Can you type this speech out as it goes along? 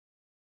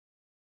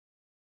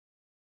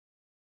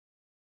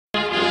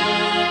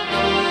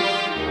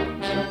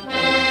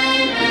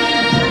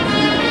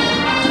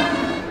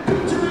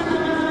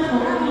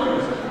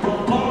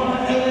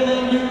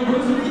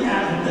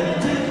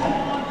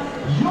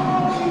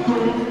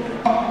Eagles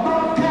of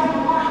North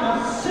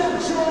Carolina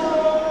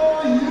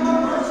Central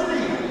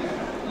University.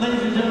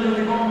 Ladies and gentlemen,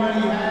 we've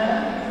already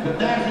had the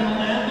national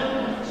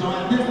anthem, so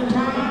at this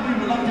time we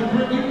would like to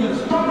bring you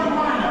the starting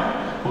lineup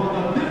for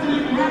the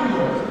visiting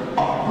Rattlers of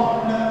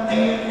partner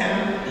A&M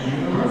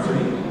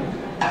University.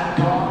 At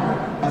guard,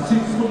 a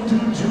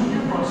 6'2"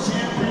 junior from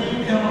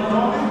Champaign,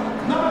 Illinois,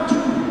 number 2,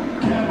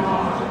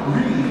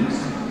 Reeves.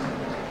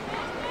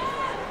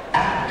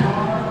 At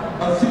guard,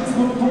 a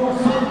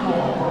 6'4"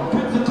 sophomore from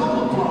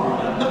Pensacola,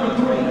 Florida, number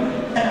 3,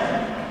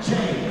 M.J.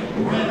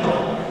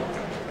 Randall.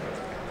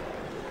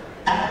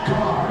 At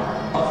guard,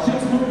 a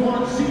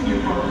 6'1" senior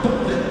from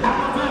Dothan,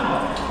 Alabama,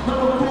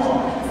 number 4,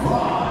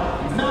 Rod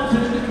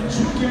Melton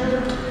Jr.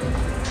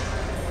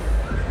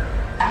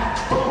 At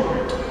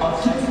forward, a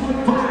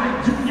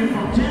 6'5" junior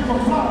from Tampa,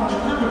 Florida,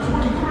 number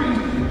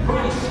 23,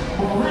 Bryce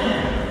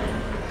Moran.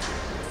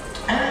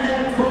 And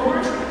at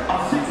forward, a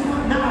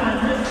 6'9"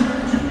 redshirt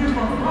junior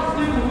from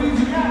Ruston,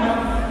 Louisiana,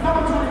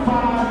 number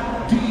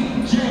 25,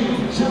 D.J.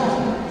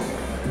 Jones.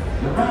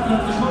 The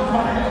Rattlers are coached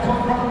by head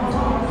coach Robert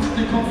McCall,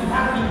 assistant coaches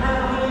Anthony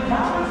Brown,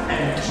 Thomas,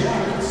 and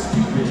Jared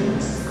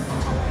Stevens.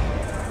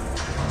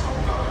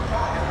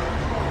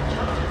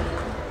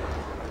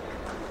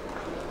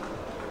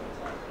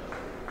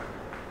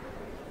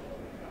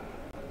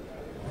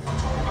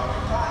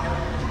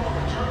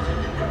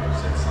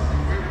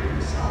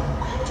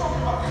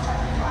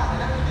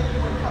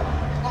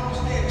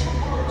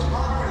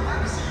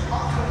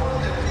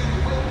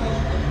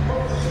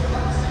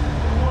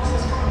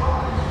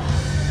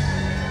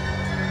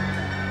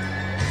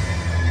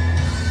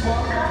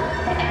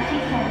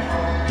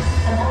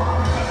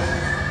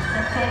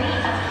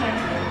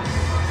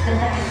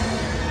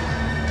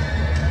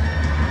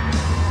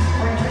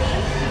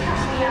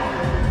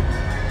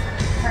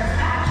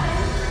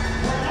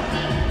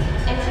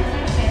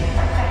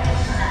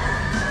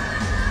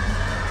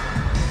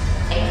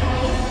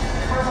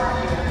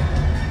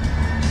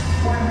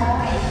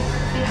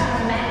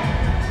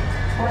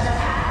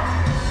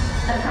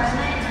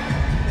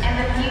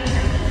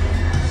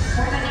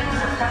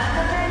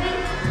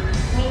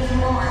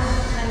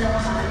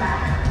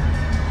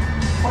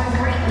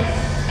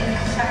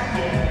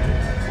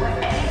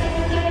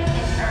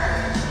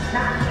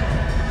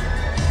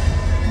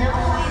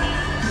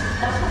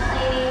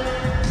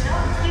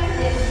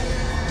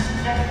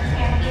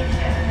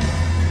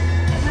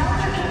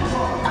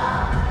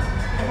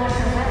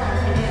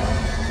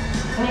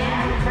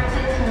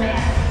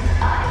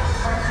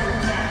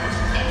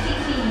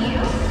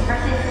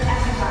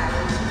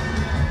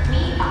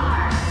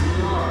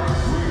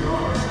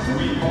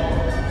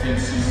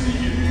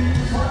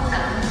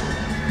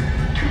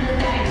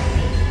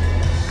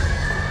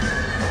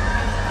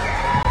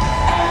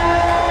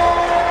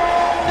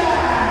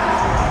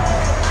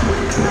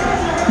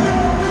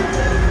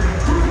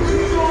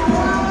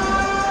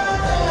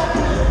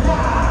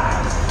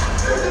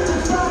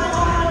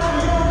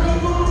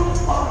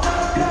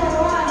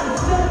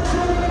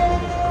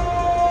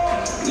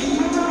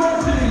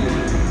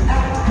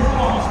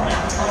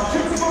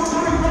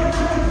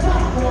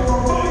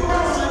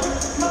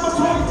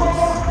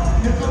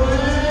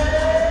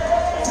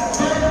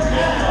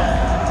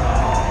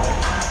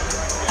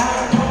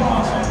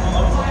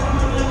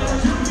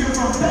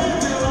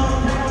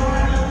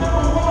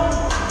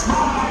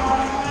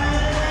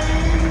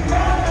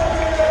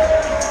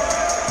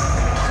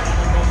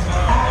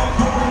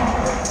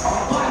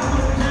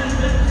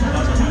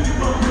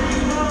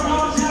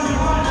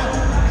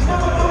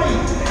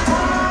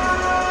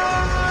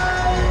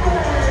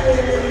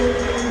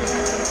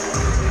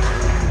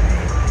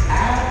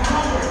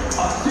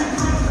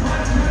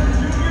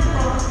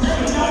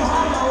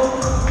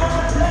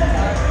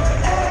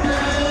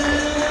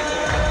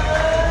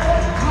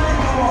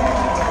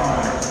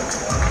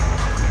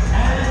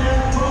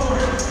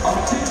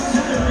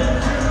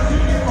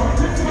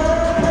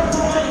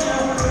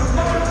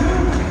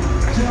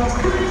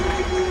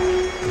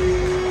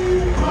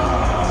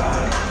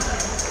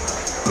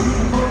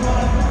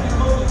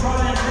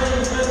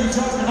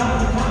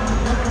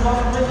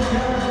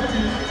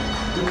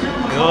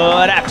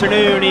 Good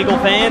afternoon, Eagle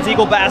fans.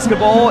 Eagle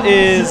Basketball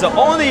is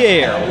on the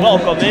air.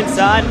 Welcome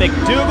inside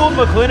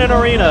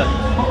McDougal-McLennan Arena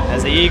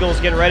as the Eagles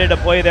get ready to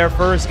play their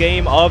first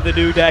game of the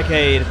new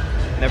decade.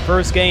 And their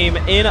first game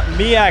in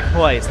MEAC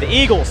place. The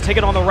Eagles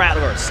taking on the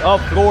Rattlers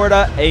of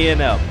Florida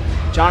A&M.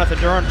 Jonathan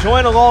Durham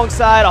joined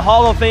alongside a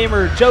Hall of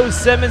Famer, Joe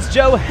Simmons.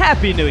 Joe,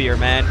 Happy New Year,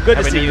 man. Good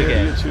to see you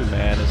again. You too,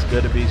 man. It's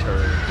good to be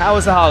heard. How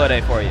was the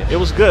holiday for you? It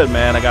was good,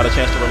 man. I got a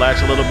chance to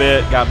relax a little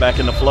bit, got back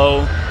in the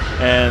flow,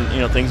 and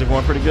things are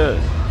going pretty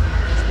good.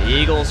 The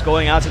Eagles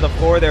going out to the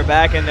floor. They're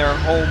back in their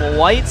home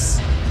whites.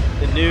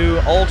 The new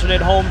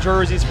alternate home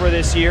jerseys for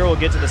this year. We'll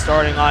get to the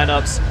starting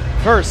lineups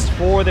first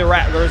for the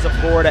Rattlers of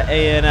Florida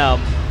A&M.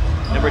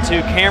 Number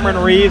 2, Cameron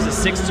Reeves, a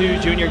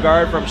 6'2" junior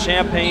guard from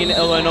Champaign,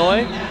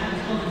 Illinois.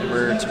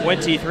 Number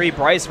 23,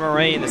 Bryce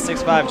Moran, the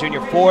 6'5"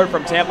 junior forward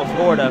from Tampa,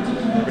 Florida.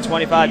 Number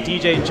 25,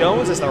 DJ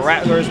Jones, as the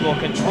Rattlers will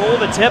control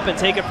the tip and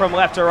take it from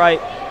left to right.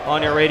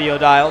 on your radio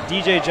dial.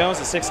 DJ Jones,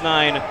 the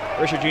 6'9"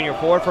 Richard Jr.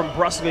 forward from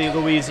Brusquely,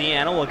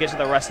 Louisiana. We'll get to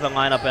the rest of the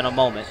lineup in a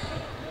moment.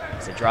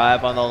 It's a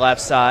drive on the left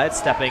side,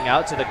 stepping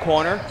out to the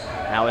corner.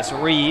 Now it's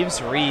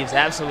Reeves. Reeves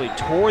absolutely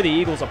tore the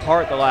Eagles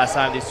apart the last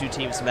time these two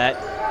teams met.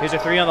 Here's a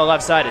three on the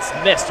left side. It's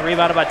missed.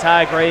 Rebounded by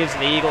Ty Graves,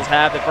 and the Eagles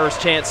have the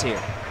first chance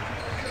here.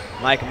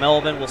 Mike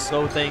Melvin will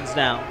slow things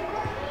down,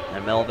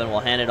 and Melvin will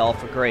hand it off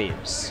for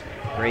Graves.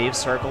 Graves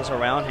circles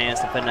around,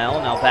 hands to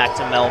Fennell. Now back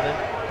to Melvin.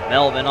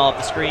 Melvin off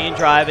the screen,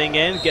 driving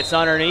in, gets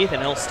underneath,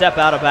 and he'll step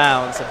out of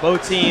bounds. So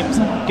both teams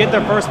get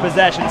their first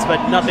possessions,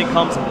 but nothing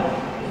comes of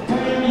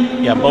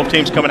it. Yeah, both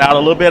teams coming out a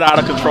little bit out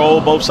of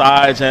control, both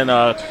sides, and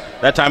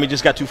that time he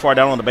just got too far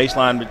down on the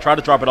baseline. Tried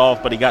to drop it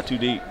off, but he got too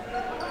deep.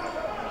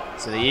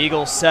 So the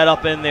Eagles set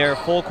up in their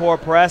full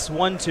court press,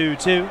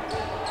 1-2-2. The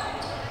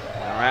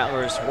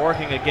Rattlers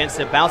working against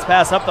it. Bounce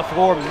pass up the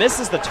floor,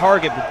 misses the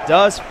target, but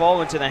does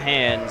fall into the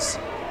hands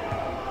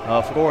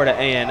of Florida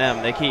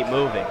A&M. They keep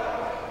moving.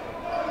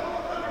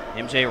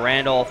 MJ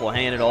Randolph will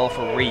hand it off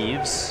for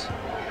Reeves.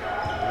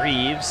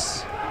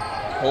 Reeves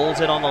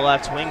holds it on the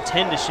left wing,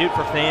 10 to shoot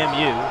for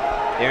FAMU.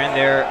 They're in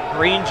their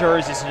green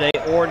jerseys today,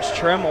 orange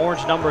trim,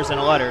 orange numbers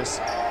and letters.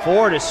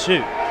 4 to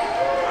shoot.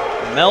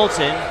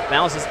 Melton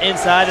bounces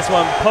inside. This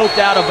one poked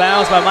out of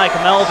bounds by Mike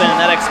Melvin, and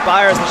that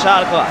expires the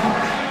shot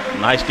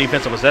clock. Nice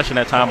defensive possession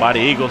that time by the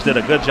Eagles. Did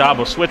a good job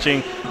of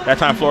switching. That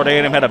time Florida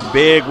A&M had a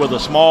big with a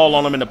small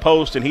on him in the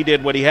post, and he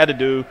did what he had to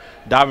do,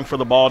 diving for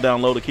the ball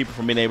down low to keep it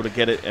from being able to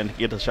get it and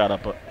get the shot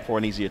up for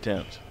an easy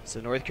attempt.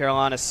 So North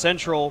Carolina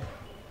Central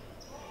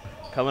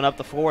coming up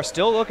the floor,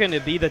 still looking to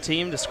be the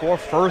team to score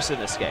first in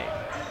this game.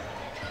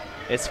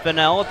 It's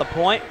Fennell at the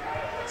point.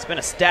 It's been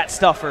a stat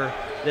stuffer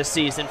this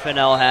season,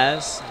 Fennell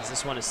has. As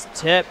this one is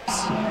tipped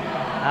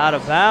out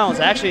of bounds.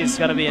 Actually, it's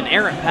going to be an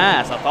errant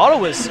pass. I thought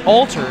it was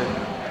altered,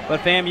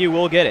 but FAMU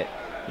will get it.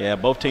 Yeah,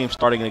 both teams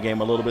starting the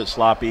game a little bit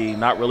sloppy,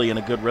 not really in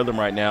a good rhythm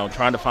right now,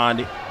 trying to find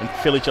and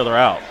fill each other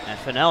out. And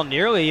Fennell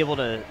nearly able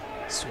to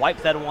swipe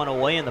that one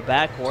away in the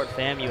backcourt.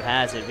 FAMU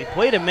has it. We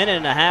played a minute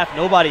and a half.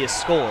 Nobody has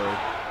scored.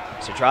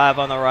 So drive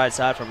on the right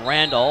side from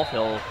Randolph.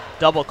 He'll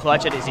double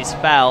clutch it as he's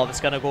fouled.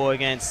 It's going to go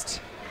against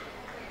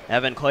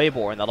Evan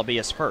Claiborne. That'll be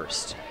his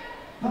first.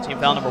 Team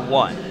foul number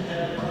 1.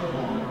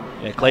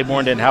 Yeah,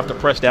 Claiborne didn't have to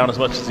press down as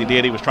much as he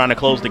did. He was trying to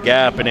close the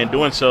gap, and in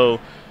doing so,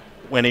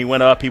 when he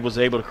went up, he was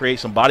able to create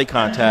some body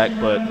contact,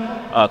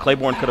 but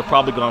Claiborne could have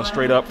probably gone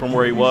straight up from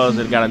where he was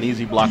and got an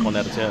easy block on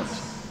that attempt.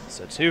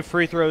 So 2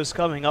 free throws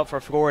coming up for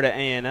Florida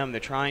A&M. They're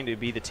trying to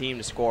be the team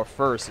to score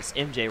first. It's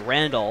MJ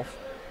Randolph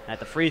at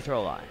the free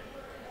throw line.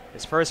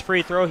 His first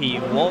free throw, he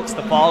walks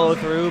the follow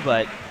through,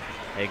 but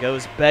it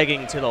goes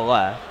begging to the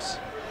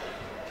left.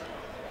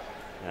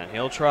 And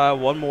he'll try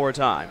one more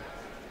time.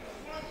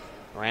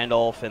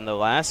 Randolph in the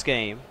last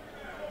game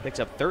picked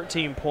up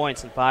 13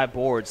 points and 5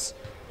 boards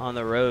on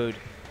the road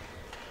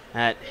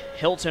at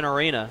Hilton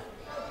Arena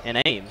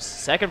in Ames.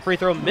 Second free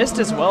throw missed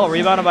as well,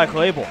 rebounded by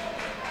Claiborne.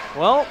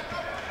 Well,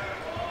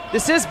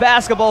 this is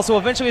basketball, so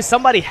eventually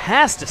somebody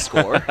has to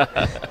score.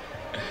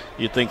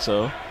 You'd think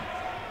so.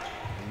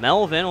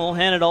 Melvin will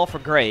hand it off for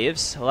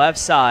Graves. Left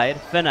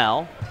side,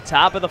 Fennell.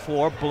 Top of the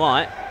floor,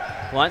 Blunt.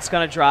 Blunt's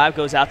going to drive,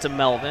 goes out to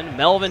Melvin.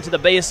 Melvin to the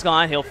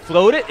baseline. He'll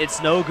float it.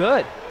 It's no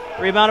good.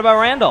 Rebounded by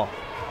Randolph.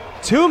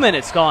 2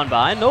 minutes gone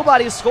by.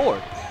 Nobody's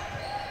scored.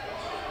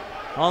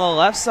 On the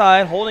left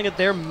side, holding it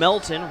there,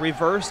 Melton.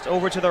 Reversed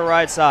over to the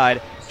right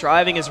side.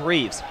 Driving is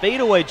Reeves.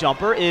 Fadeaway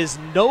jumper is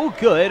no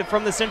good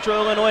from the Central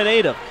Illinois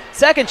native.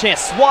 Second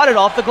chance, swatted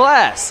off the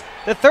glass.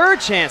 The third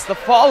chance, the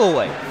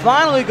follow-away,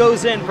 finally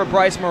goes in for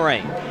Bryce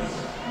Moraine.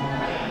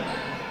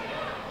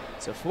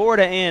 So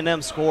Florida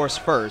A&M scores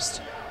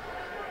first.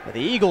 But the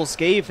Eagles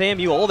gave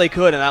FAMU all they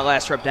could in that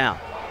last trip down.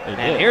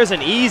 And here's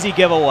an easy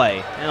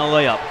giveaway and a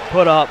layup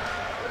put up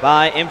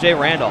by MJ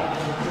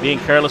Randolph. Being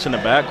careless in the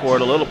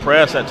backcourt, a little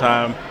press that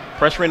time,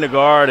 pressuring the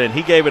guard, and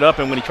he gave it up,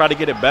 and when he tried to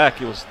get it back,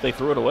 they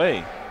threw it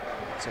away.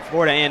 So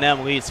Florida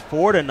A&M leads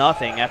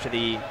 4-0 after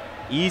the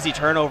easy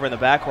turnover in the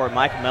backcourt.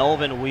 Mike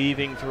Melvin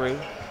weaving through.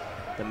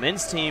 The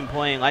men's team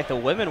playing like the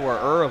women were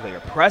earlier.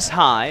 Press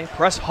high,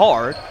 press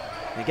hard,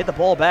 and get the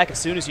ball back as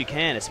soon as you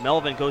can as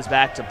Melvin goes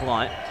back to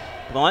Blunt.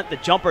 Blunt, the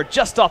jumper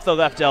just off the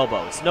left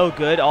elbow. It's no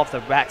good, off the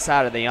back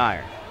side of the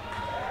iron.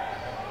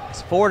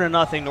 It's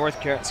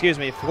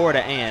 4-0 Florida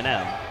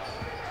A&M.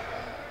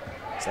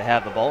 As they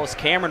have the ball, it's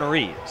Cameron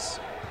Reeves.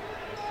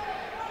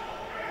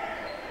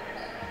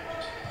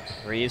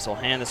 Reeves will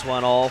hand this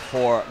one off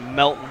for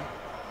Melton.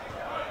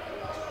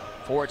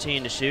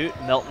 14 to shoot.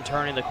 Melton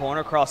turning the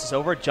corner, crosses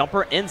over.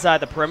 Jumper inside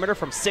the perimeter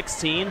from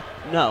 16.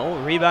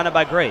 No, rebounded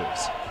by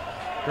Graves.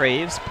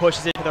 Graves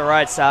pushes it to the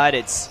right side.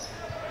 It's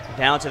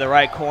down to the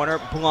right corner.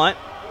 Blunt.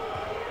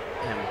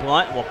 And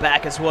Blunt will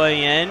back his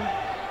way in.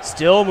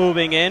 Still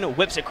moving in.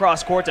 Whips it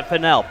cross court to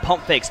Fennell.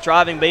 Pump fakes,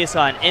 driving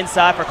baseline.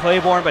 Inside for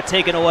Claiborne, but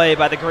taken away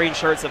by the green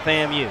shirts of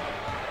FAMU.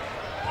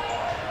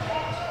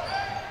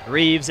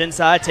 Reeves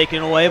inside,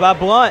 taken away by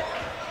Blunt.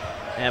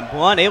 And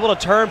Blunt able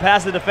to turn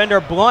past the defender.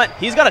 Blunt,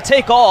 he's got to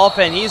take off,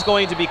 and he's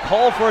going to be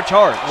called for a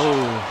charge.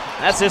 Ooh.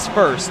 That's his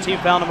first. Team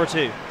foul number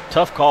 2.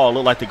 Tough call.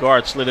 Looked like the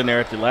guard slid in there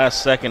at the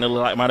last second. It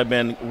looked like it might have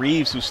been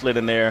Reeves who slid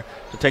in there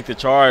to take the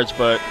charge,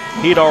 but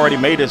he'd already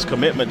made his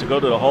commitment to go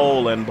to the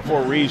hole, and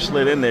before Reeves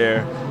slid in there,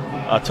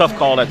 a tough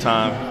call that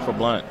time for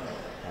Blunt.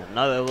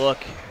 Another look.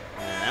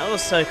 And that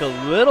looks like a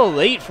little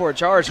late for a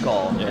charge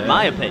call, in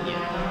my opinion.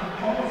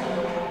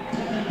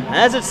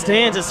 As it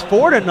stands, it's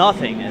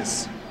 4-0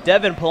 as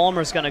Devin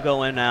Palmer's going to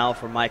go in now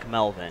for Mike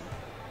Melvin.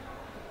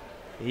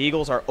 The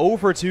Eagles are 0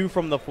 for 2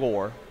 from the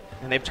floor,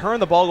 and they've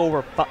turned the ball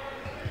over 5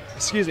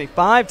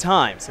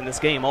 times in this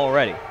game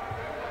already.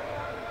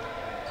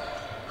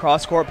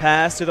 Cross-court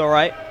pass to the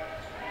right,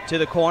 to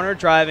the corner,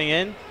 driving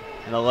in,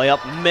 and the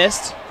layup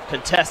missed,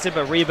 contested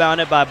but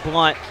rebounded by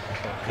Blunt.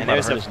 And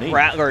there's a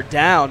Rattler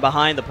down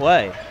behind the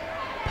play.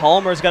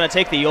 Palmer's going to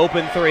take the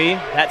open three.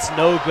 That's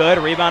no good,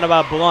 rebounded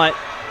by Blunt.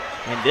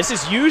 And this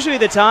is usually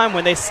the time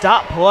when they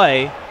stop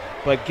play,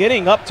 but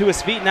getting up to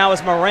his feet now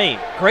is Moraine.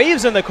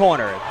 Graves in the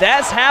corner.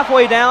 That's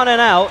halfway down and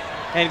out.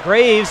 And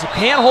Graves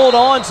can't hold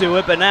on to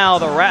it, but now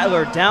the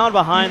Rattler down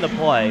behind the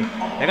play.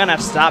 They're going to have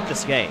to stop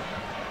this game.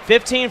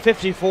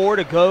 15:54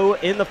 to go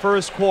in the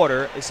first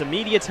quarter. It's a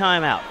media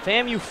timeout.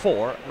 FAMU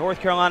 4, North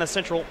Carolina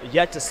Central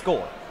yet to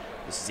score.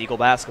 This is Eagle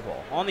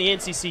Basketball on the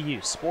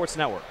NCCU Sports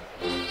Network.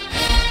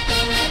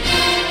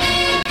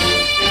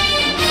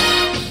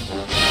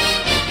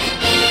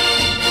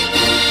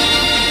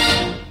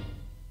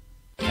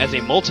 As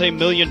a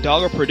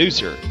multi-million-dollar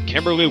producer,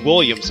 Kimberly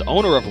Williams,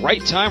 owner of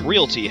Right Time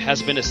Realty,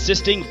 has been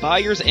assisting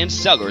buyers and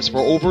sellers for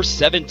over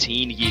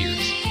 17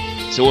 years.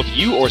 So if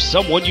you or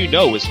someone you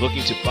know is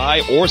looking to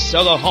buy or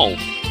sell a home,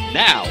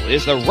 now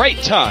is the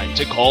right time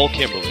to call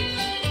Kimberly.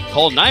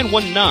 Call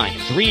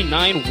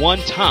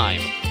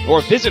 919-391-TIME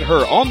or visit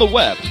her on the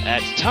web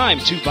at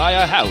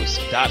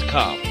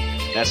timetobuyahouse.com.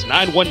 That's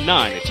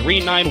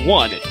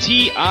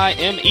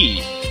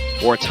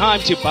 919-391-TIME or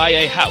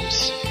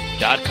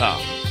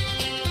timetobuyahouse.com.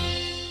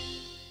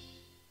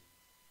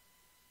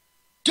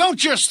 Don't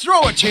just throw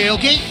a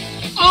tailgate,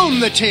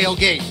 own the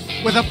tailgate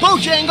with a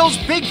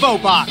Bojangles Big Bow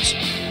Box.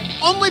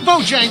 Only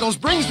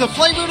Bojangles brings the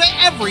flavor to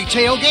every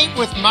tailgate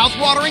with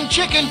mouth-watering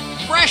chicken,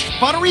 fresh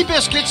buttery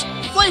biscuits,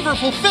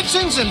 flavorful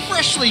fixings, and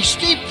freshly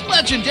steeped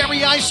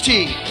legendary iced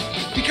tea.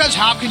 Because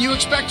how can you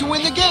expect to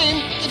win the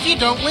game if you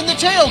don't win the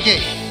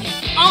tailgate?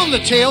 Own the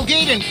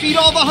tailgate and feed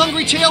all the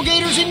hungry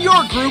tailgaters in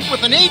your group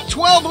with an 8,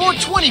 12, or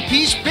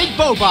 20-piece Big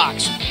Bow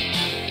Box.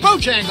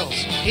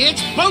 Bojangles,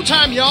 it's bow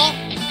time, y'all!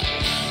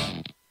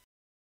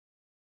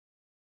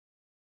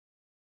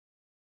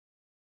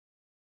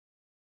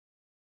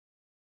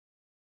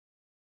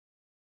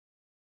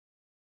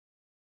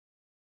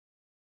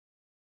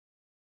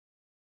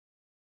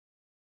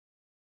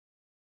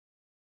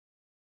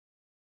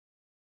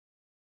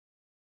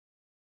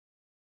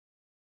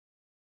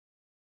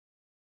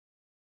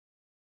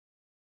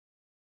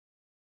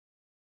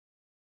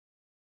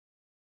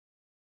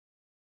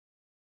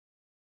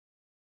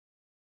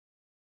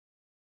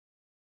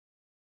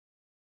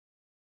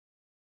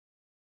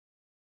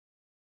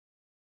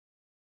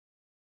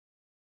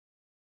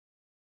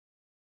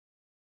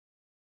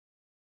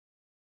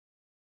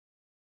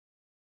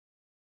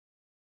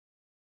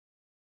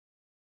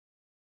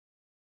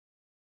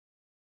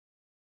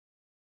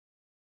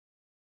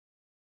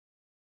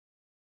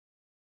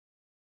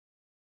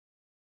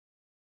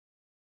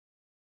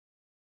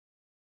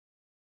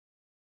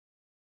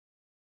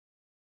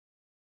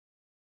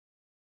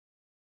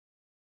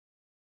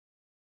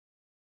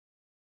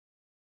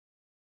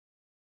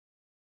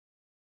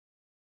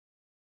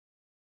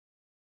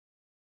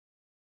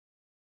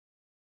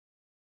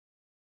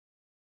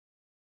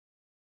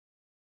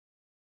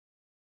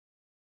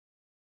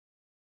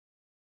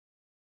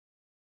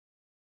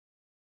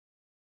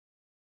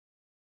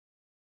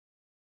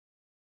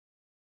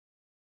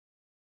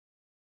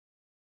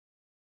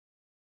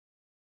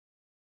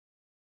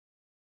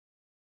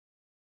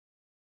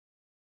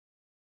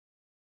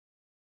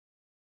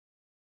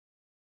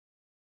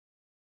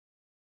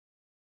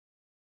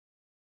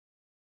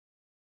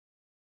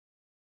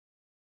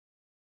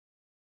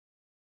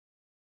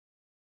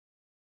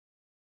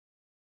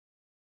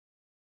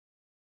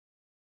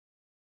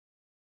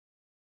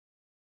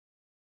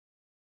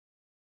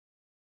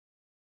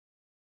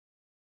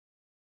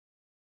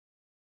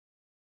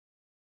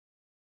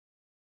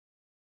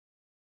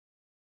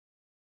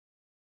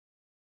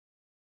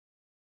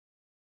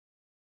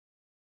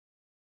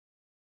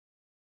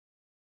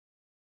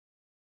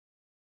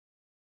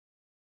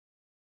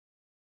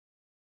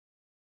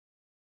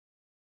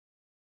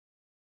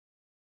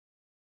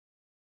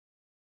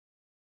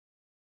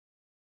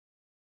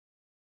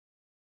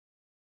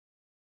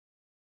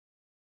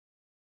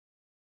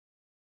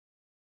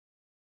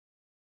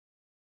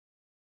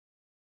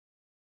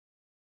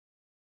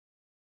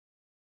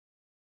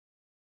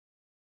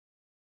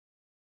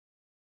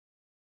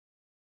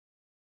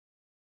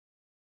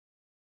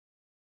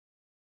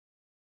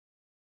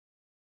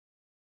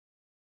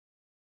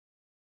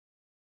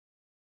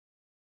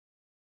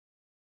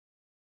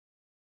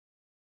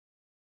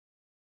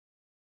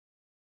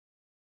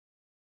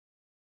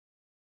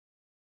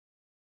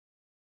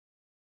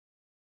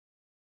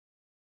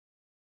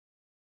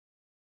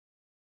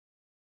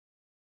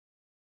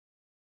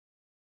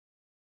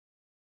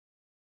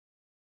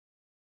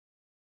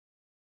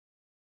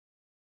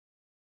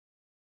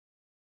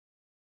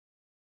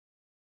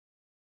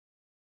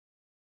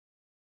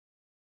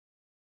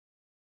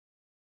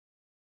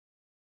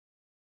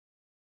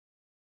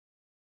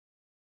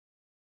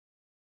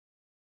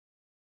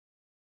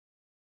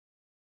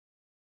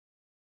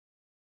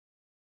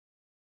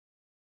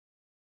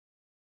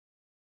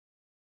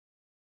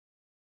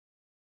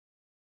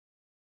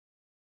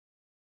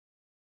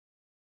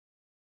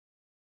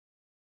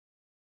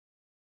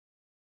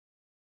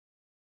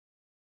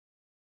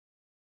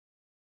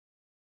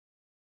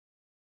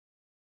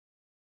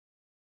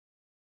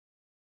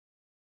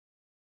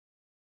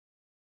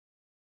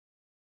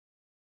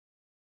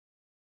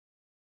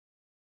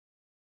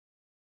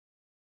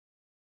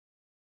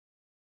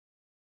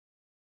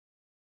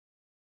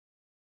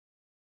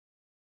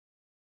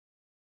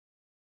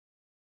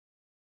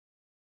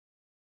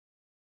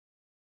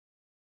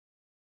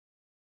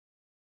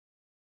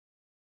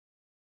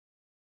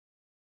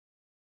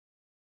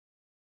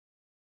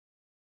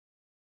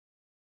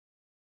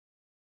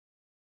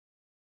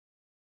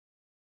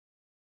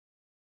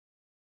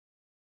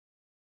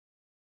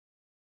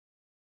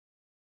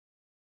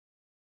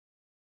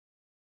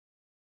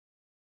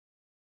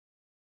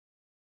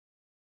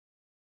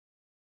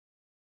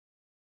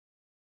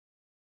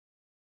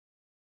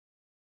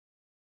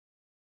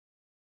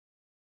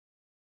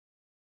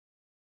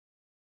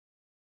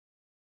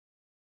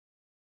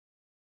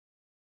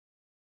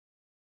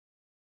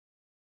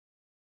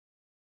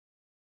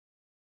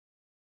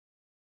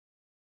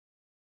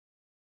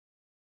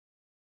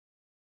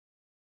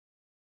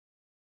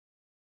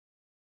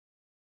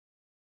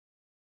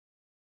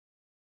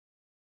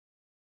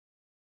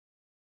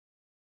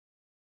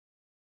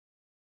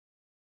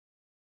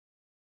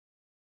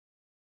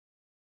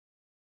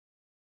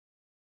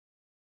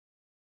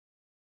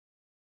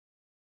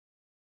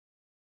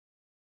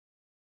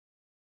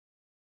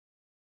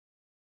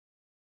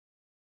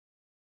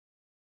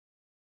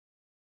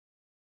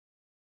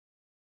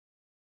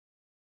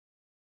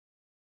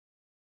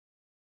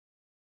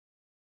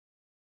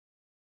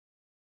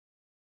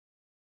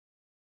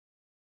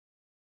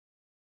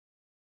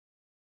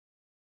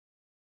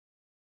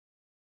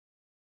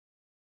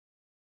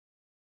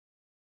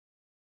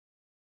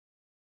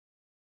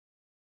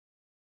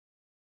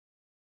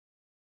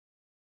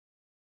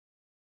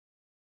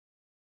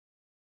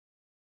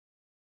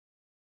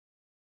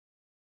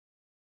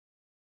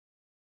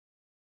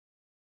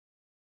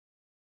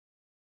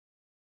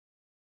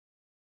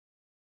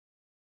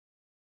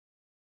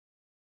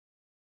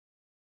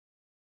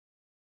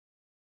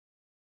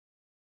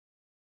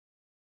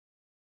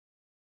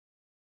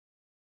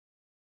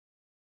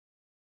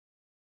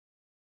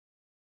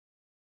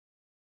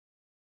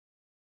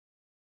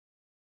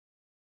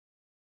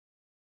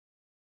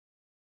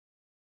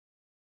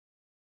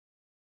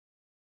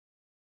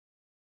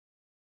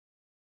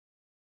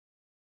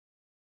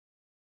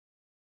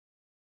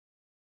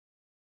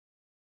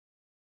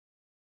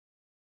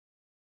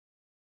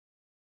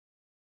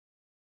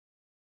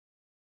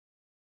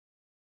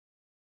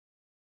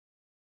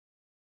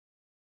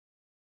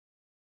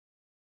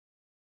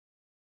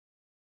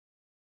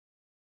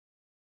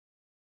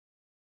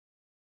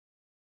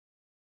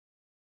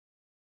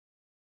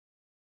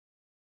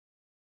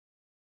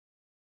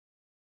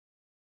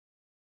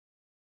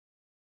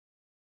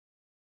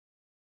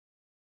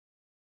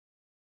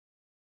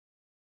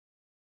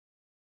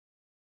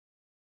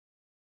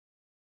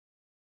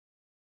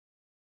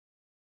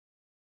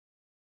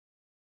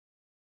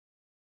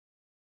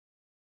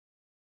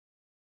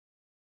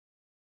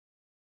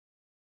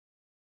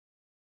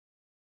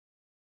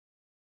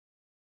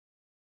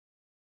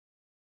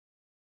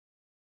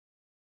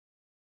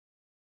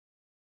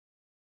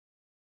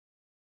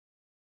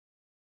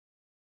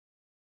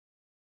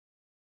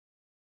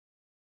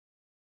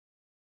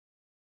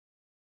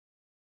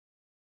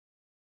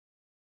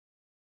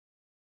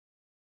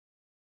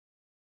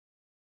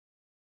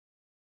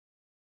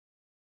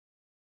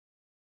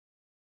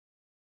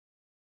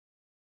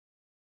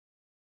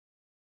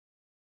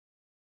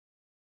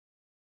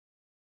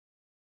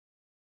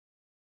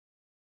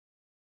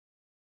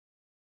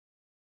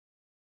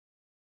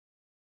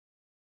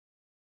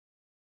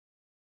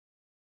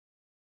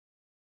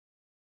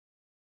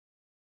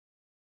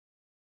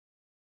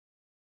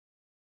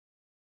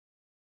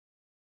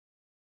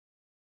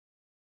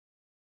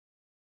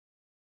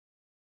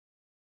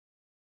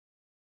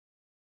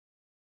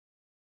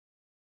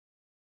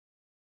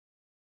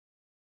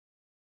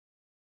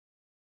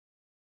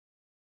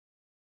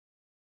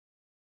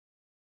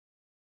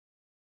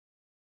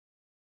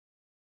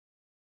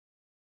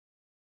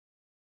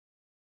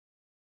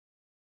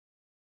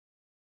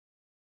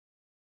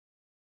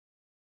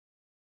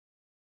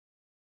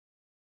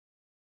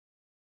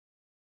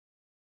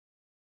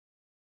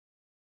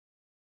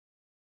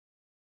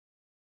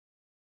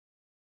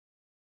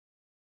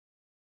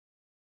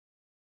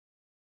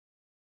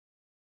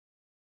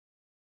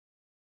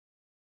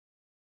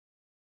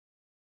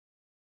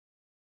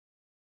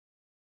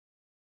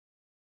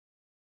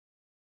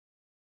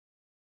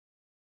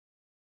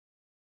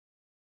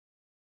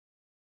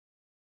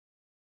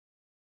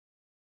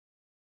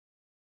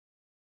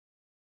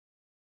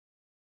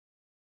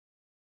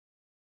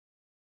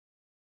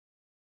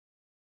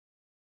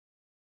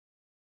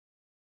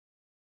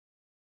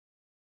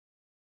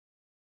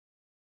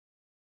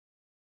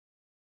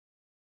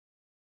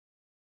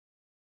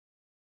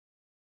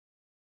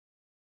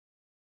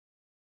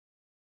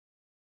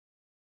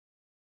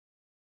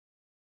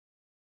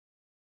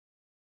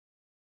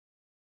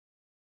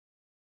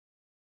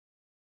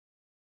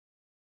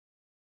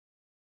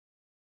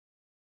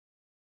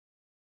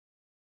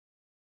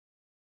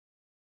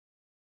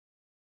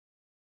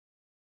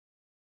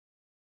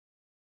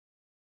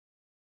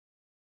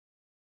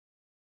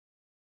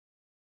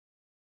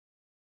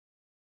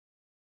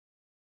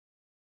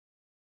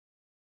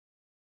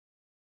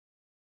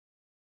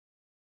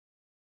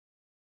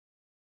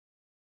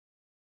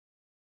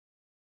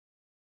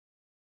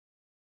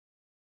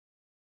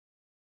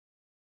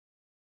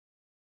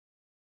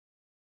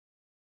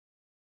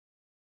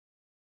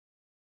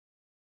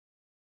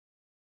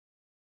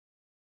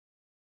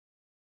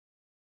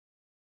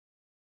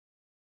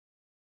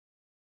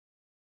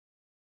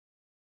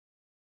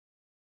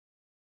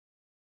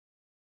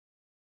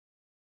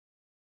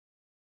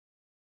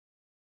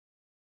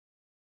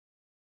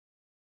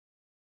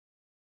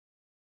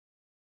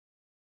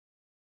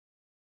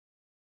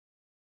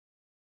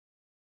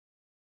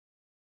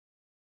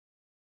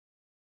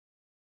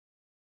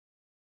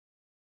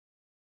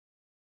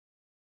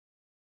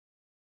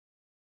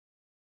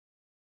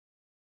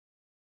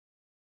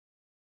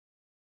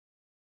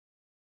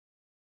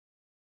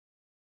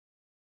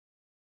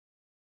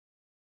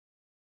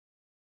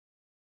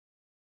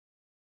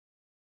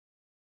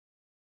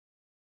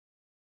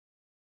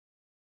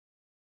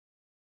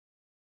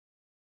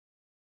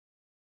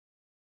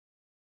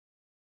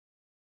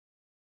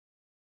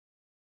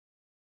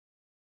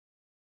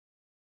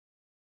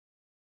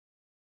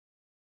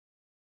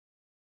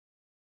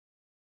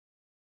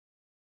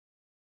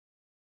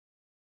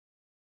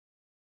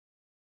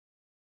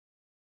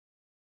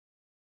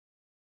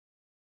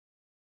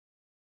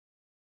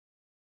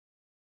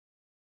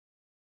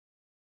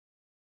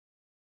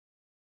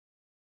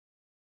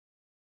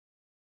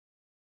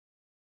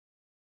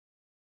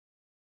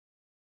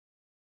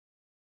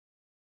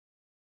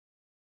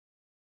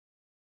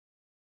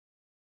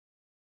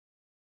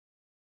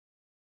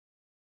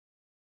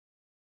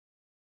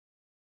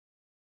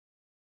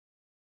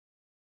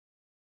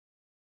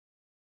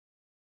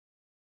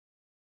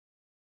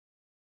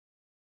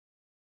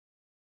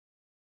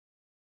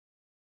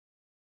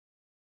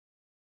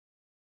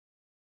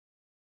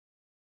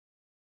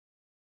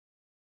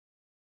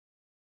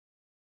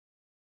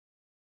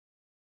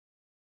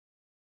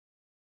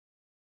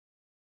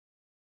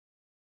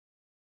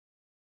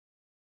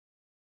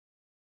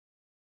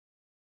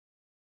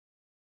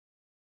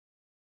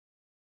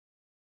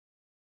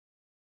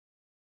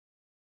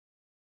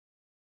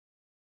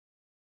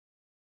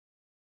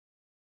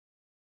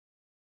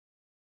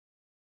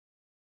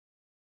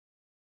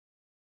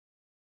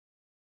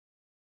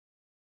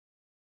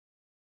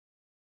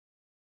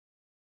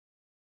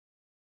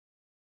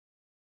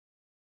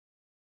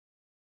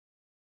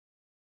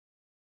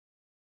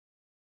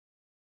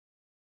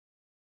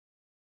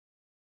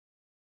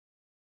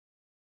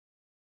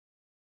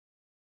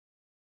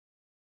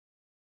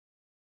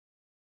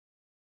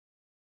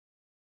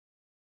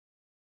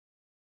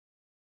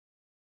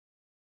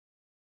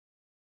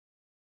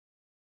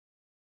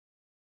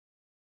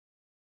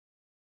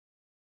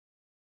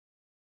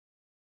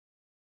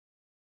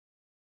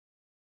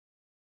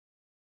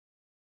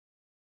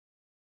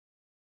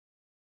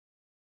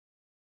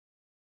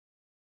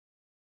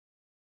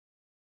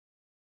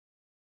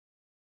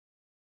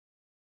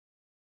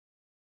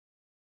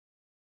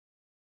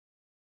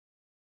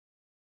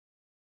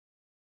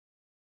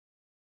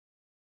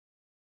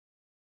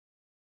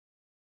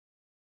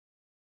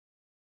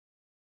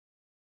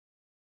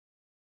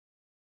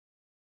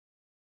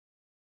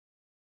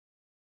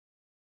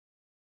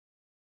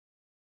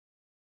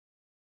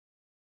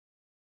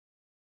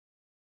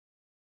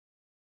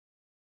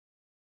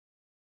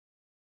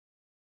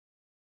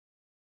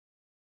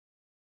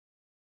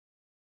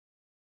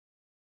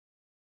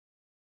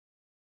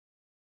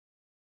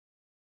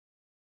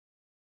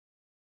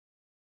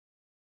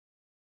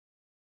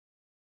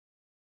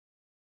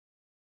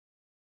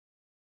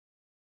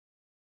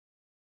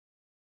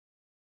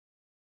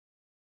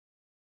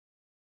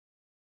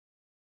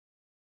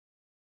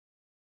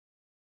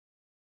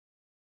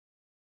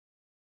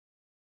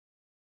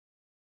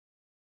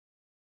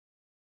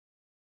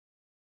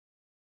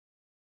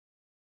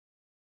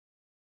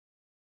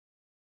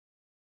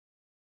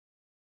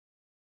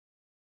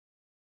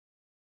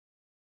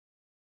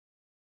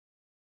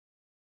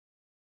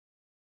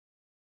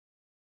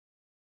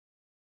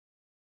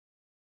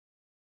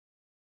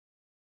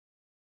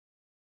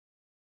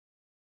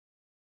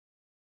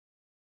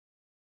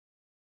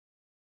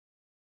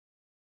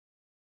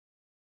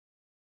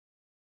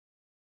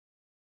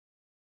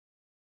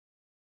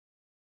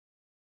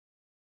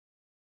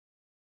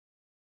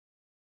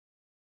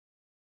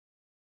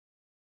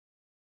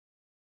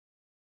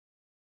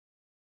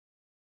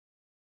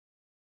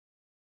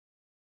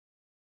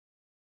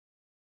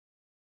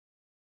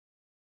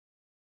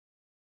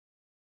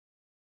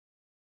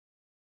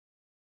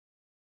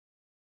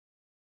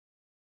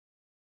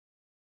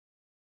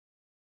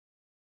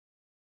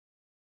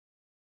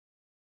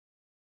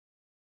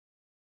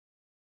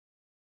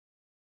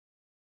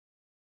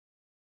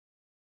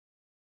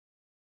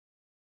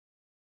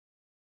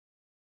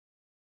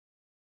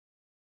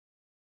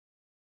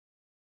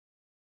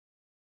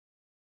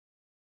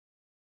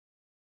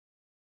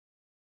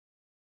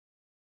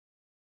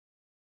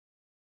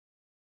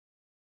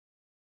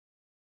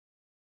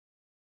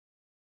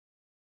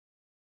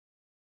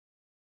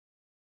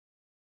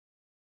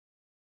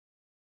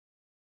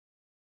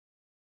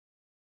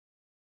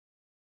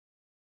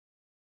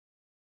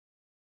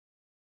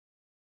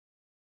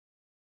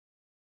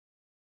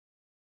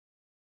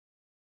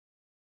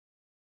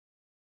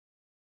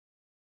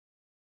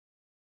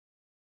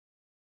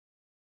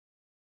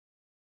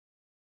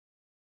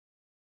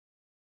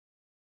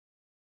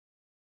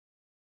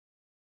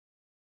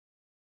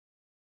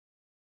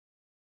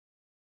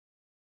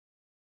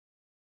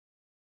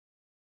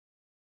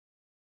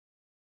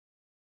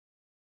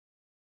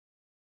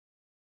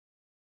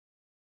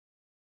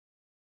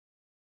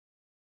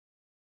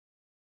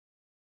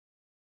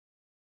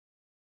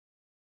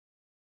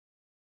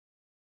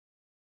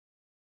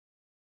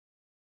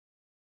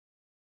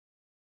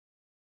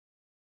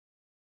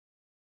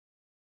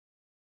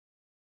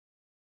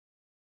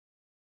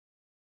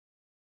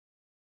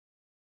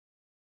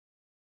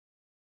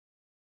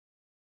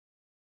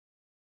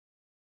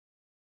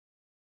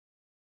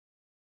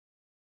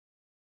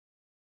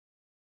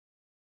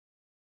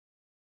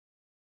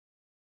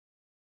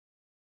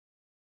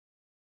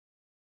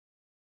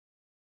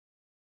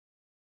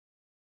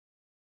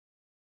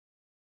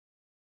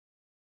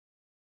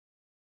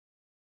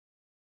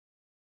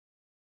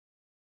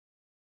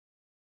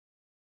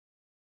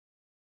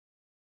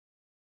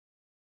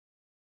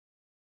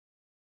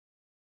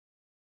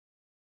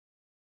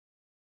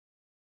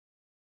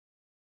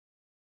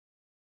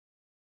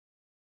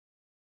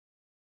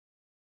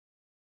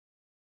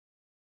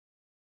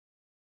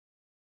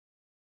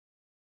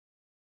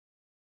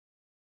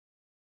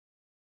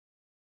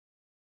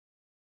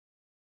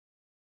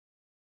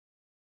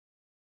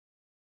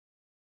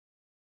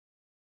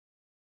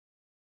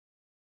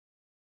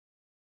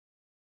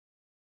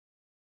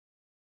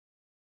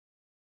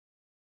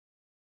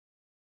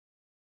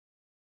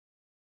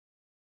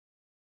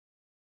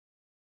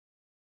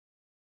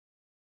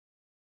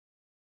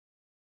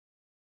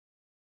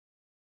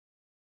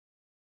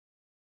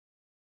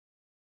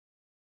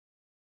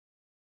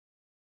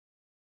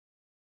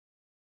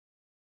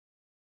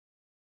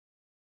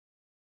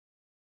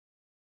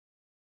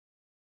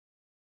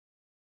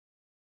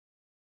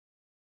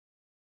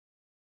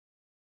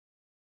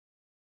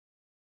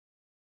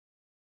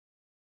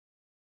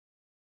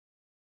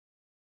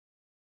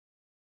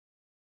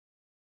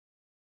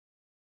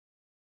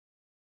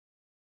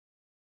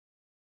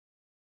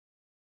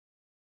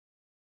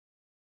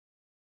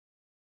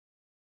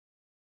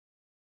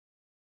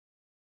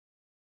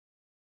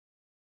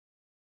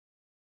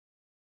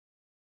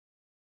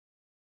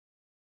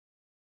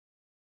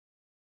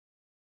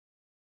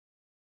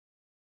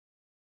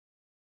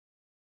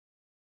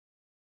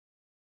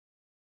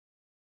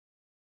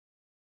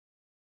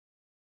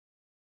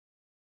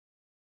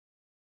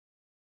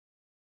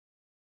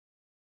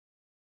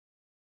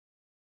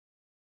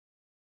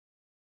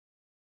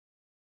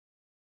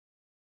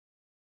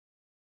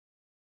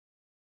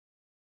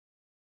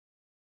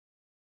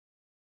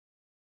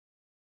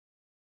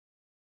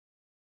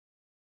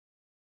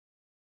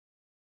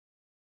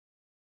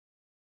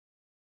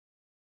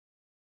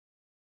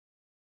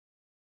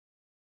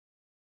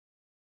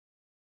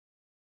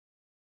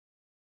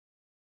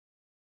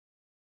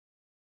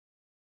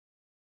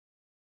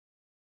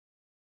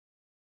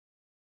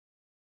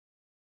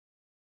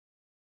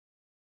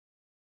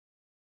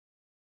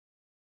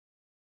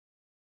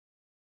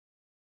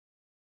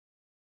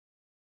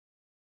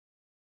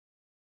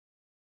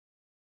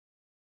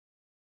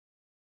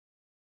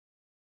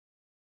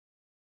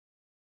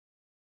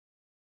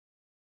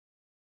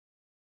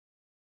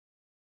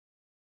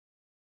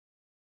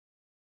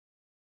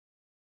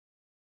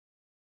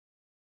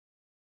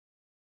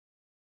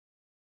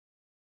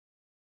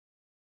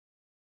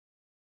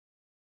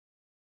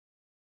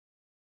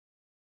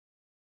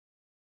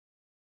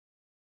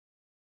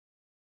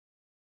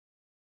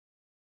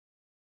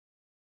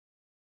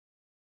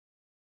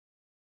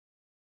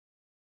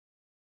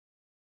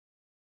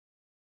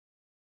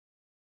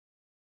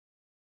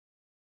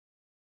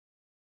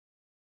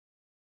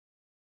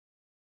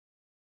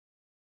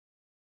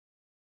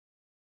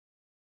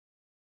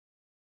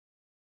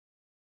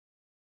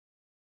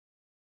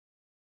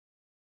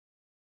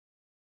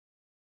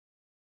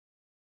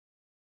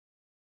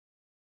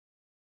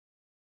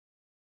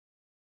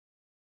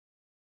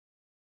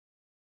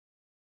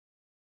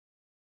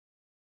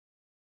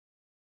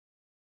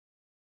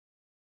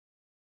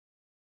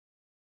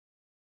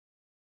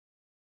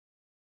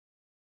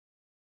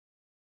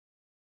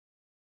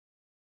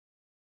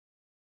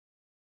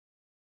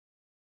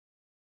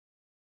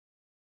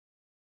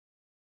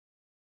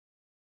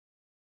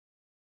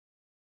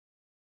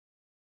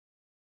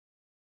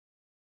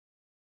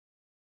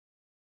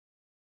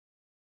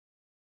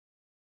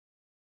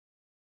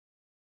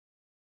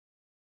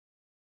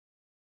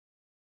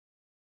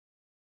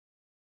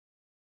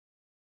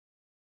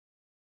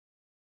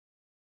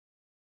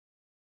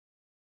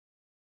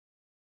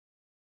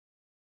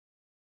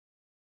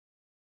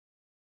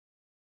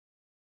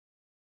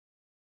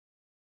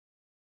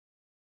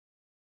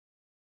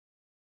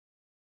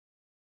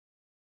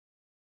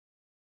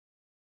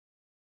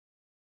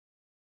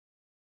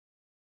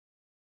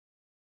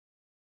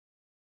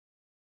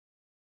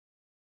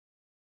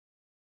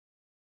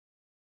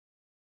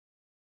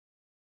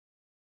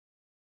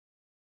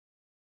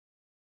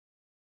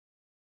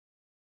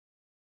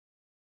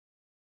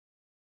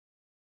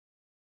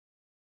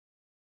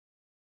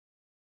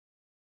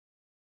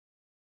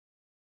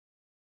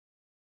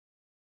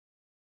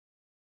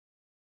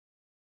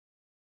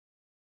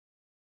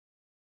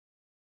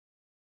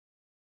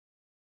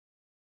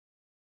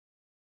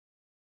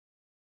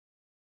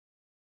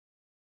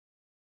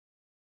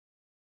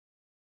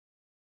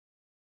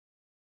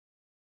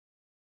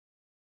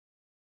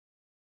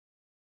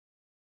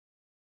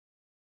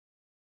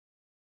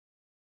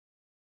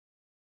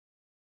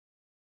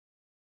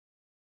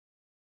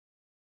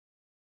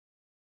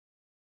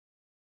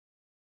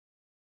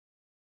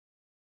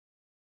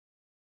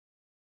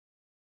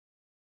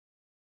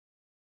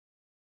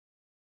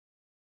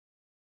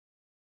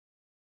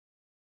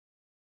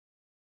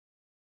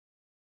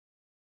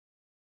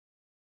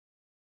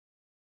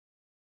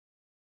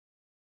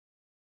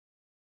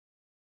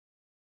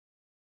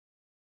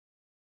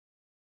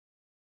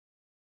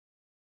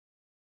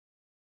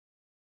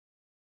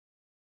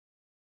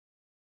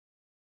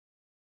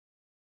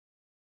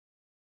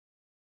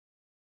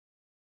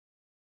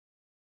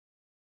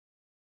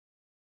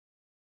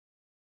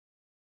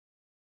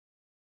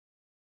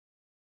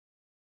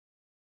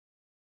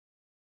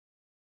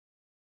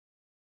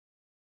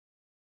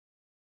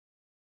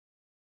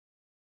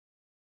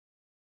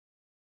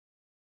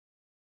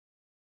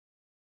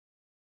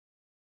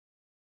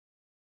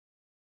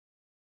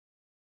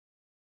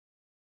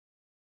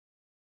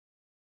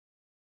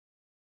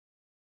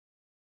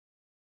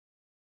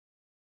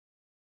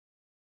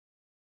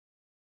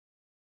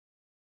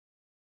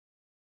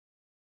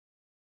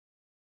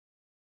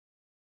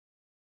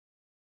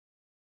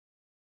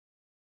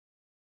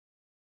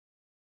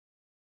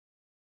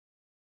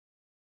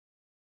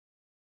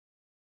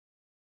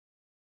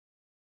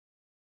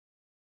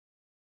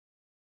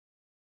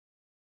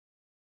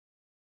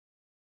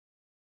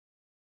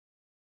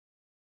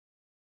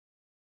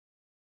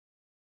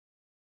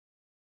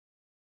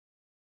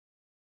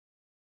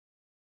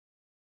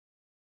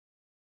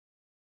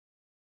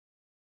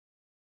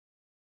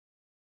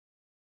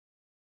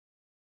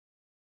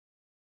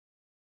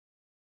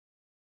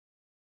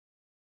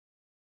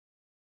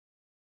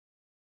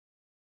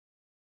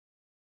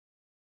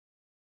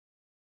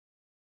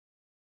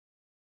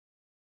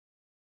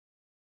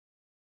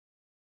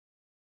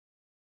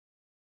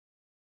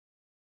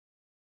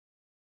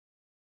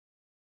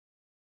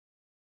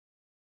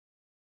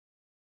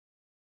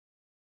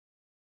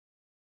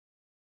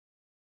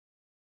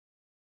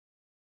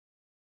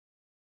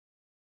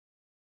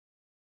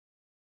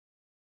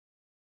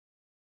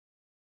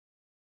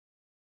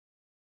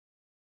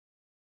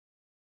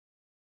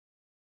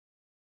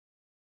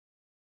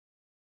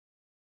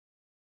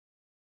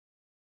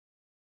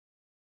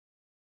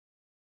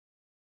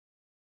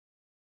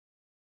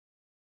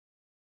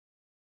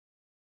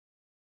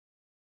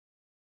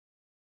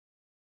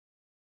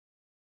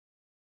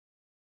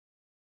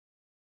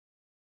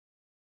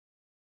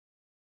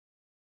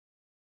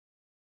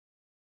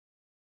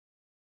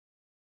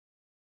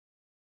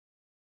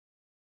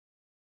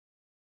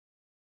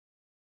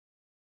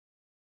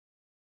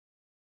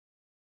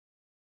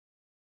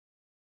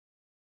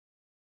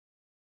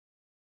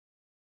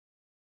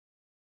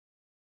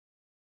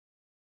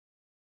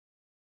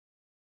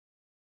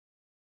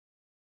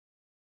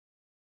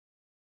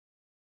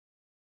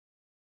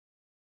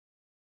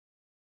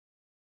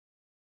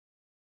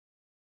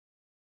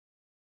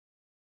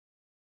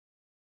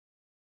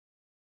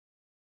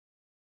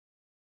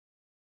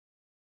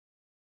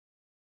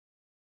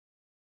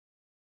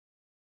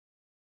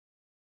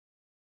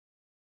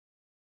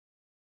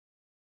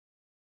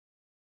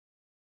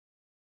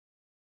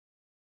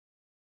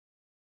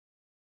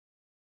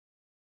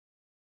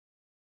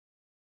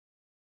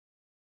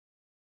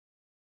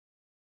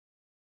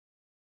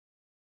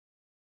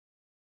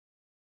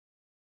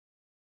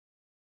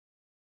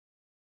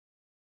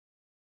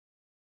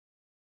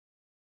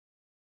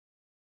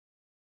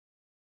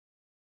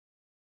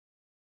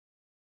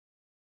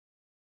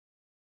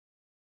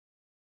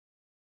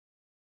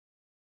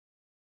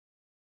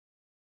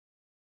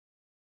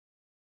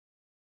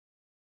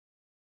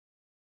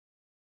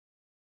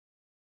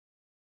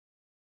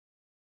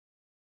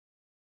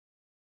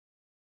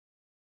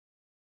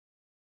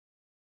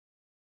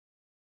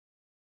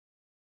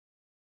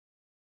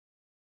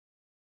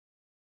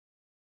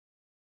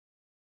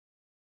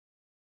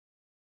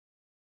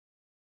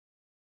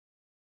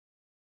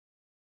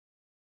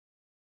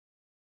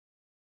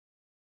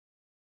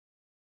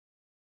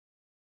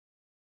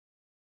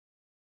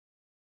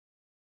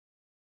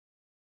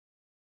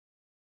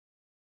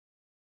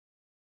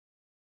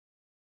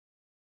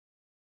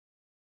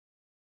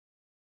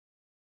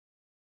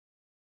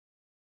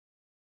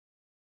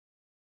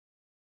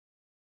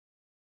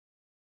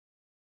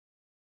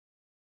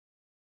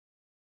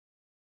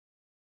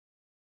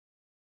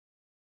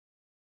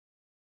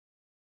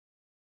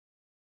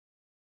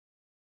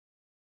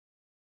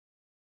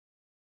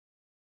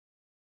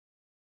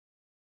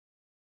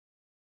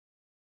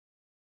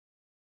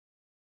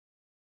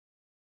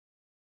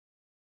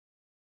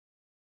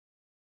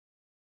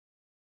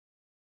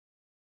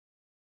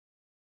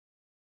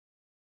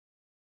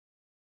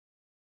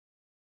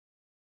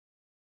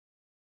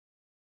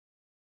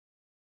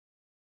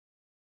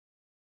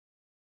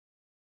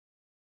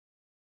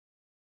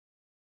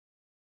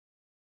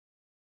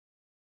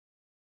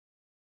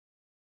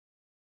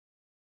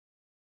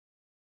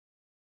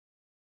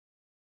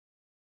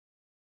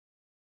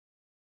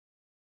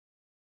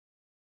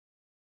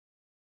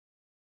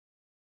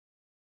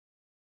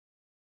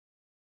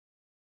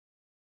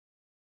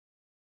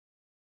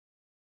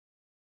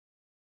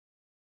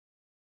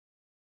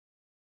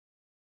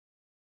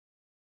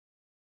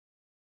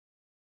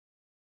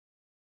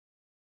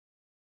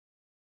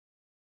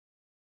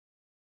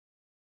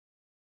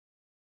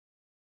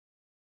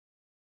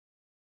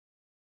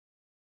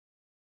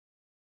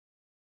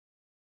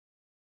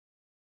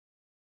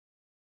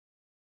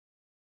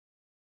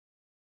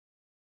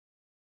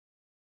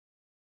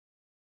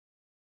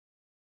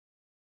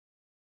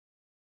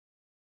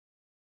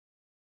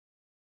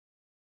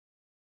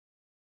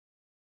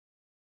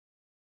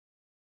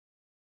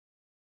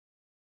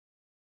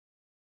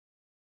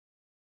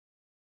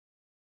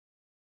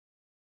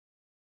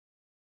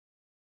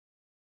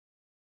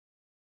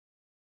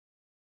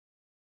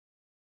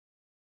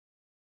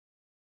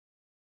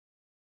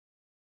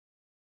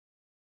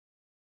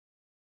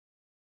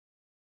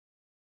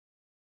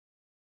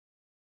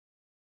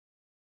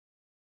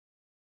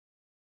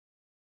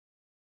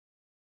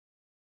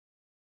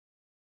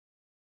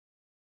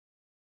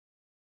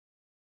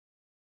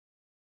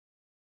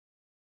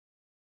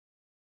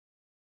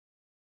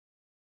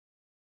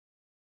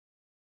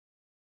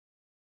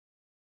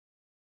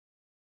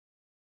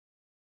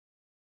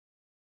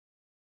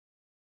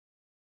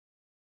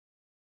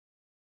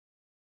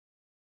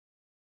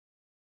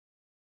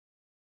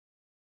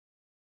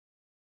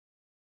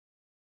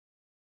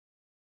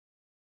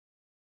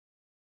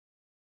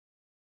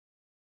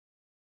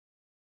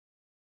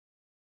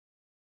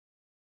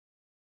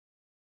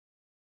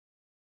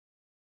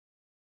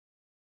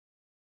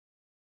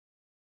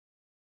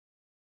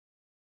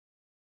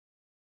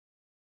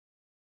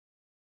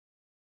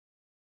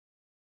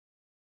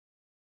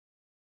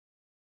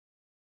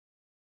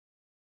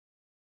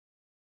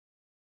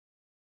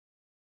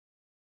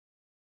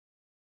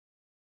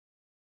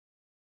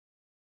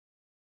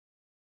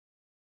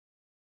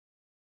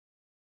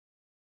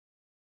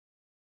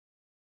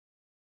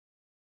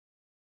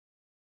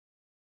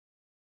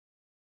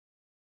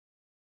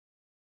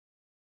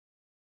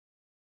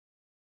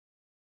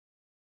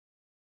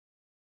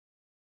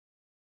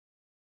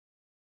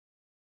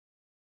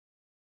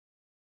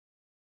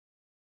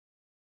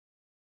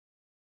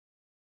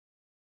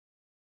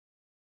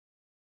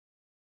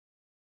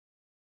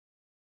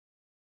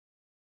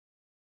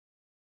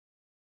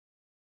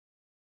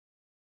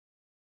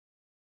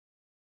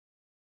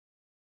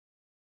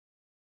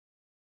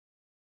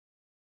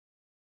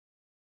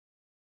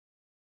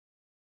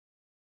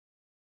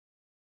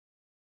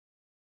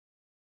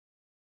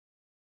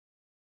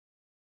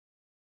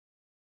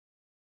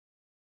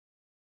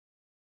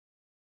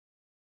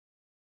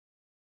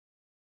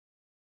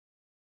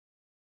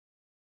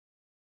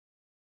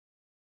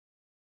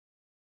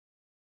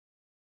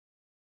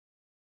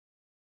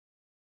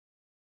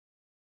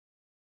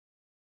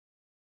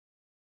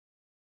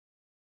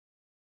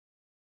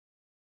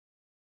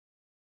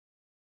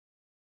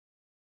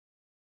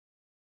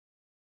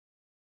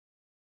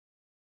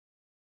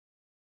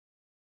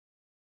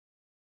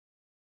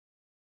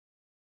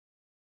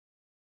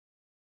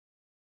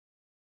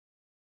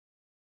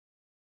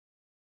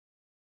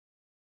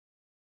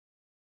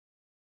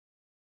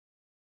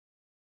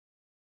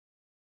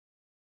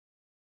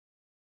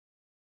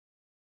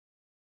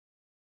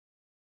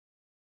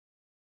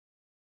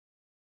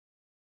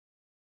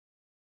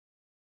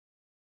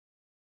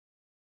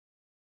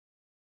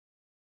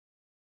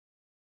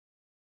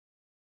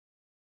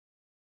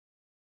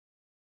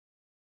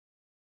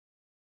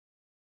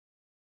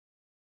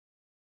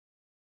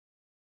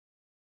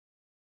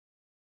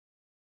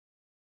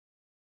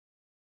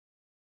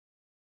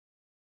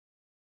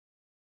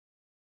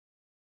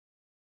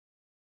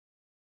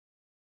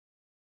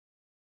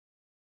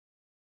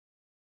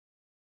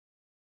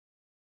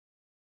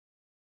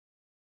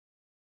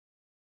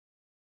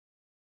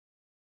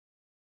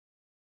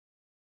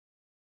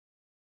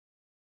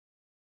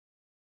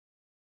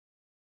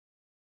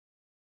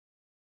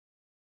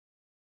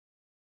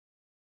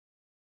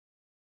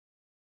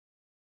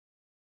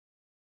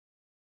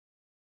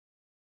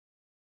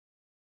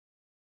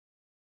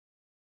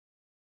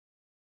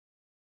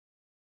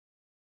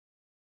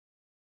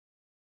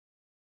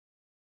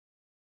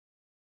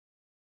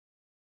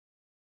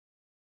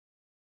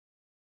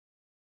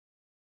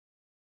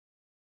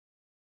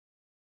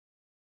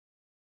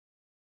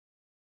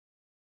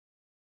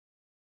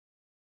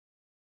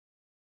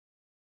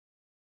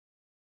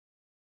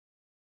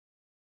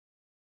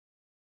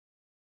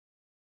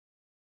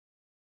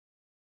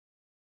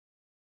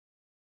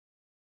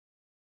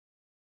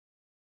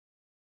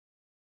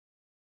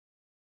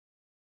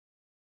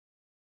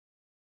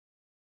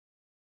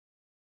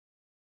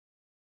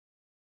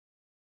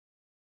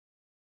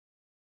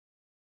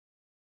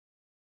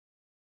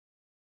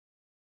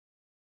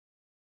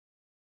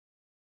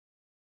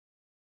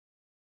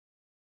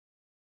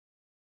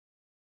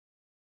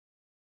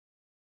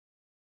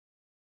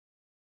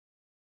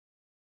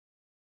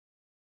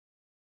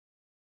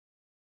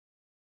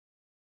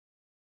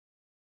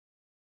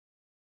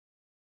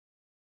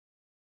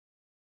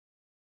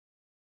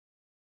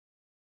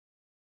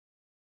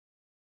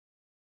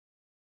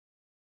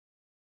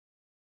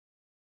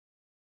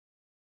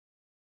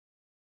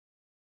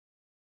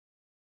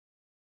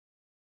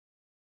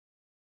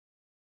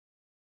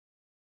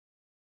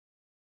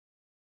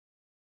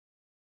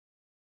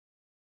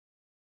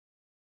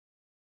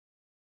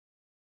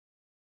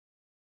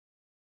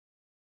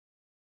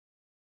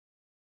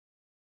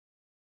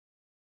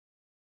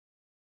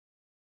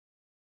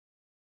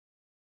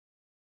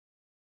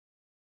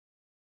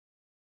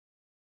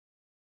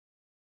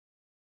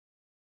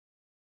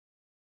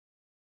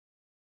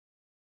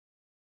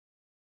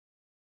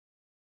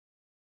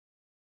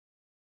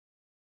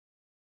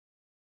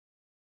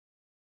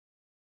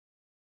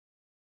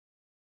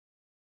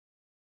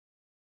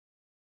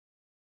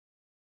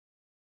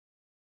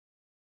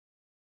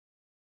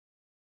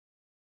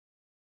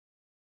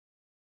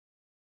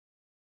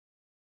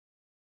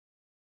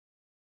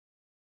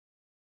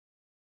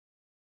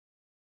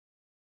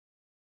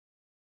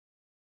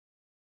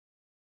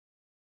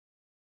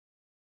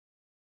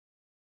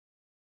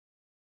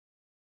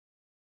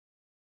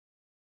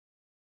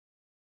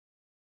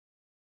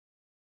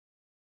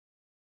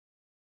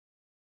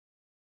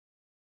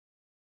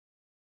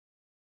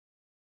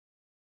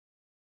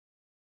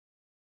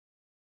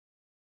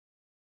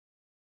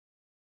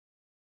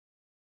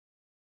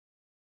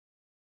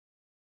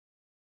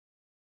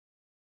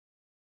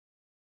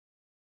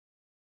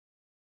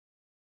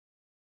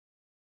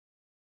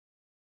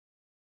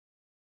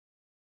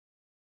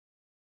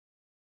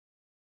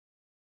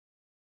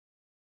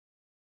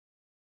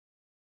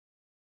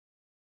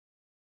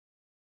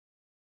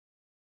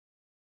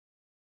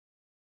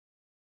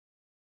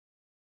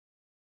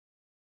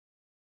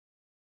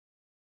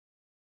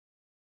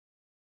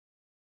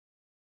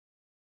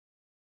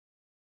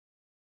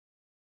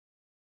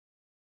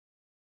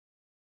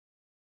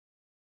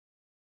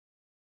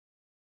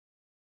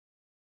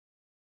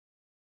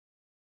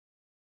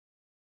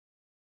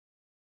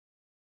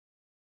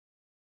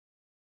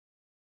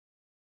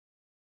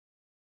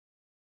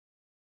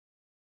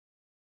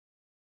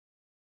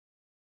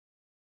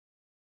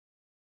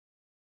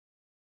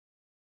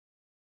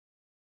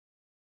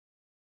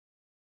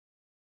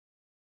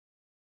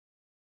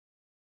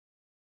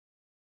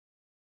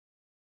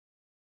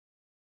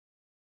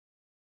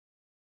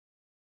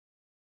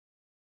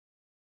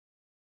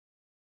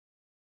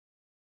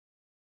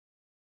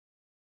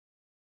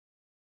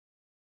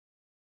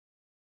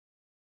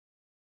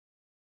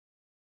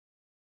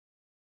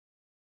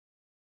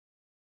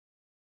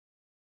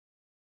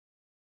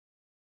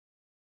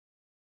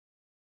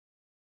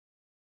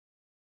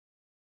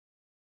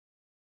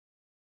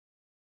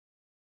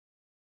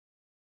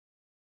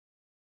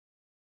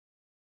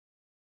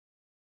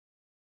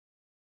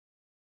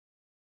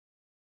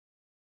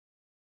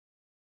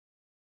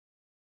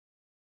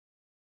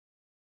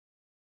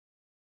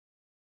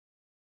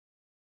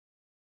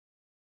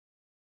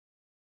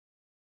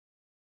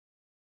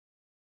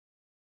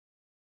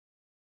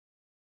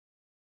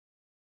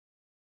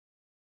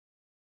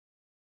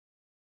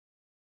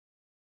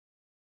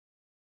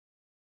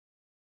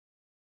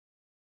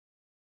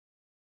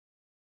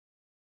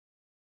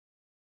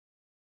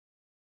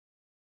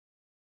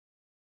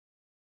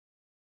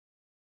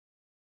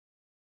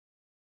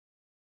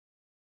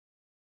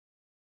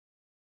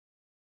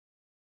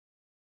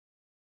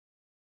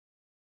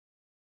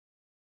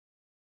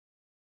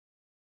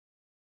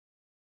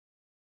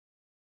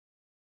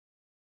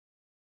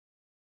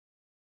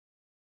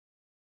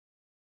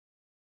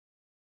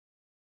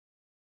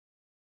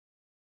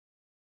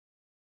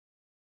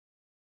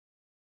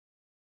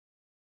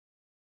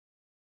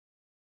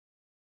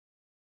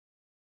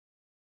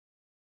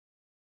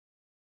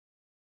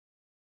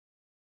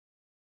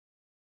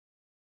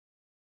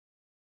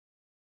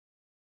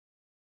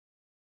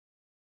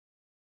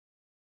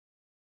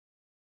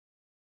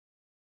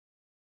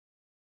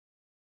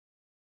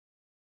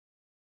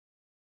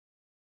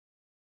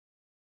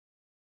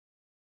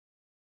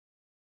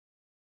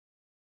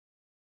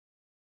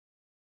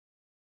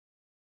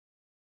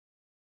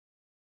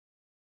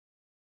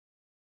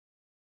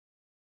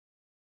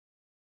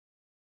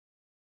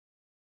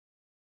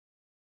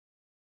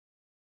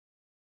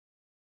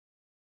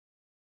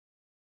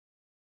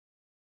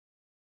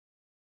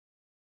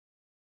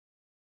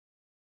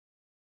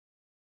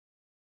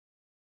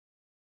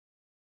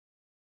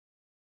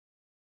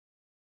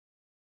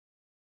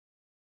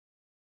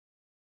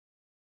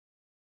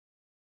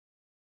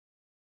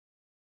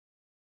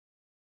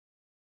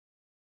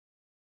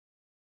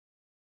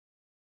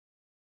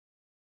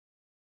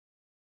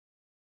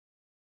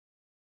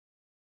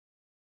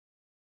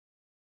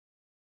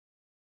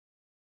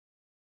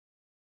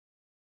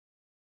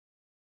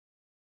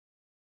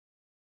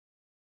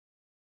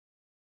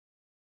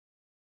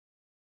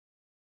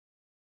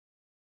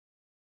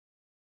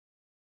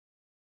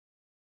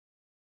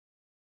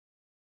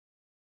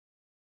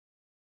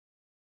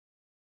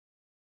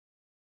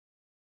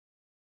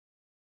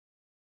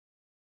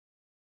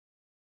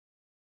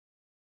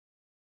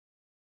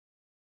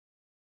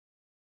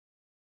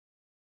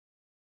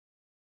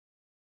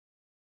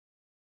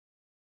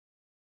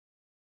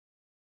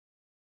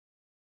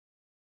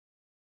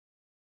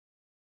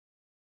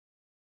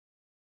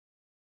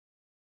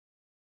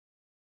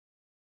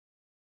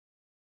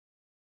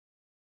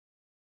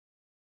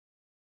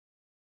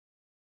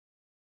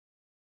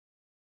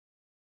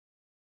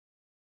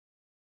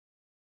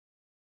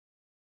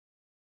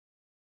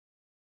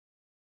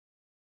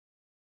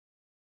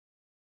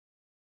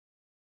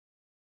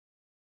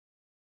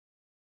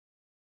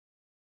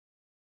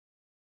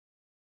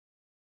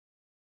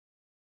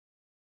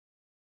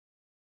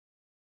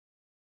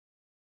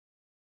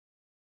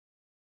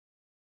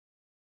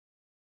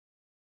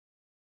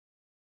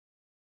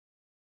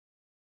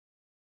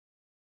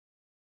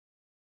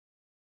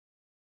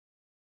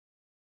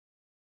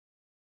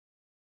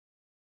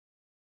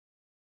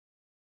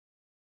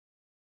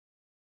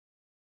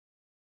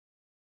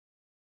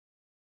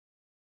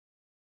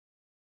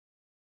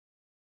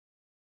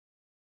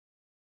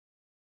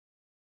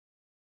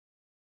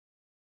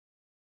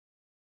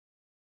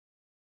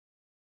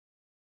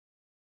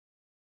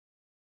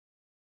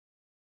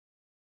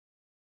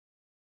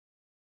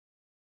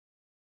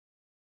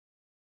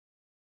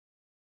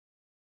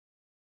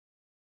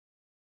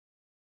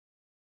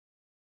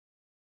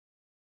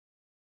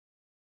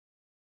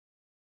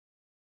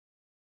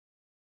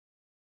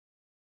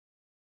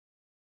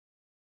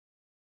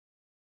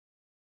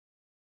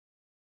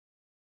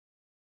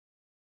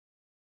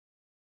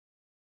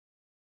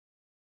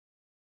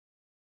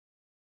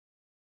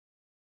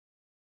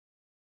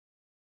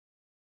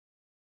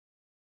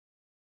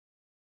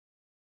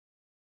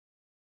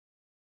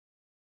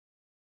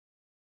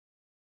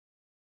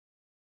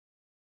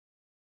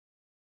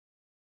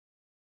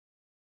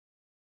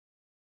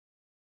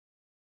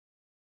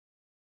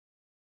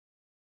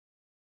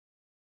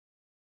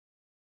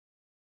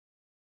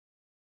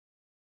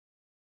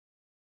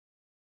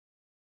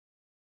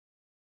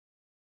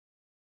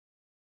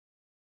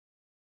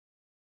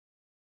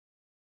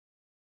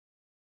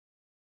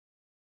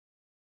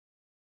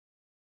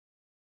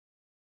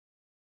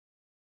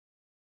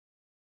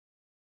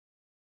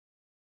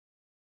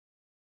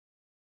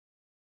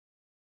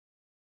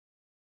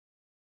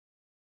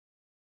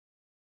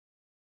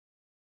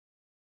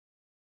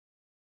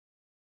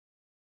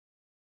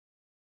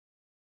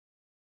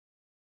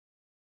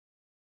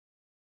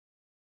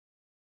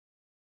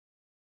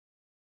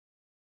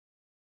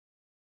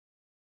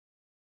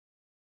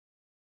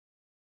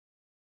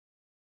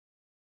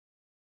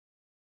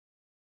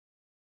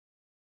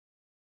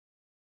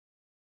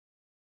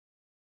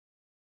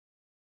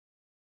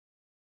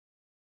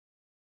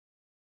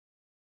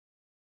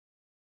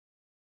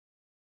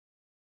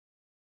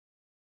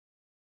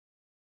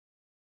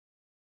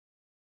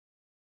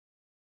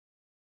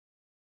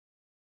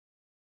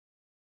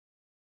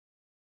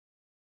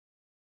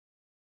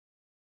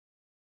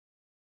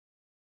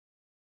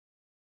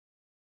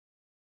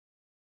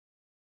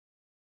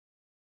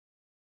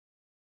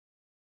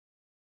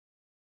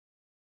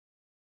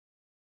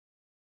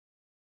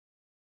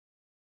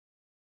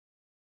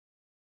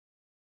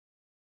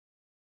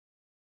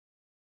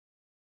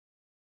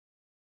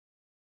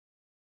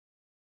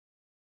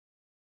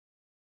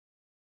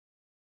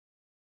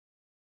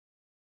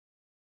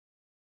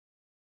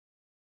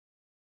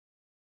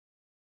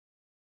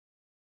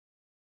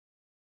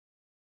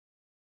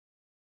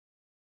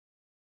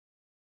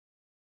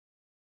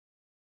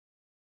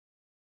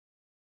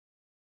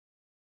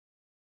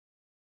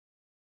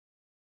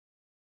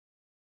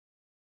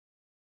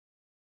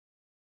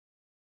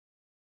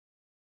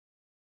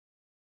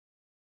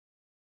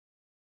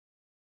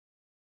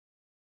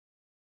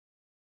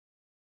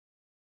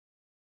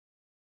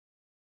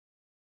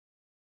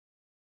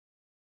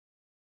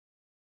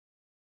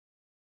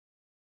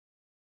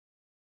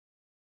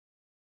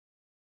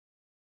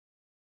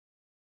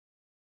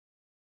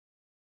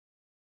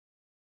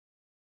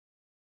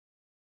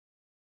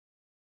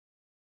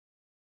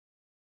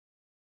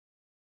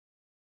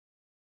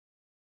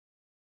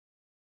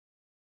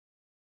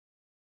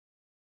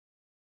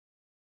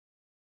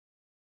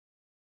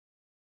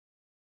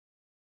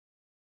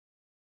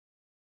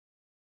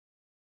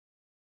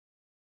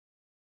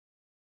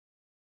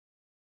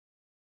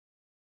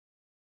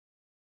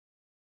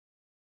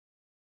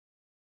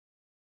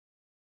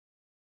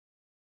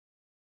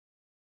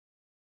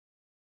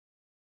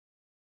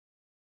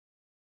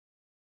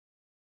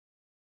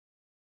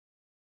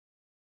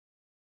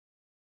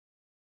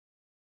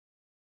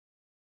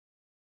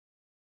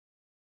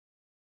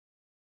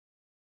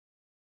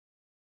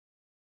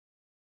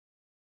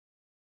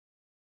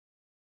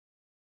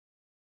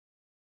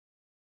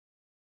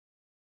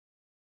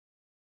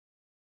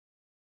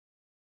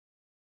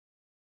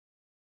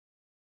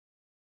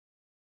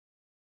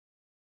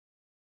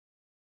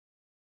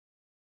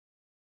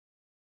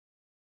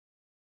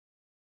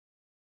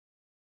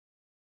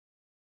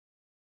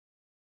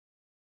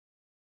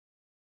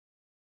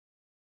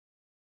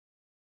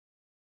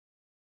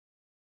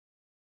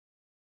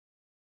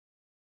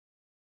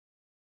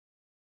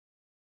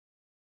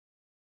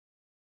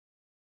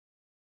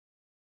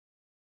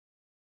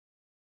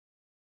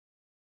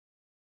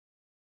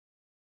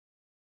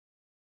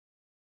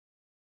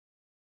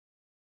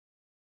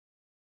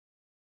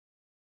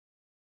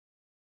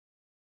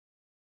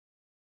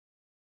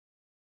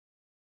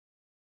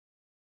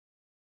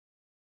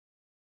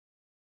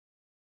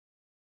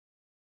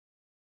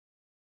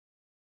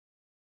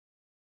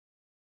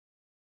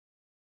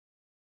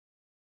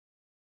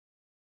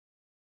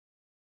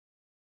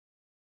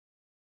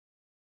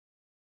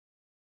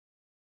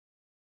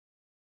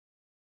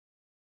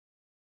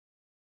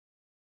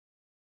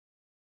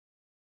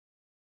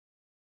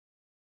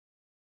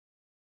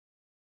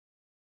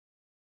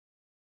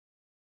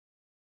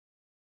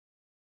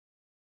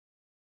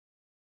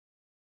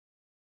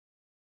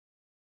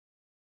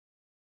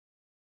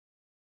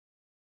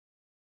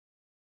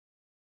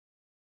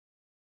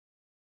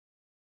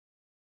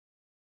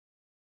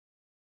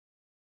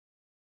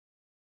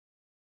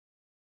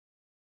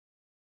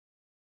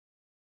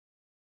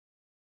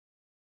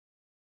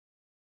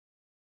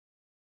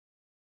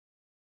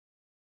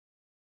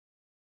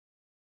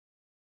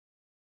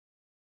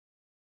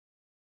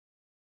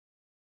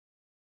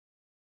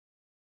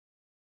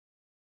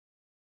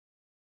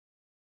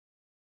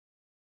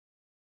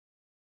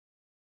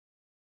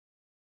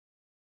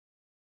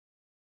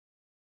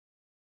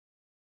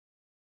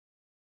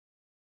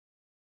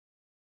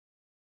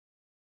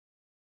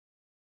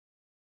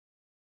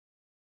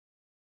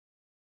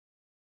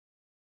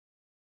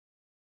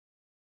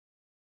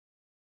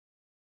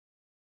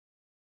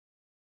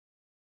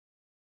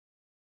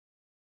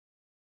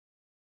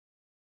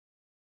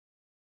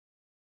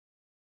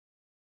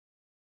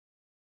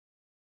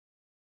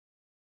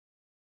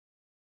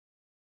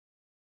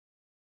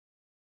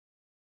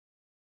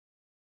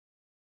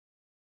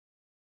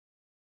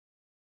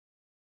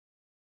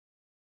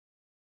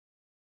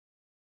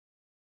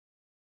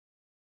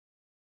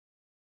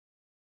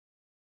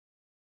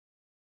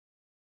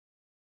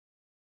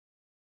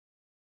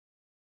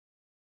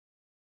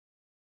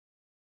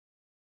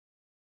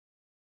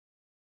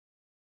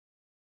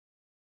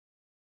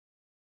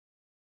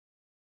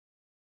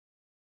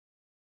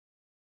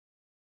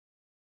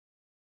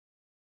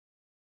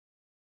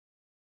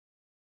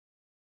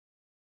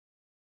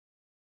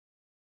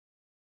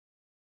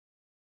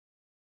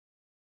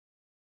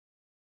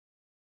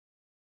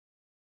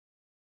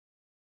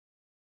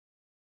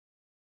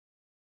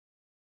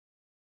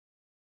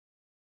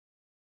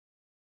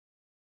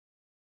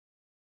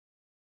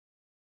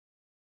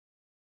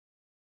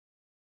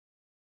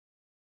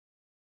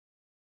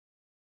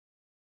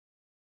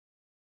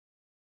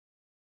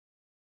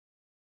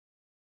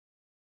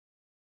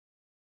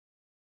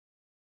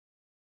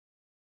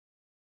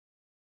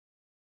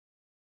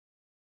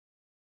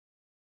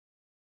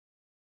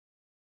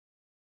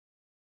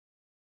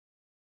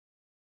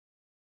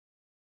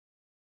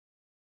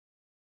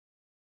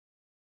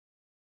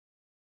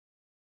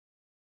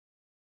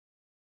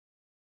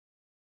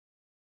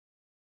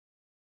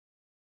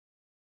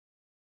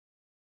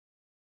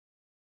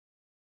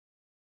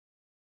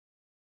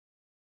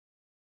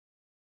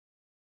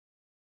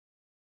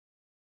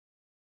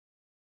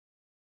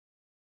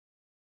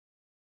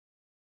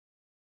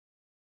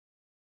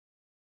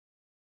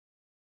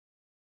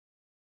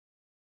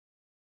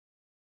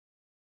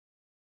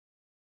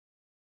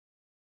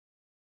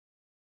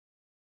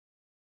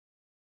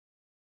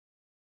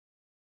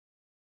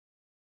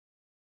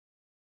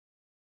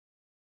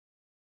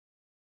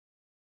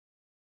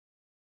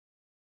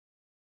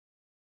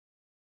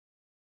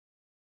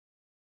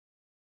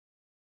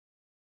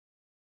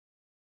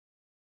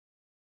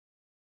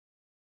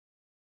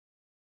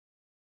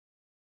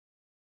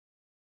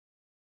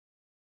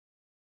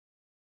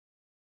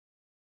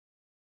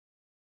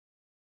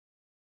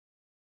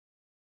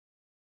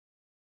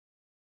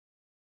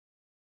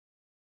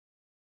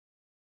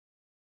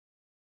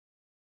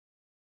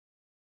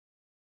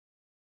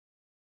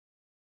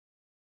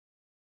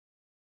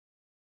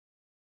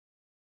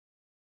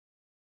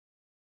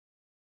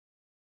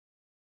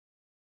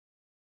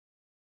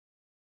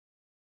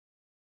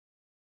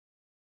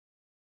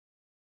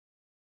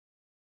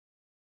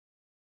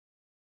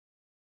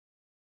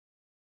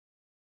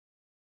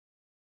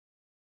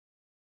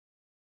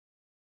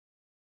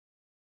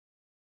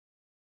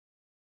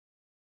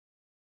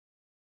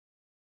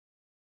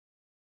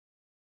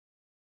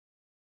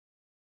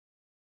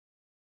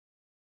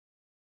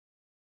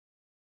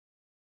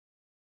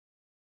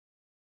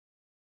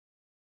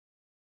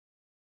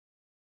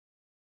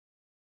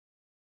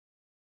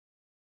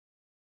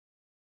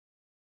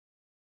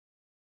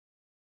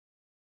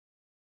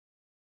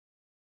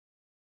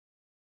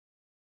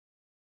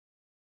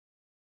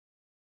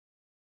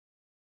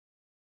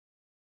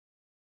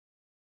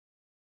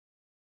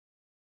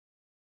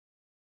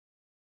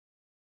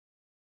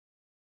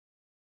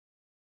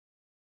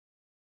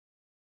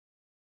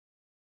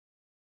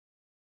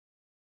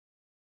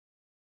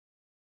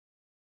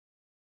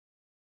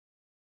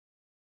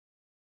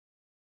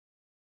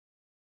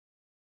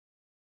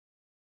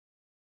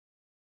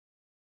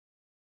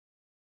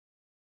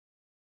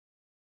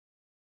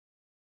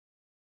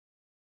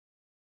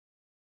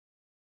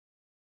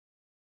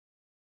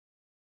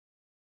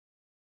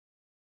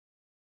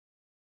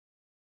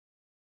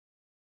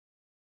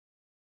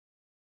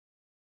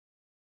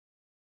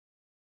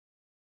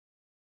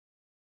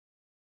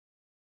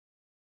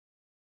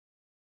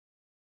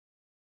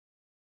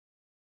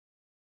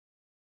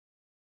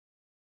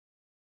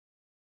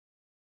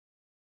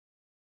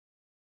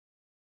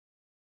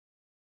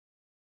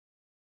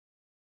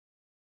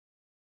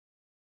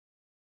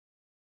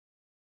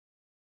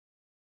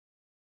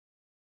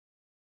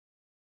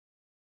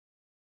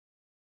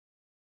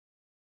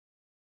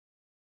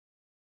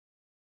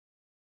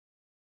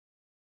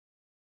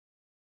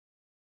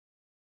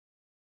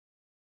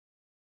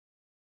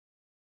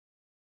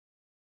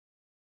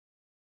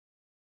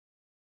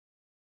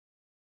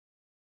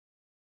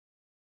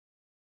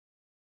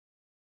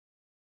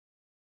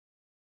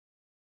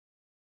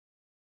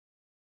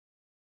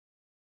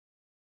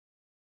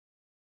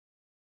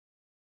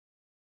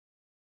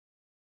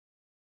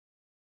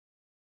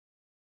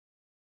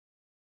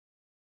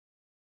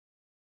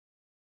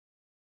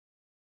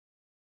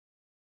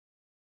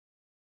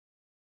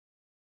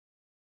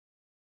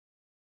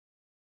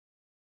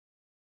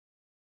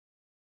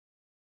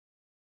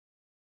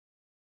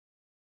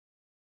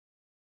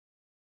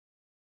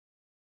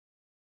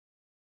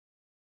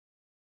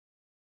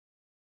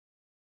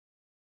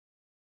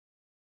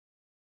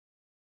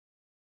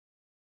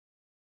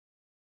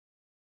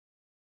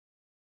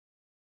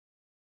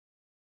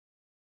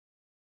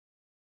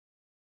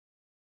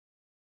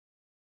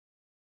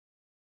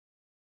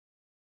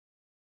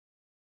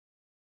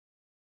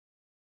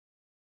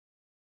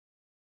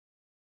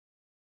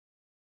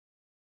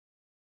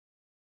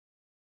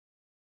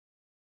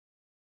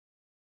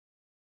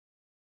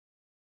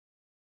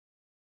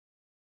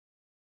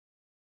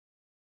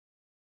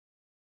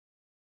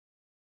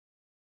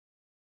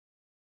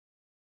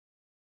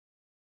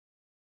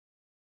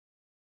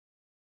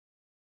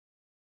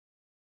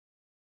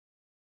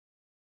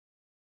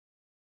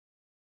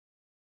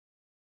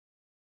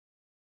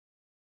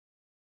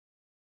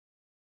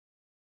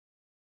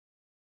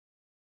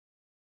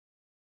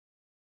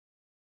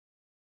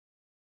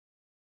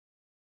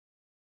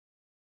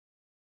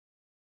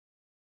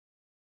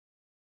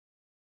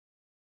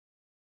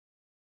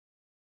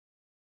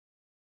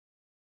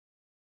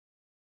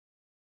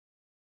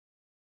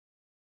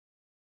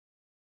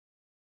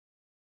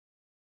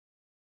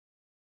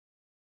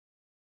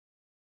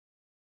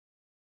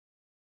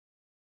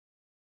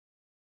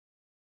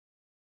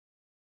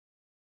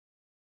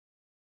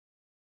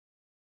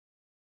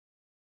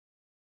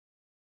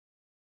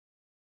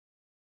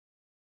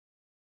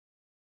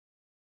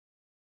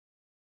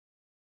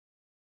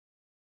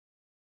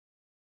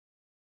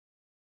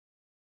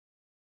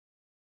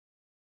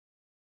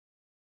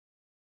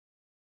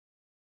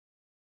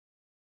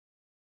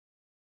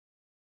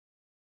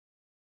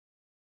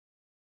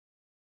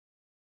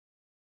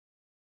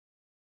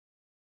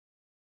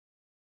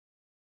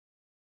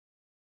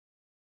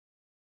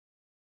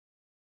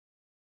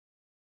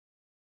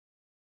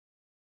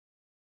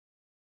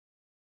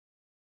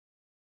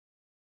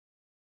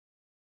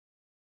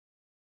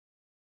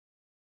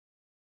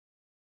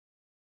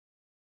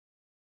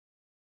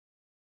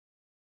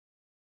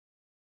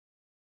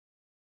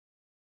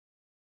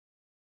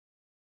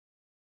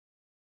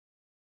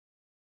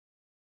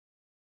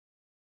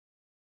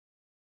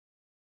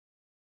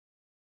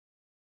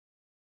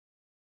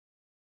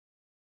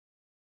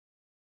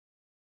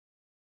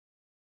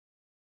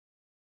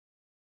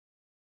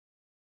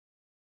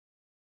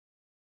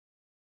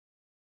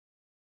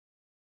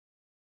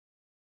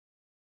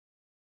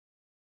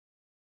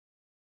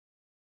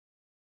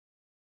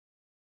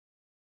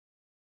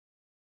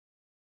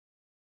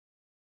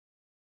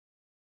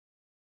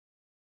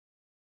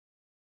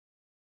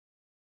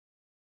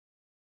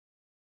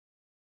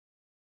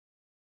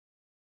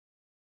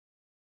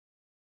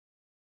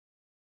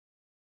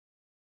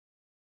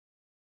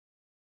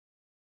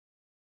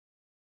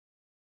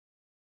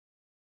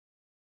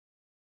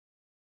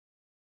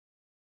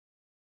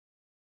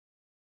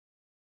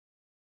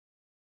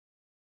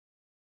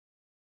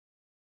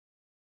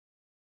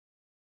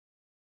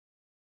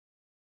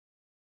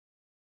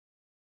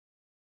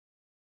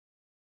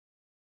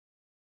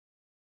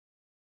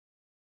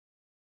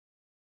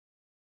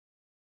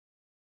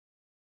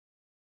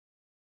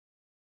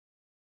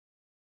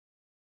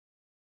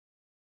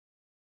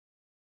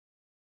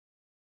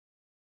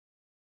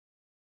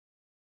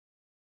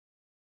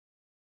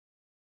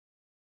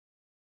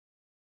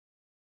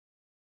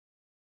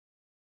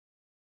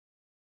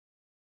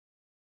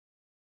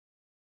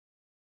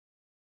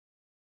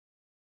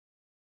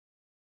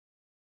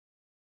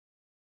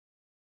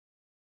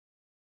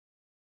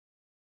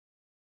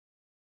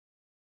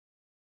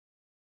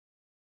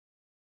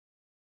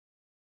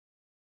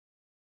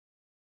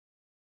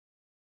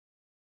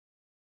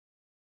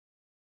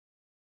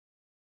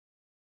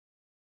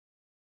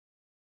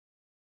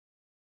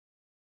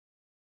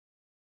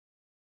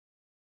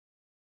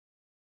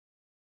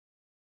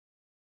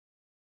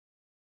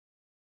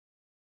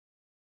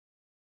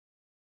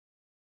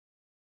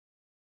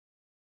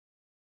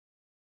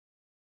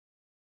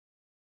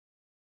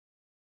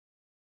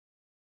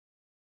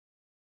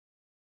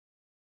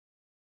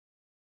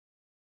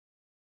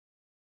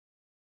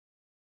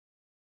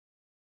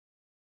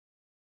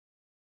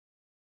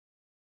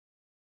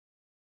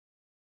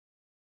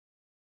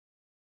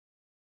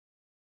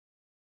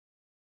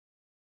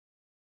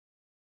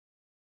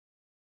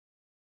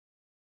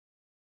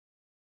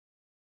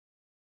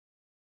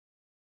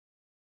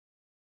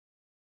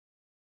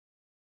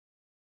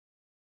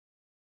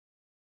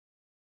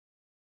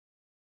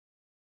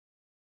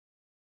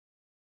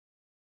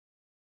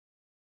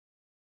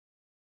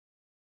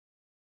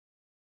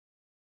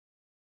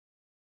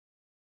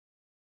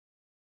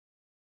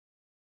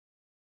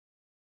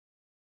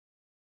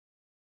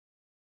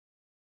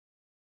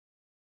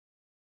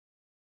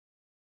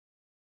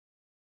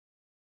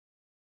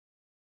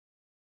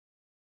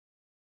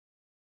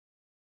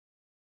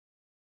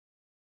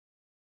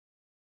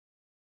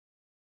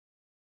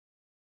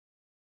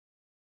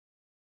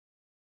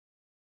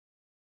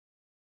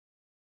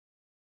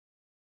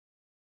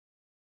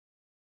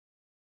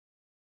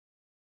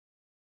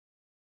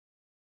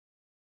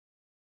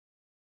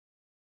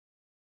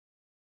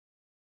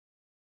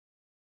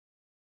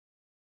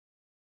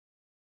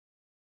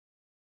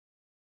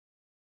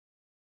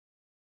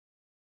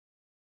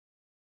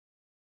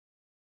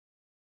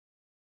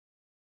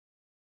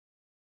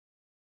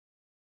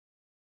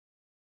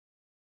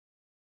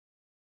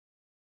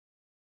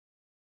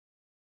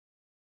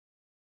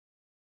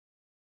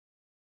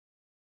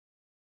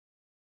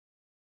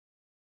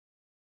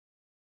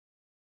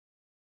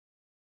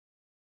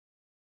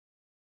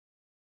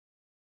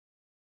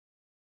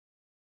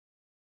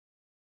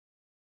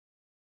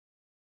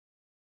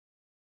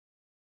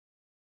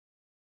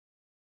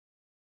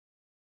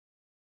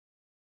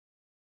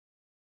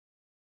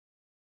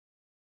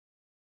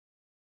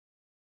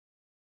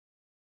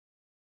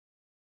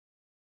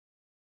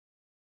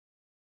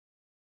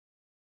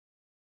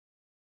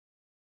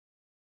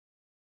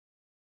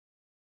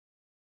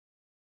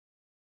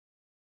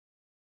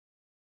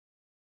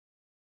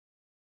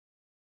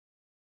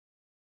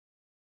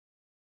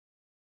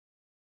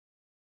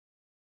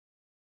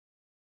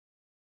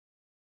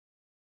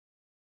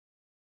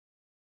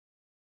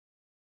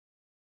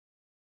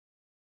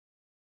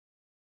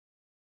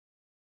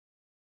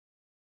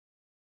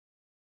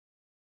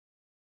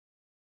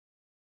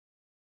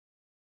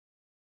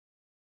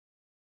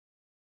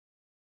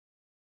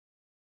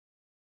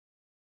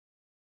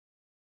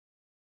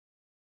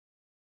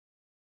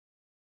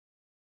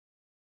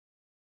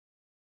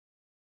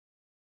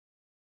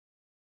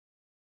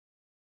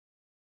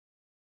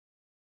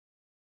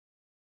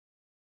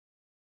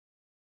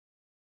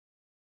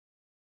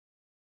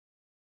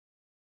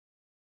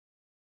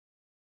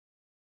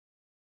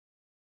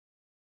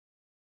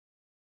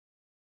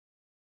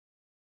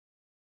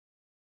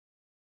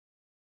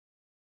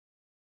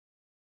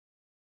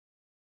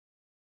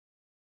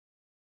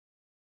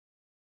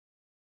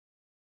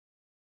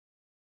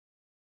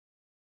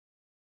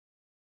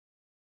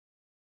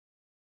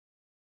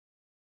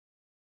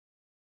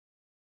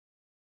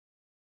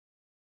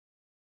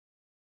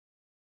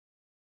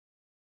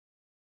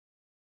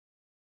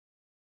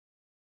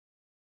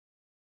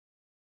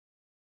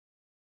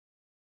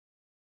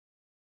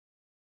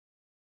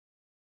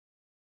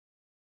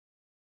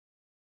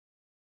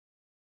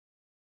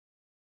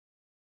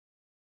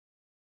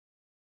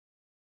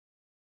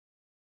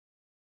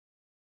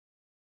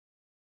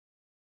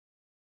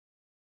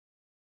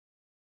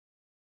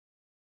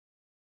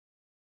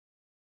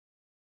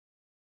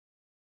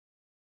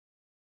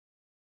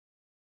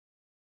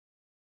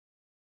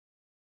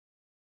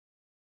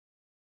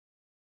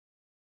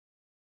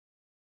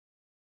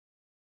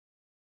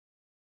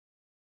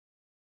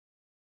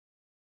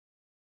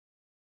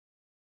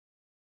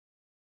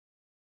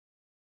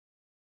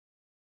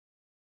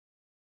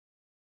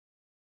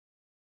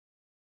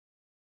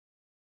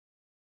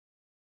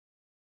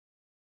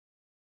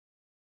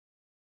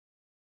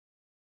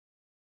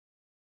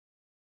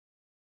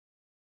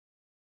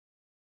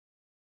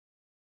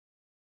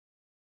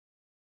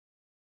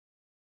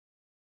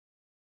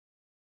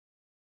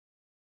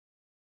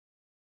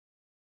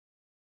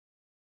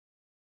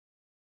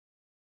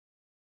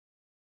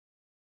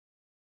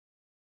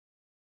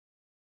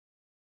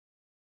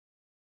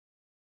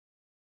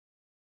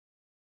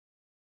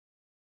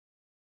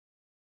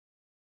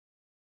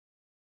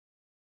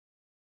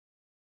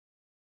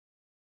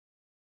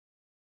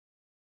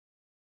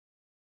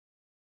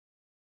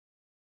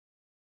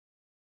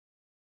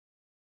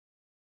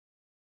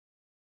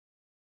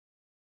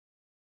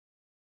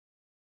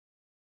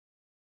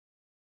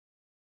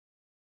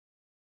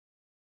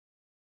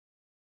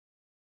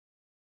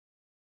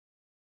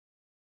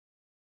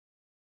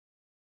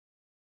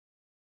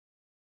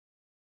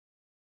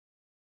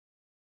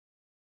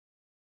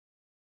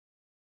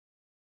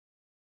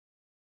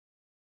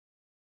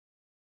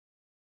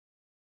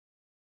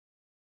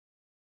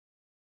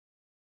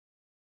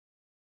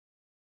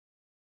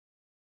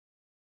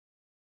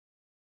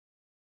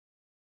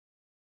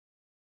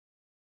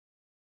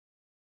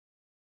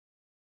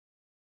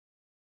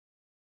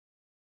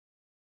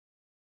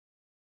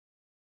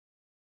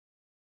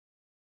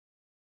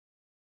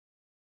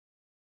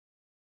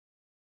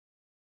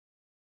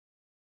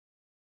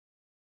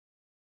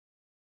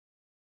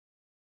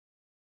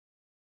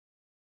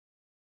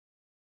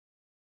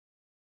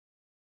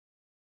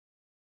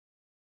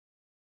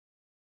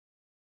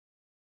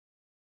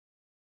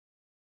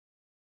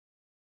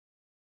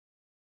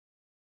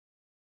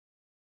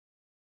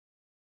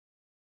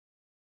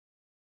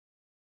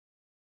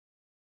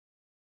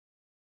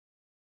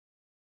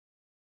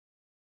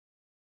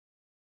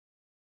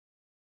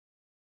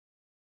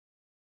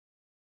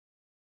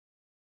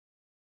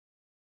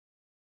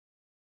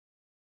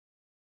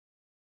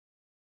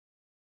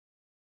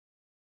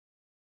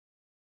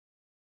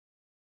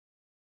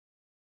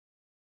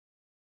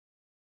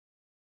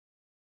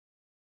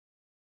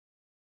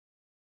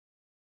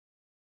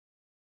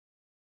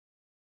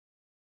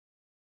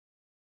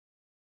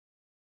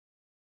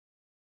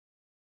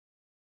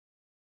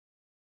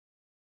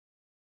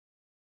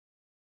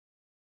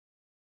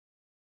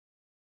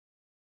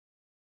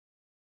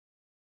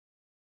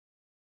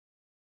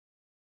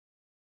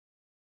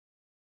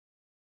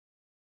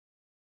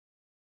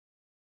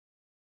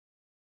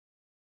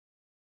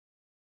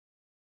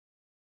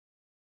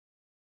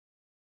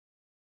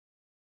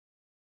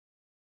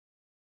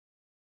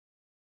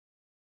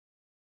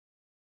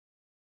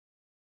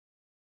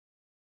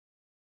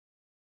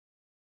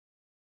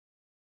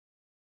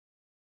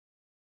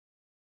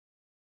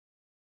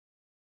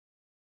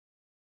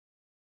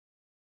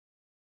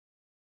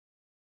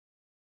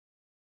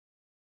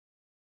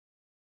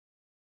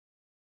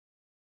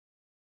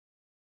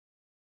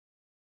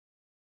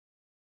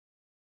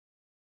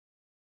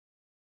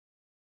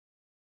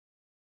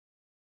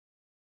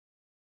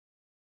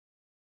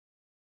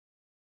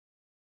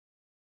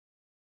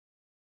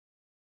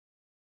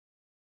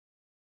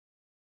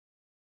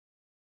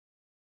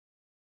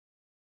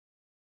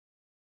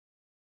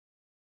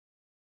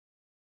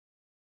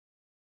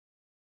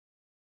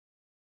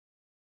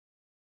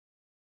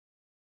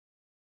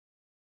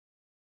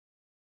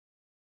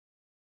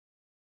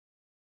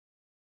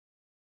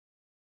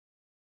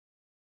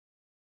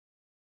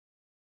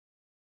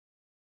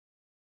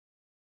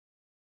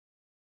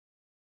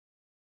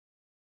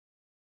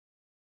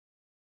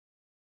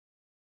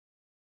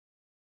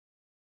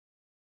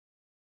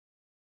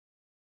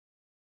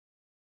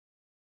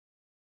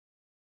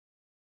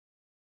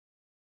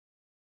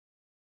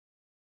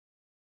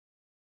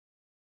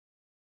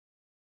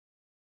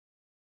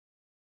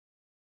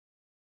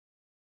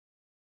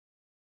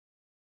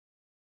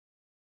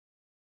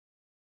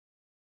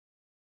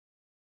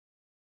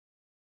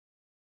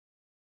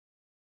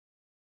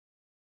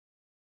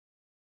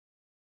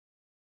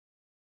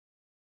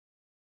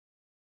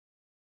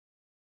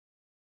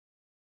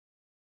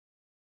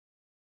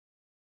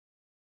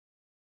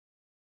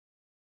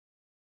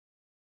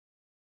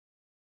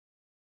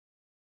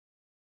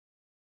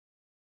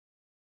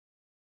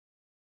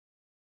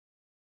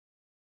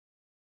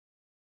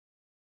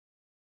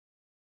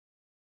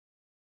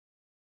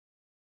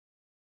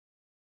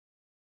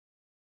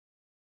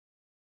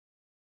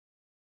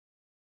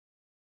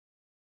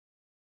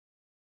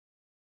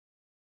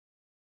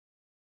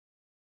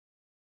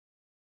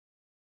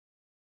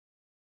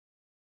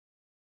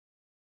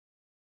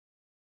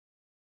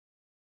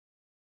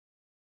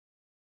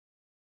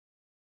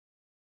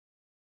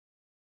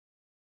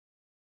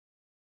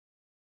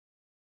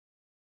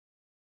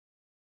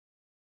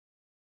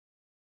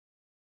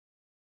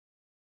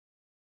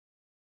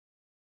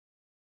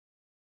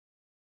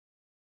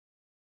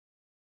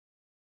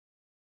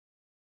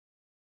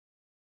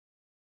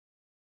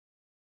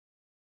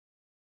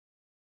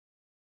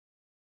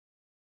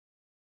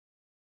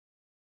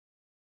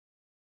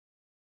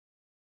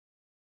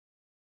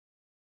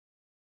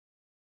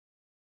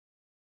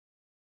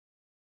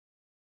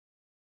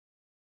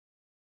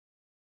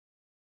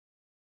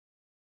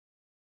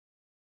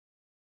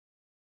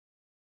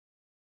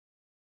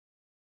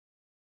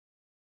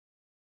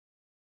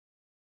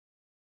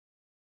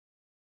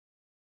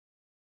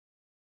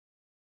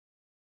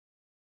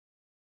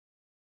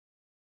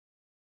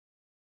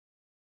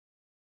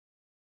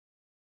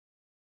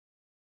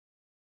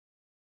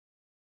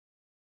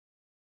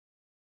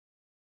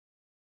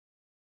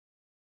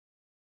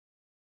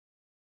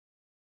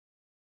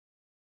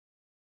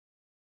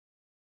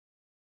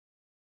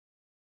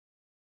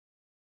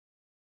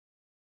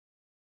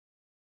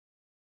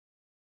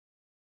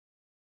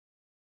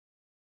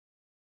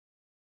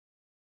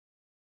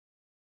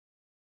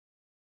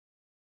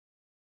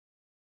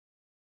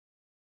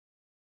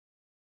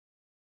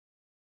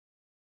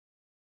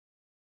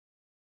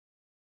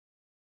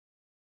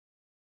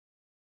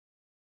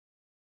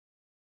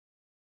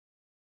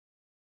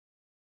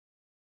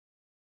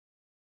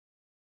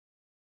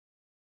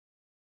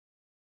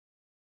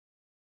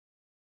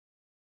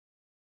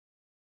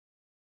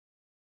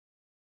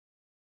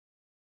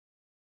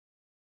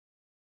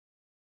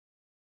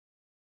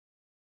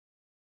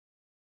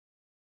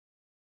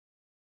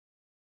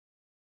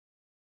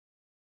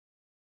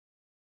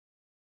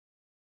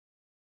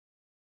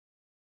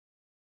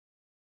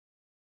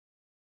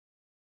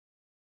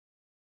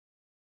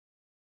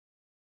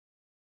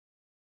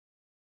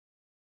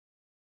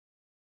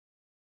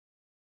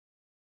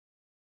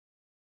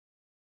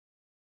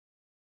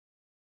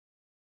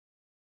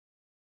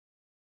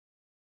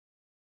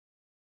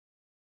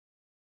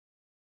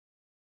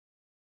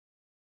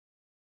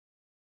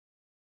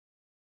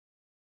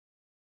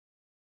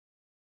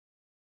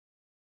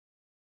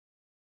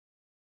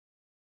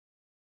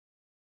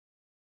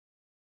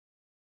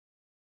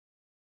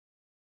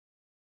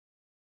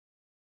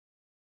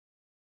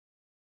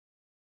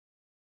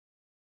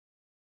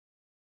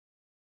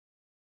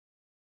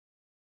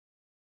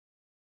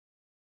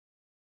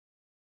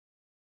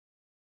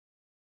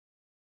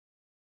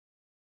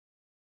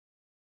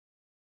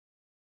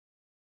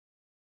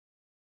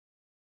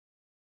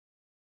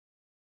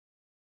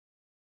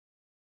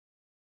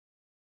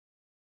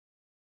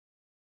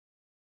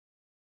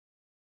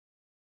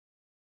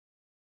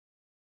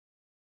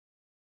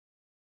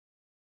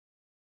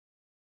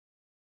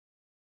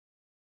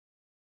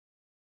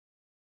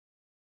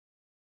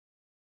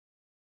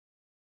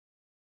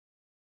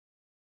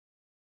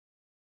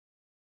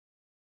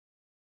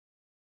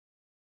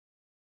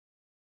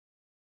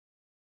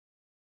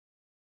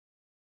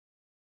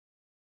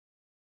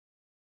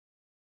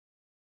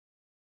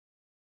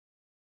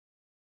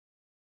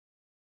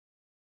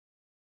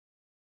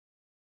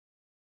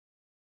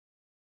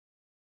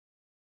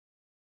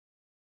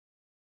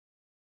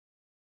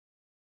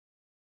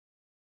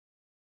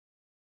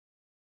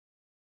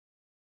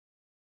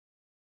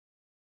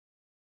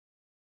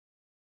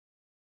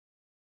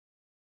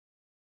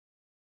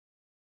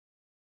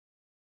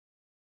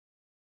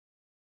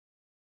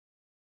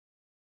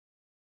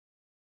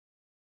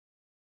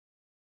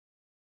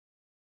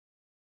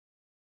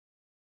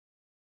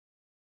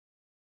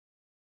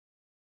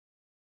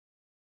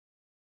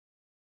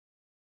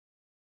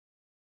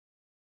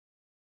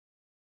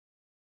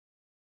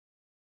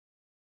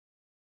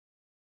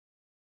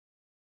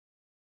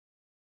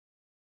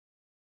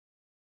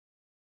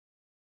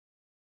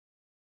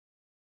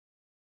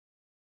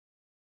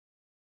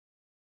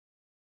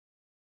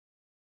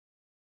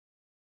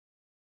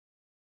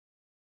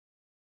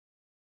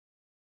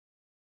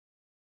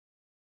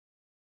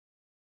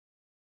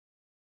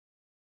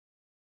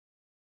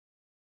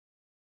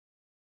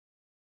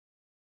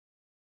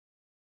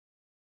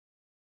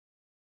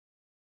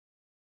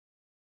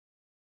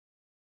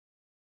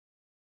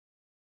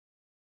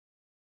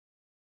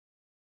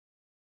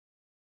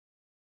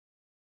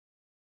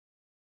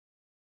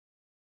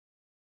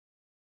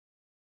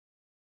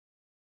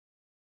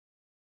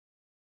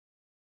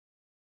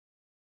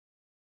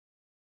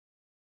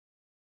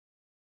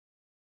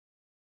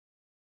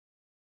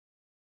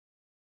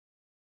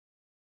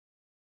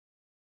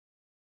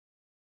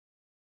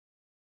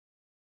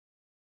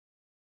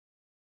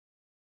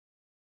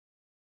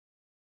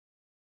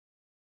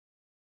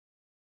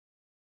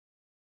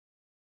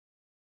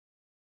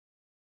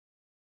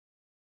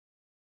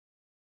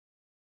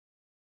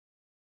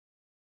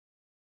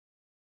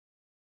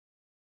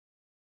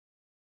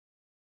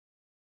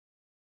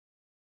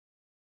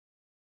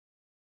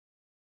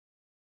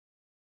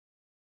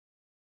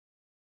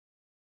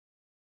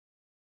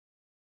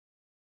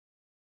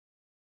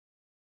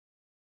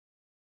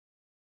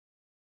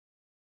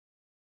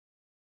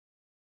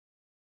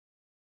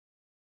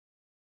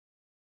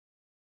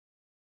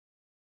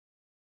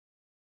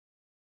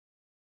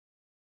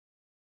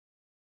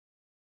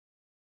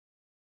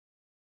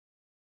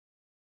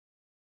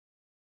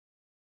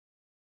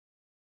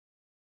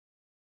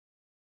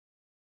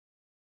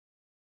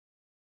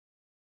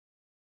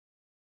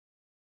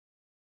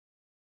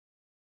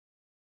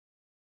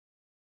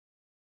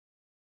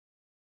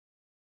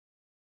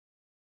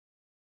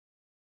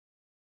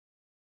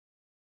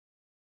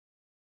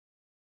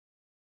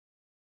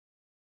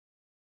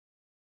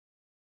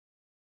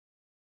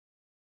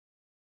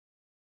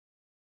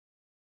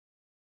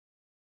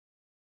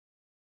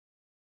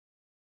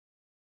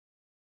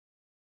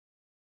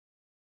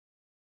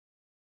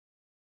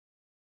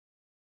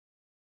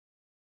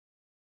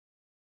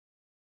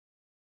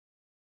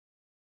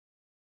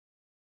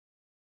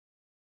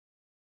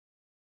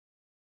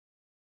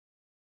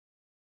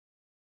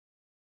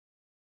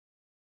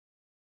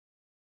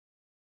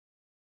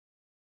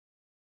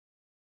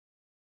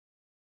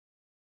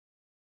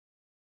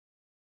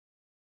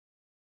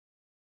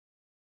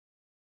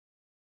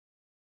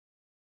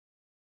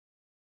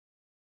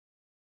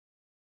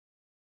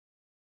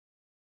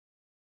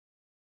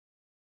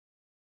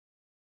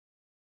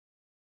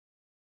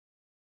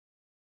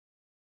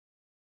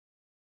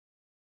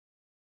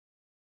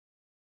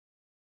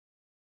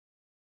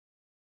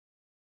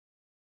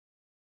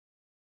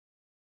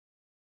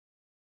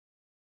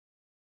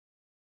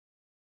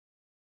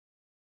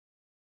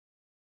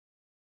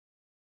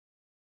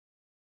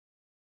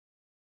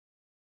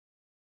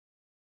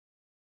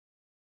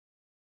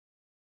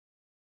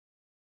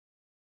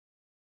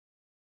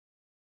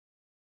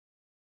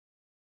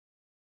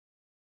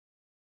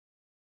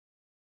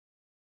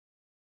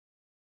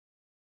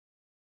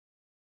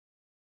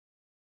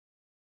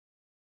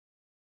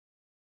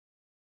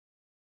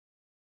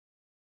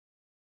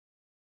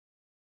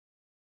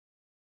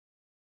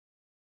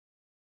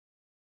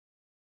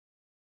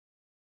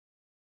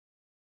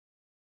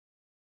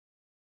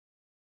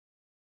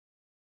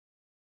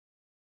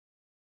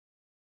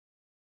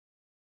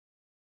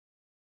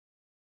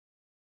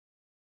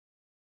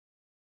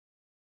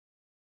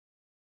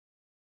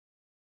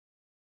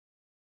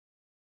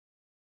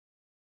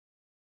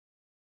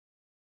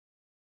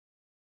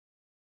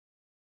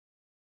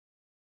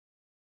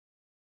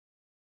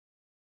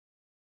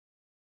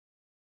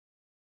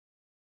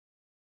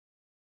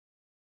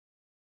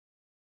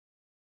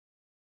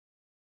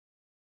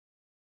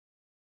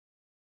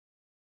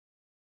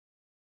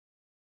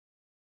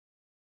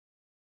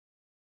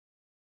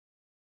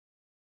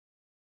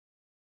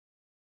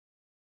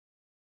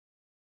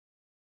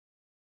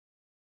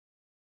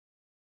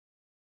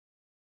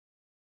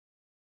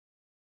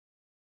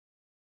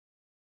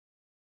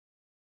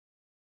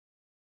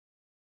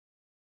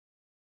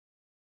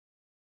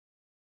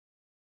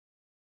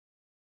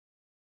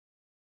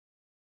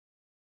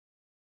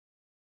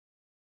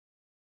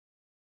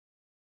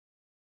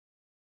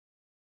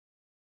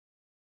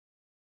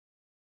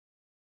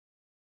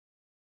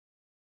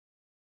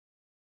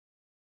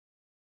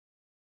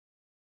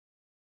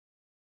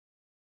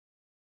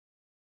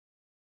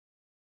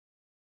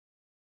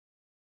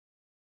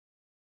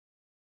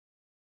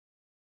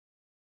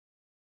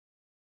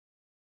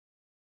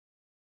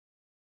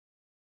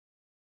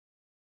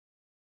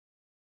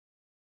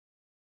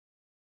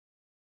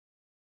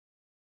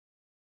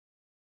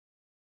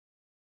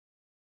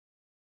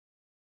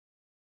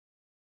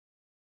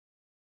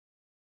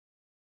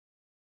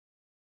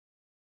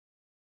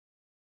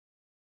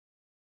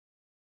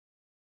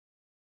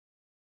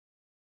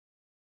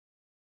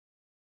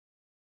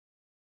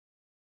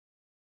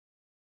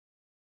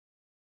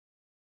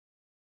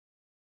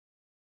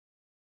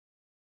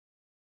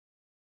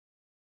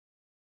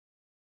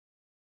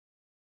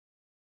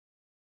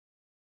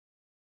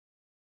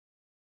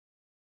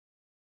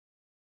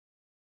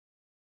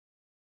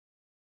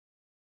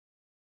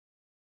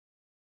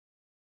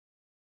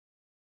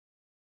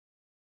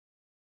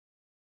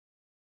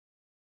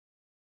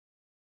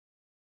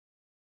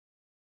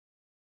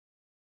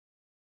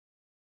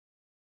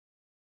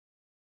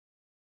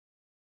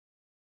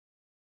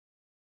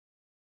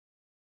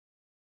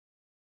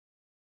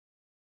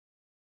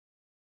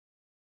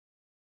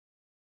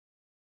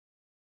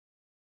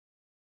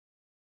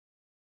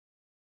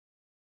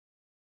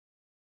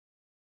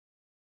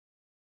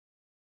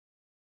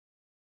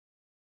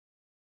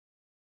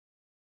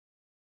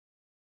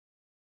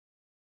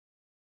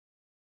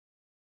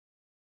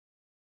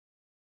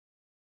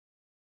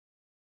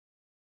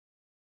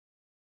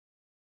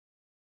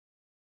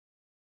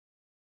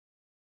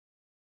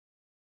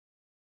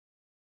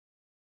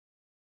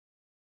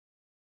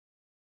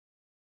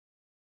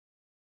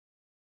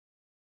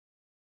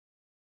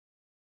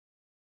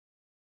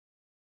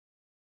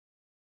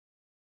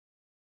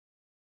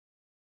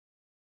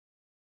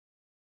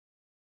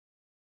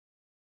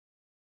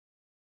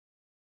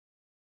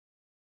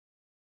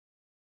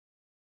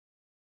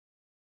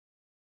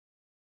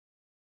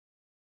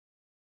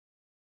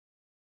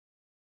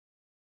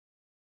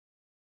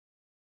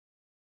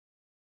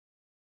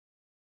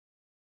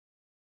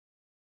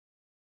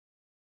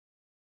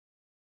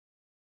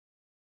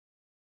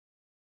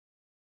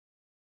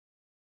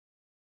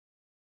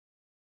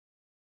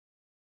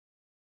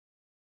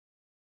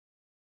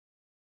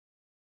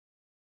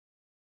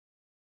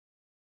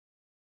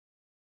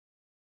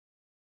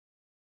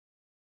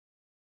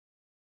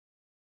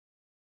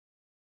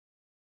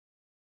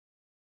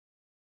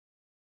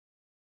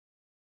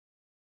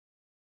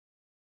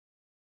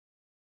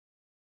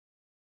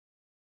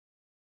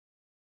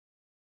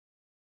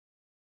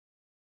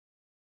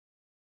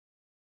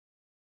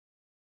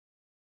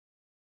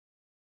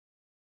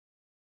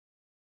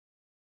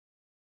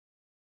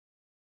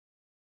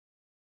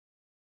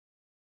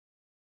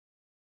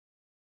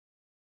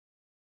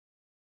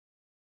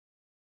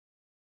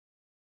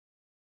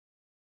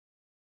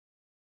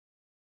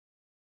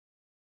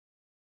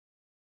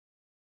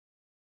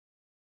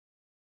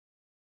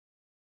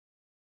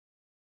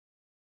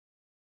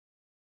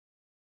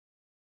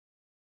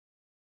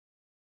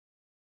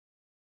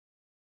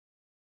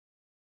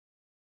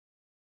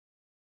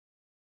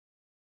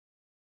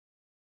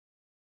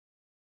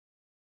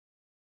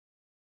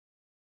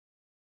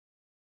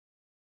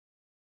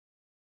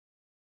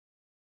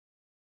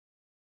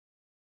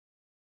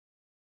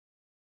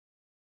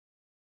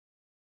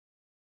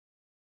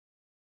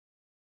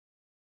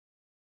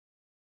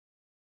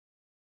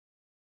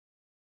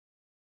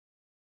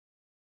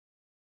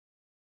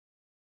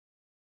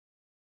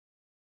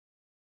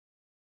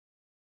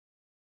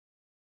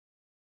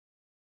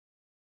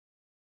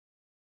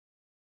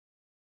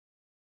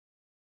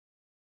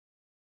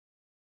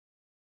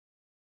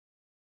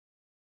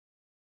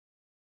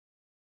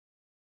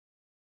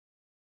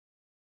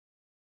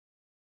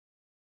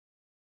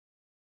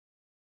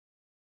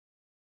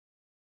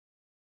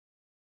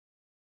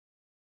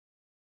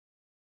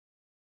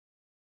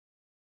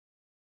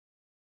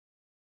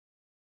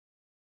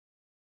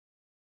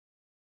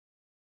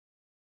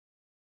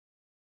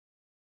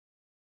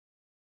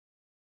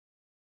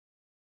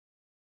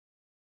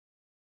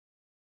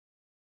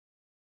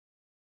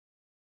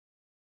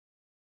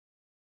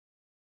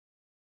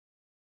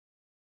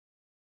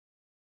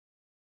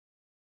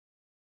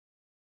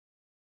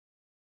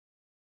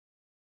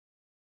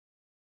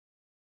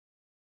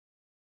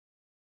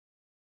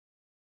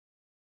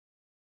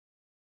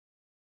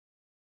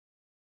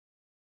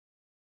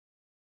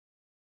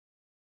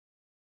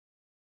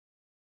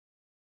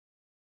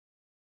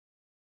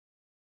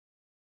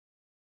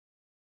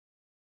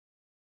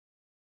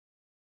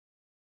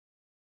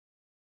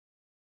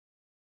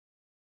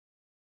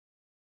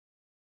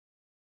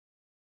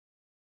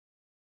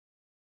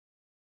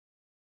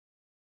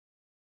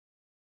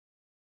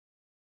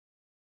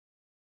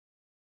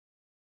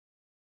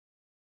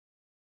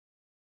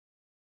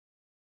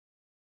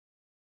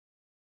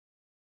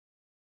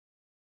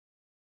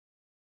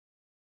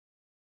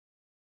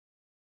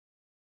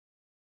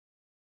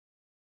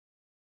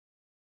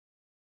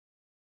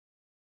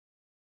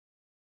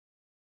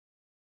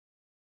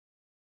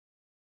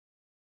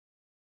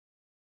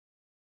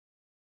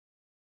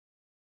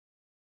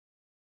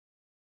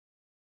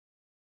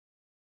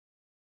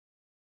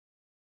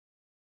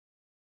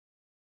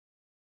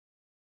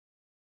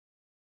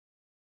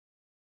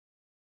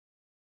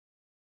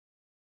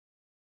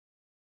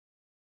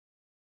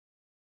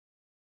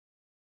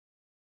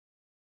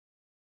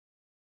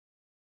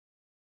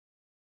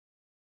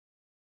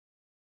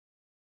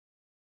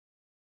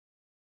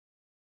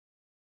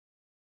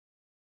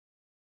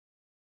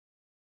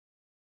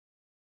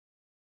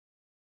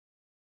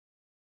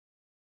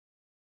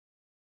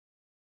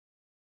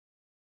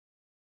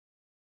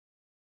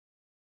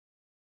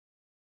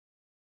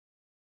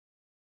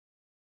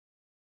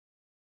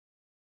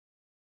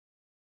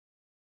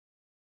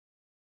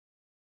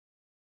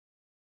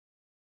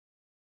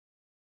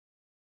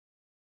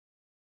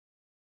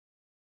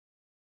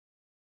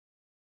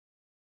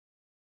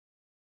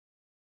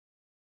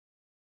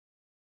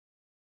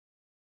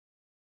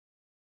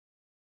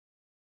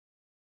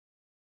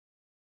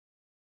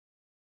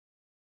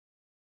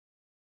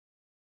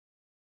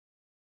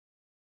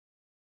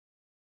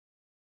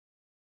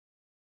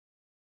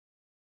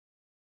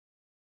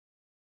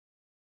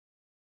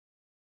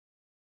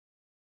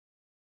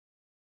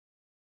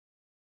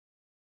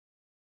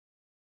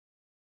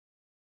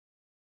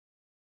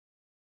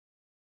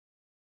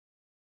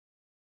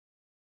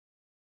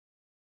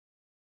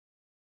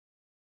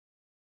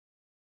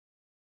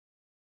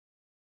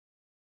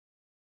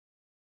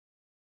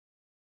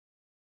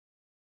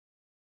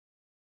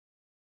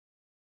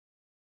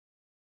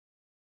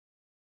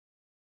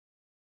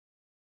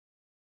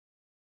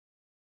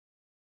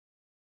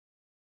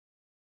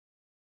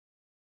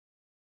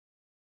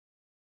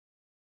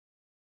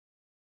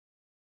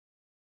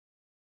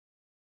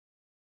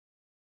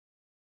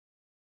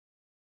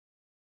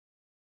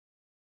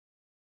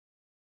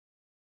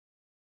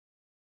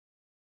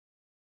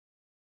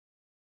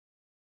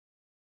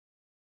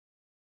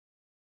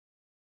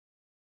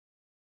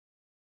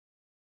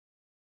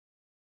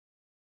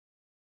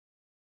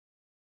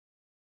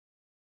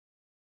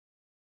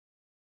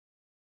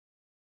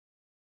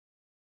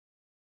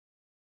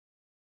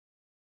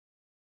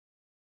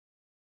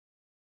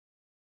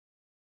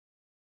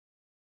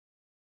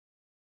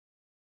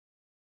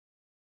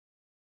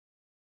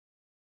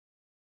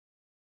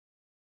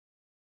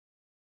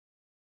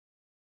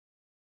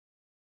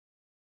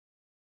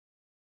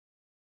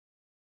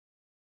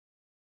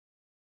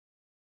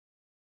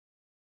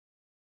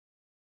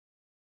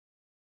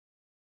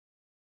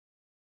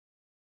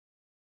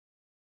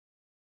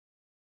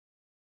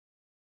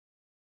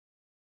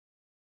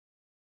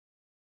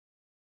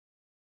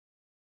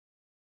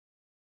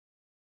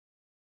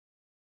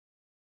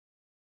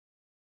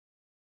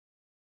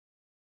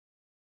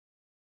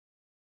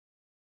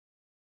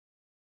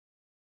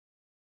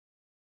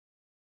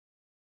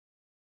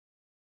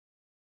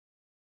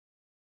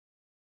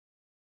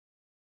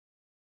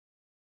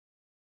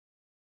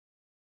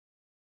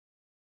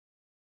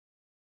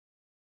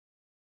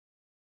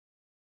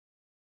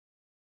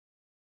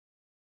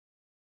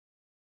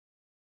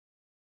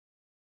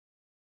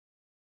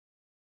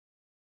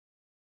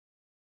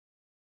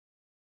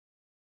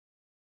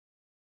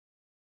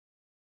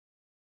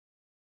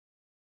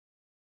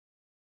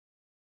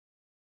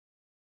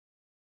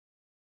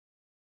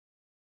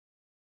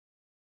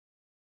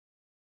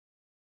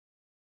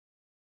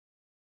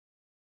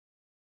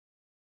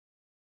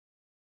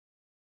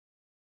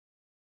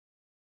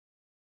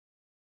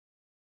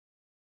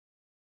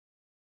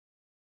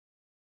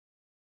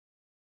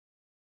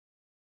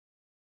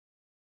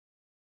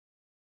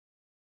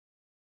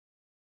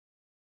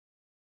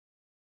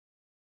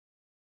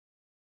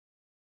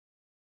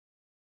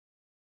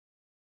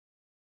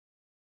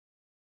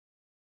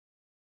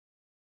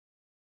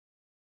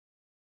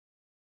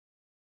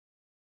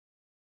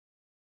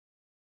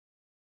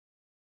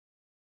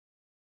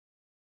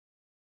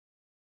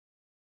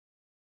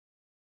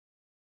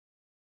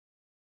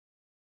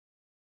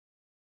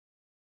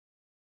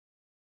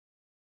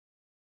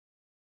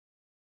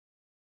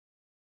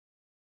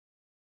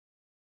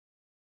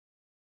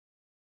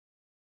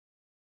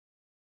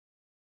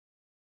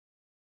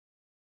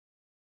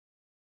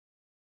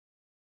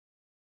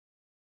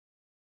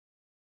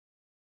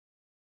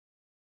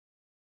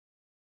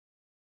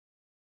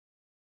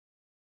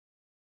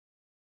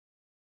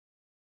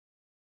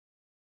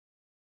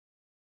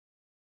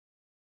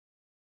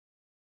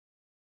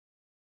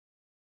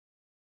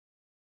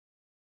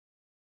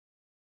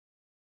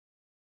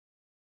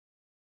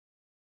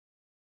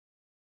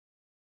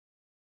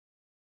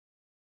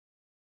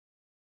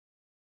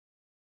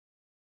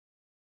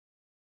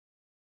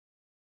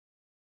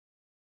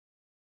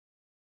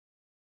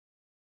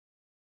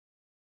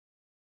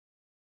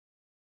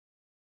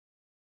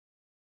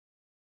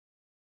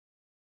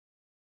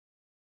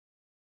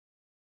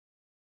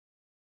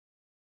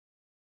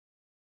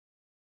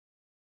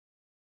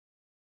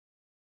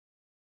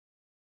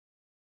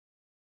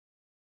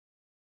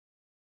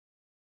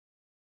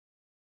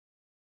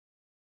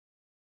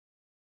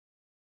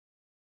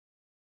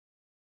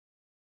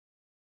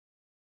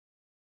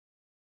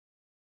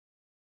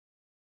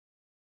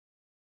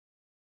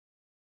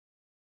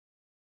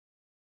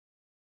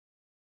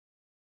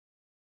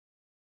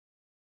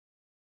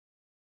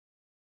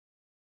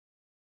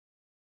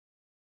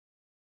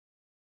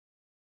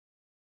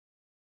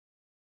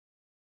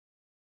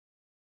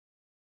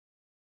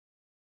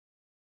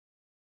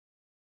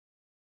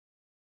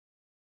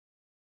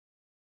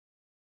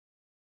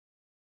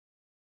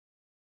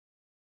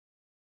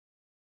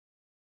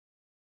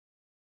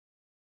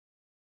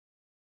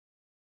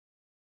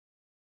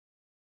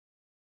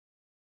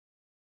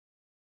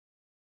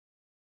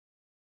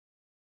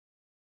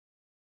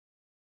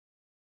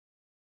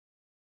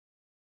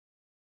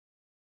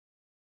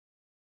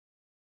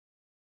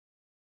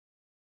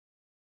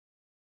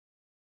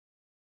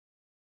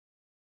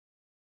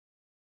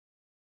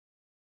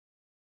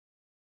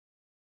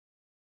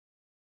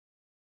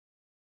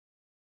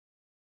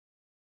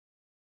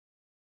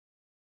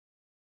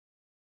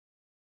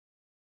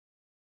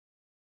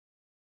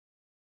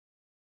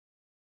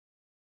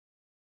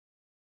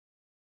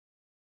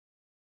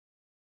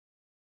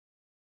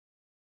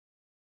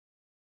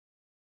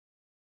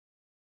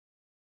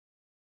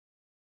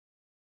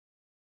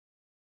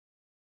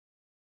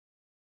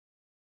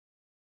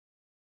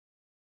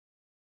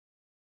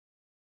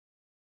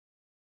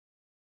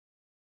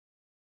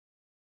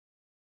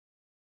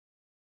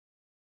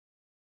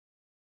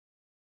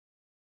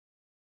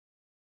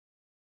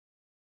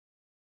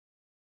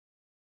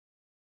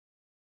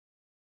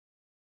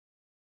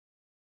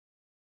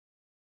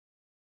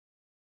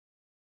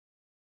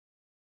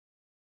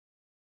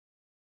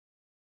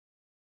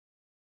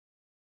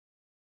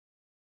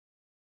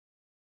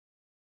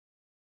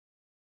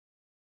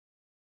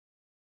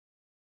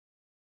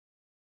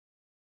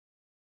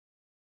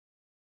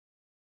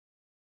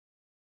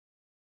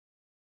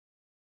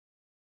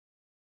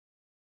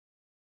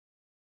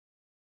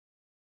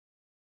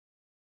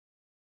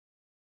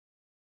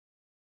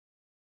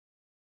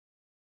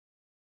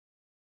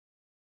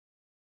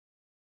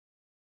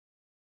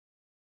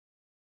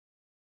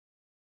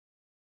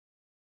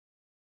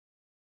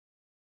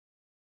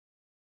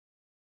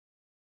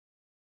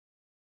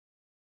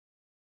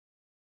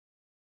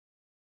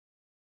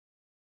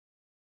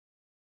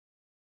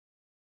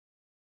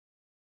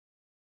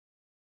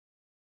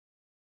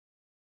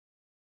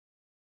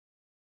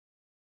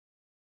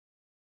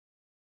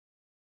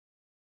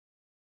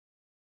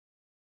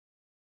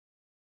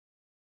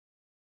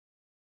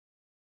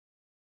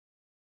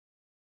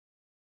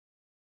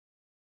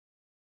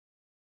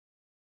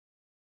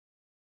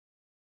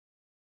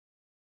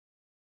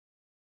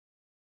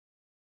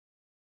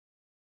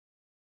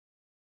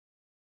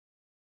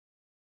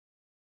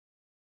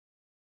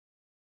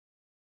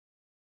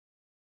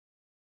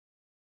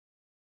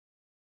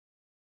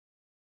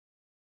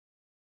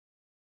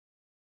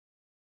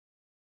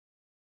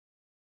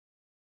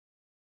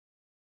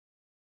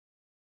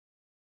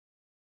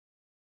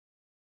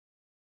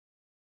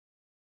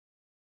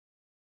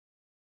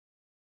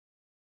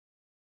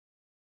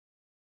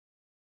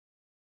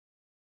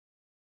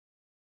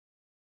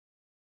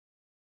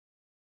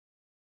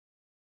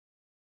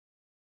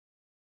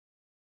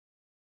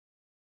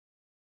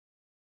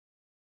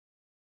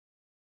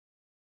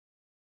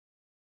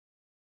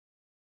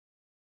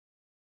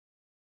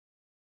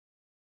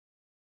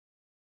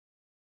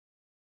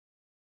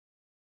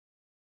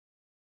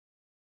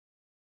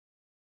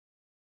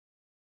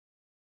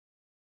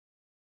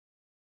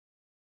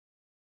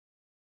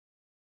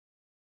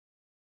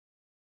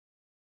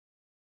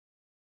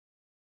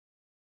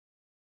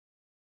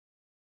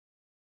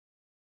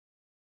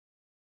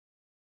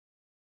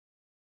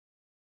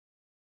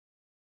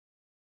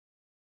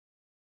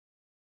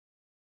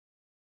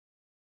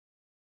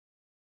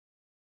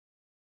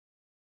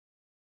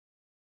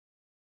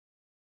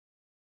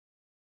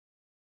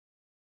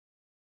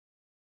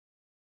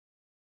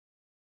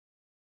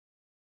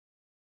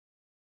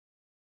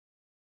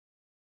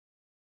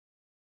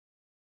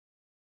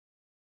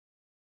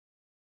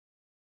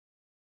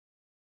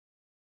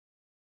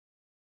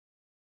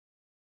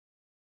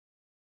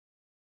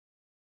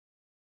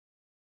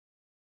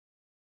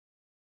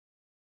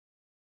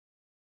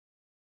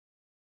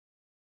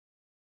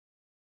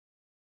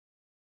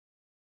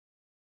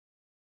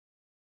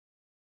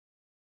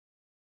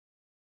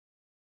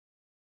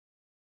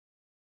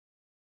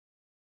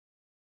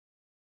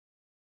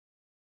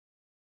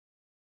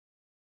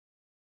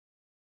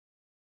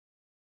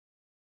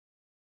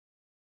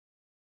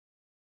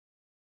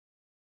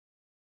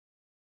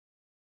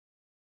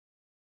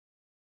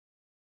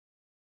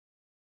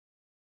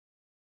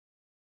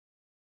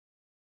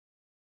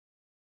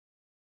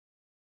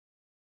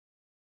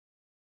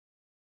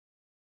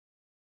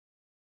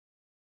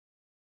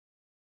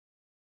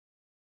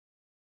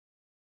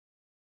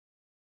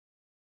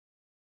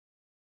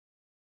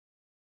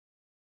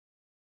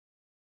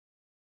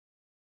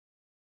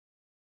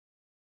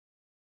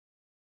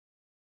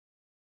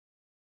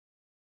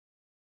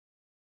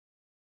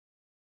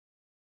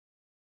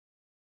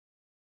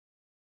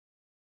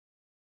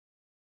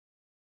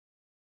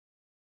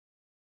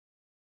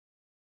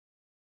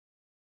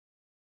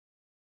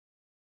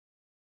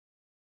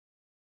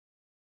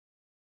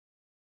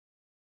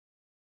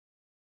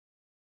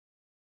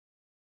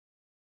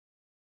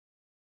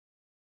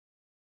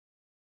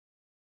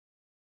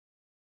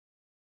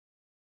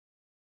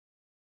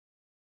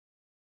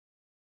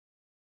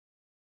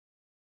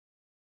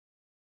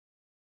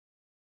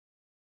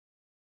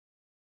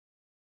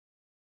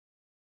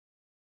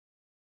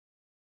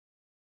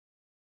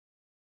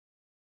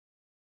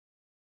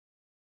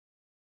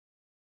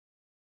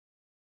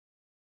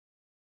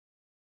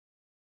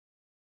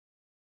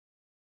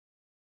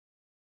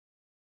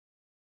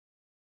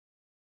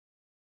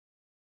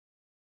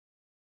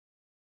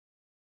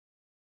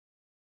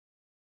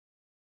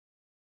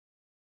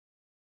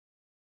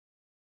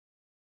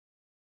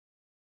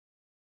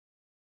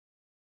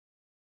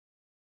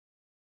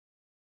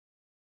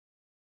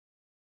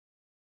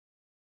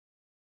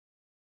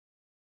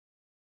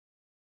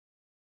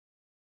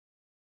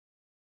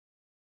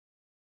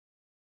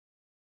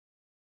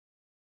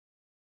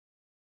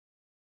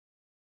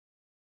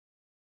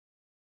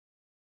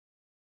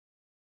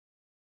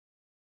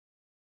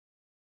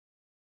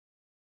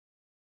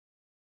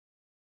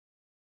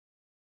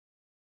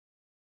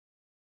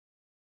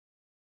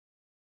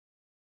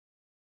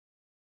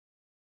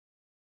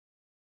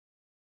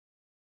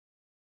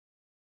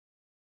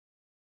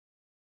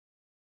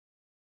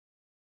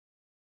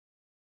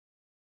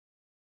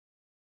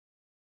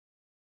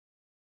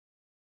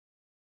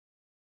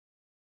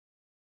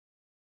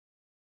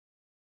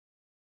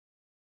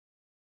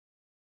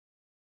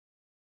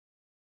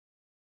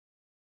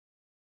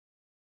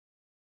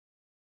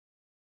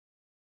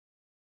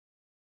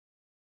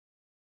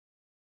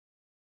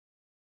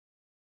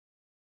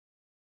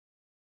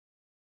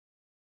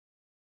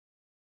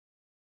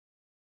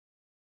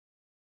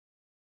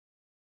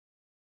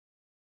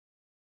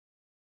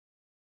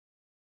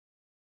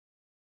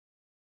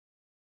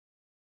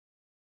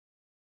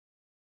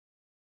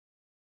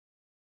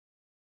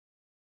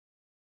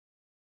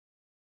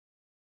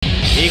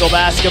 Eagle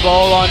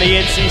Basketball on the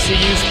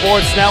NCCU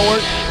Sports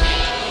Network.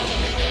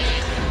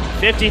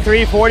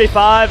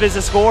 53-45 is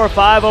the score,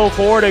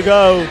 5:04 to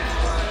go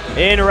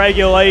in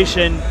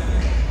regulation.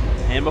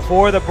 And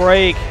before the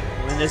break,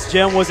 when this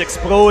gym was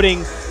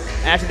exploding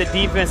after the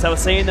defense, I was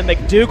saying the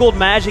McDougald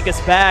magic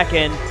is back,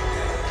 and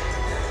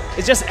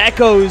it just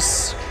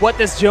echoes what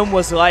this gym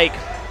was like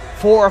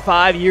 4 or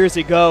 5 years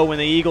ago when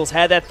the Eagles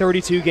had that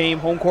 32-game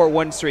home court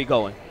win streak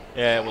going.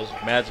 Yeah, it was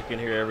magic in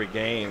here every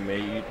game.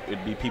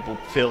 It'd be people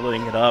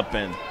filling it up,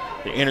 and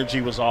the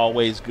energy was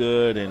always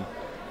good, and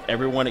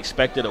everyone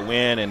expected a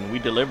win, and we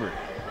delivered.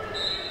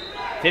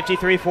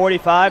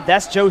 53-45,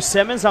 that's Joe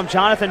Simmons. I'm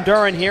Jonathan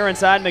Duran here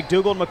inside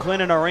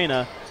McDougald-McLennan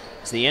Arena.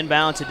 It's the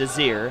inbound to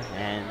Desir,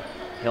 and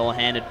he'll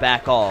hand it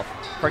back off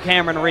for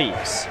Cameron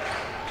Reeves.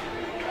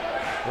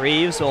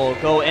 Reeves will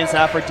go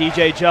inside for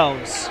DJ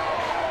Jones.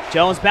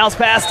 Jones bounce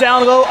pass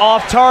down low,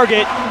 off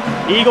target.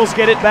 Eagles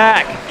get it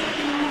back.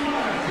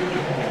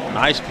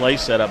 Nice play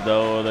setup,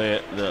 though.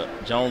 The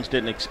Jones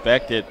didn't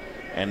expect it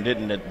and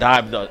didn't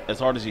dive as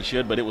hard as he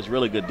should, but it was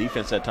really good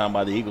defense that time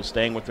by the Eagles,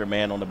 staying with their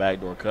man on the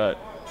backdoor cut.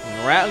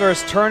 And the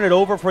Rattlers turn it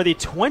over for the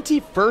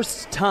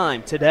 21st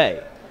time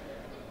today.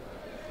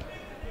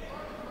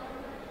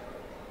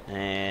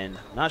 And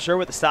not sure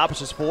what the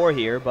stoppage is for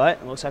here, but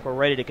it looks like we're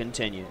ready to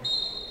continue.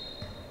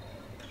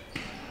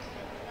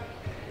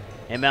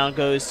 Inbound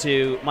goes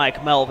to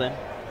Mike Melvin.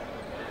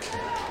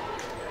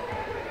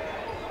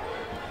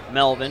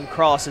 Melvin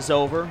crosses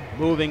over,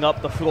 moving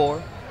up the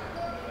floor.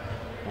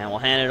 And we'll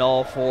hand it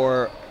all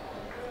for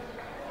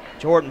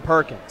Jordan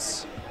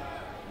Perkins.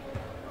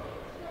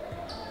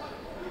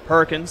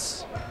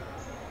 Perkins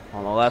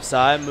on the left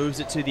side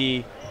moves it to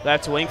the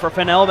left wing for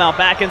Fennell. Now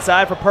back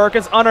inside for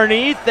Perkins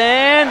underneath,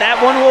 and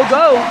that one will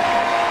go.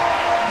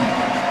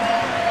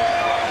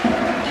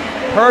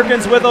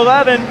 Perkins with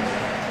 11,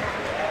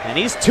 and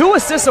he's 2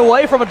 assists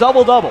away from a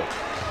double-double.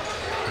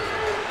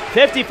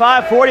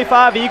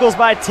 55-45, Eagles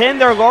by 10,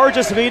 their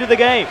largest lead of the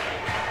game.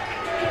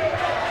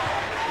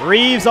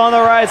 Reeves on the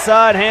right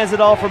side, hands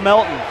it off for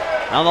Melton.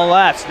 On the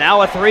left,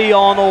 now a 3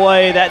 on the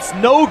way. That's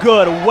no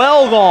good.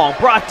 Well long,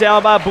 brought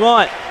down by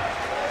Blunt.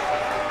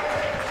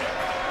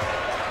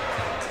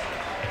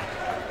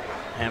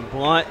 And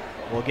Blunt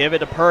will give it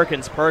to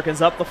Perkins.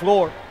 Perkins up the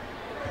floor.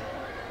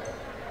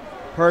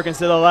 Perkins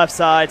to the left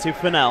side to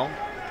Fennell.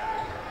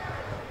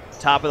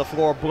 Top of the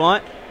floor,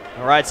 Blunt.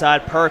 The right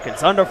side,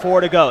 Perkins. Under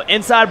 4 to go.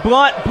 Inside,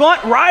 Blunt.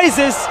 Blunt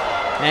rises.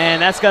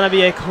 And that's going to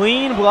be a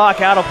clean block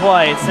out of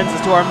play. It sends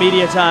us to our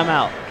media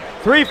timeout.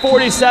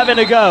 3:47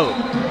 to go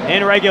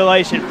in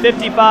regulation.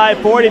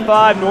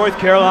 55-45 North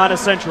Carolina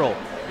Central.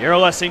 You're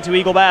listening to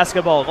Eagle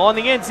Basketball on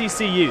the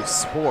NCCU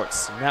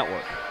Sports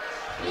Network.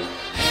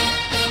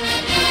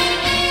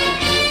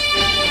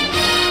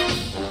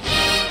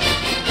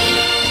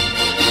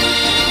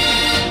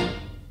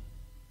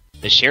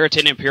 The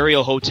Sheraton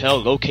Imperial Hotel,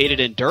 located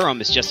in Durham,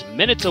 is just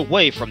minutes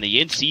away from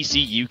the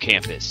NCCU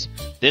campus.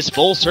 This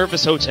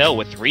full-service hotel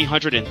with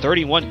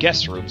 331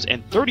 guest rooms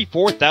and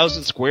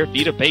 34,000 square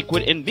feet of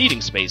banquet and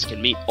meeting space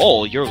can meet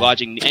all your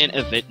lodging and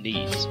event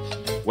needs.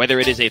 Whether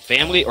it is a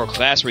family or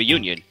class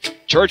reunion,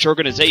 church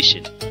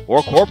organization,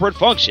 or corporate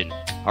function,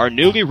 our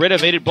newly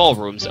renovated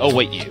ballrooms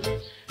await you.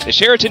 The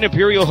Sheraton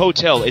Imperial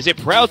Hotel is a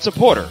proud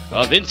supporter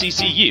of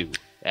NCCU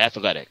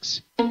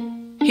athletics.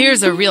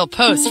 Here's a real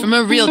post from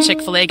a real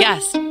Chick-fil-A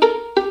guest.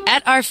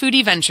 At Our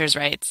Foodie Ventures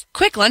writes,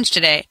 quick lunch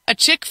today. A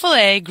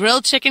Chick-fil-A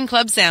grilled chicken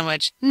club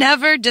sandwich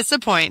never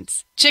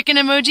disappoints. Chicken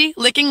emoji,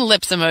 licking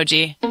lips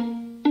emoji.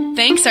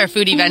 Thanks, Our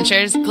Foodie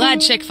Ventures. Glad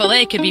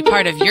Chick-fil-A could be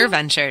part of your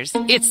ventures.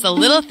 It's the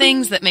little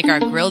things that make our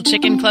grilled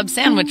chicken club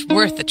sandwich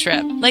worth the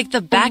trip. Like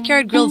the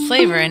backyard grilled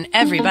flavor in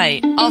every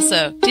bite.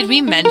 Also, did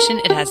we mention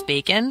it has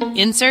bacon?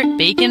 Insert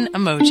bacon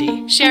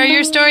emoji. Share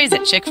your stories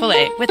at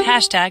Chick-fil-A with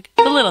hashtag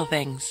the little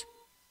things.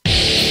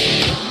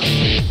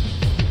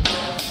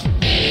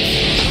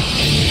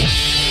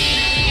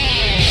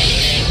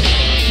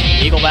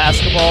 Eagle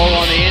Basketball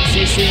on the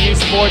NCCU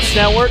Sports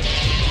Network.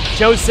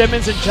 Joe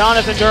Simmons and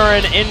Jonathan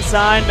Duran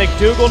inside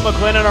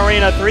McDougald-McLennan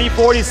Arena.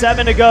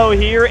 3:47 to go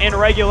here in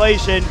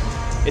regulation.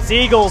 It's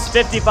Eagles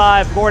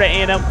 55, Florida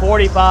A&M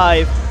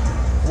 45.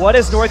 What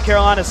has North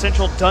Carolina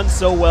Central done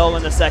so well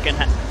in the second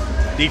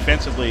half?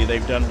 Defensively,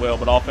 they've done well,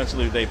 but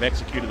offensively, they've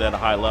executed at a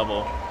high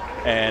level.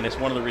 And it's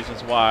one of the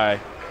reasons why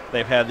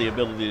they've had the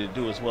ability to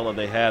do as well as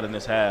they had in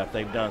this half.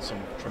 They've done some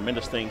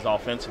tremendous things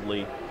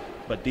offensively,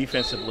 but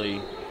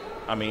defensively,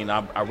 I mean,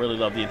 I really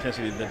love the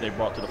intensity that they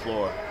brought to the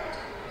floor.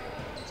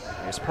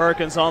 There's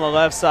Perkins on the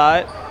left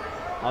side.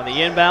 On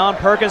the inbound,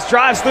 Perkins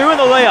drives through in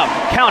the layup.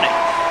 Count it.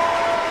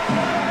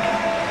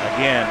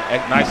 Again, a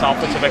nice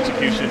offensive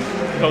execution.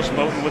 Coach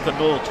Moten with a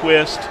little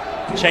twist,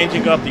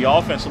 changing up the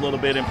offense a little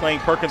bit and playing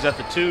Perkins at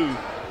the 2,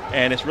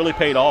 and it's really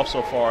paid off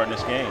so far in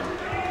this game.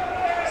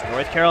 It's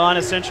North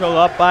Carolina Central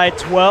up by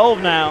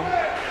 12 now.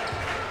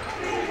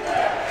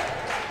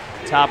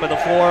 Top of the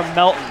floor,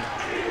 Melton.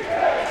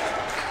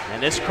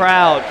 And this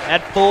crowd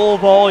at full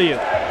volume.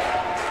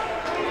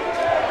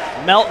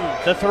 Melton,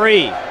 the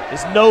 3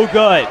 is no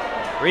good.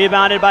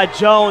 Rebounded by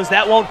Jones.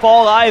 That won't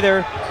fall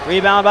either.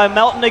 Rebound by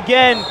Melton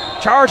again.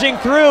 Charging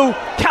through.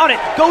 Count it.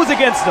 Goes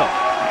against him.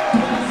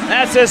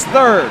 That's his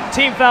third.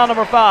 Team foul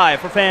number 5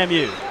 for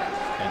FAMU.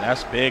 And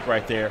that's big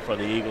right there for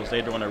the Eagles.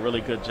 They're doing a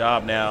really good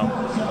job now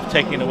of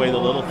taking away the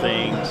little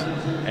things,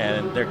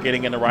 and they're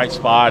getting in the right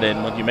spot.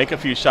 And when you make a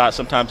few shots,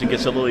 sometimes it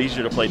gets a little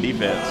easier to play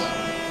defense.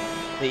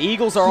 The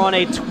Eagles are on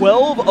a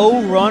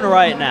 12-0 run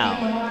right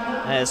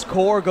now as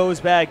Core goes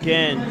back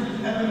in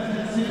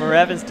for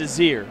Evans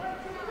Desir.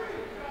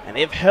 And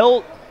they've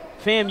held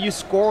FAMU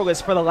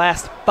scoreless for the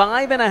last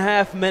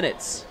 5.5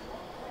 minutes.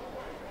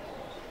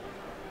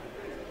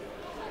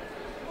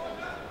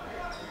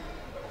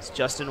 It's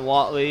Justin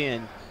Watley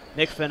and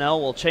Nick Fennell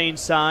will change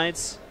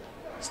sides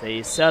as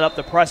they set up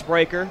the press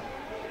breaker.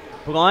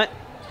 Blunt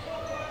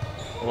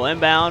will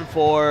inbound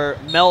for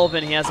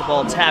Melvin. He has the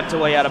ball tapped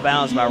away out of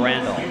bounds by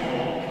Randolph.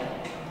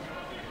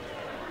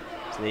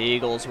 So the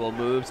Eagles will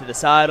move to the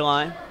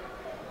sideline.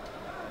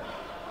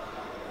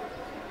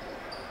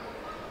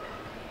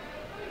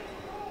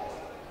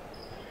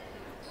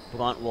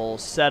 Blunt will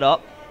set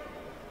up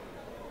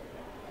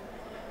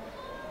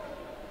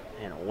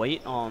and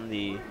wait on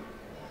the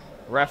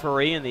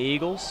referee and the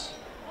Eagles.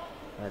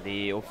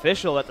 The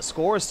official at the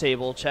scores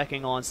table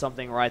checking on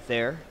something right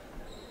there.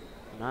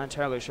 I'm not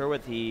entirely sure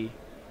what the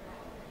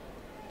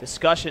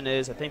discussion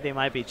is. I think they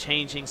might be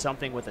changing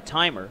something with the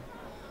timer.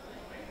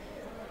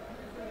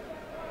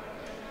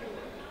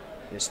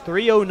 There's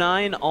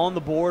 3:09 on the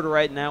board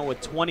right now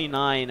with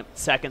 29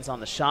 seconds on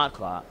the shot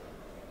clock.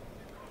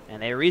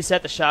 And they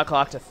reset the shot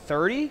clock to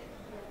 30.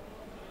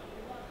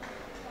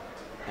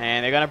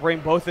 And they're going to bring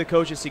both the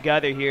coaches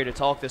together here to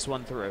talk this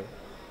one through.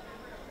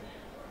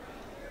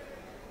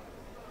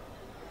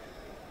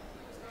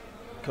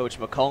 Coach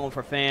McCollum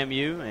for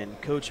FAMU and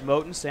Coach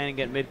Moten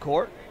standing at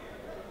midcourt.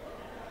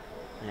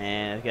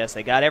 And I guess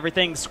they got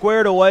everything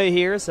squared away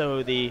here,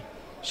 so the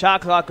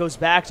shot clock goes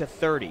back to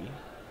 30.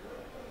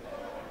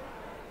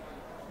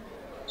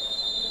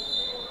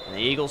 And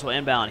the Eagles will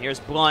inbound. Here's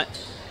Blunt.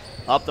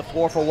 Up the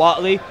floor for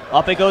Watley.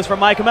 Up it goes for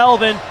Mike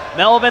Melvin.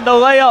 Melvin, the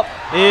layup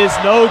is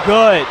no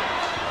good.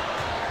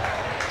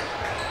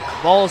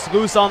 Ball's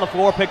loose on the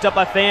floor, picked up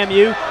by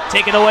FAMU.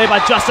 Taken away by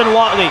Justin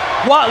Watley.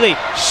 Watley,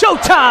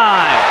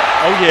 showtime!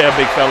 Oh yeah,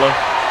 big fella.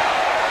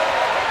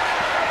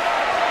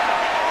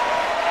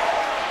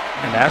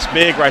 And that's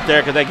big right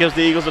there because that gives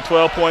the Eagles a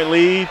 12-point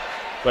lead,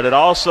 but it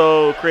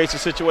also creates a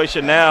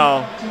situation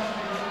now.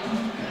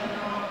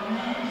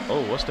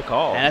 Oh, what's the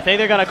call? And I think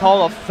they're going to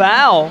call a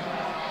foul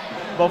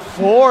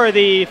before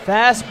the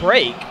fast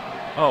break.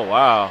 Oh,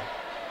 wow.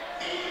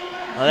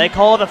 Well, they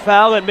called a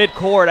foul at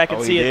midcourt. I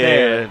can see it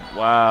there.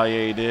 Wow,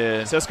 yeah, he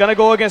did. So it's going to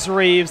go against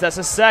Reeves. That's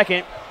a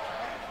second.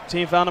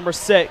 Team foul number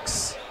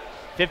 6.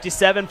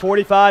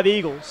 57-45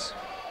 Eagles.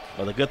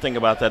 Well, the good thing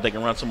about that, they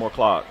can run some more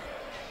clock.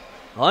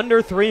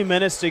 Under 3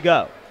 minutes to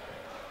go.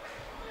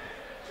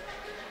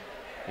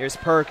 Here's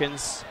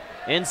Perkins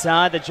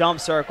inside the jump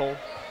circle.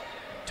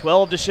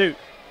 12 to shoot.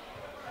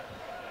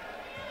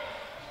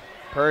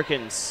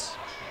 Perkins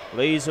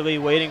lazily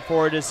waiting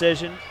for a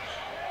decision.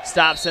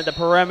 Stops at the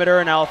perimeter,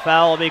 and now a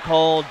foul will be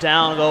called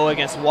down low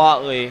against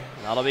Watley.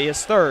 That'll be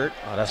his third.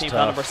 Oh, that's team tough.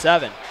 foul number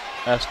 7.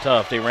 That's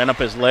tough. They ran up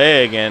his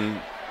leg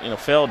and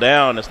fell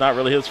down. It's not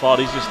really his fault.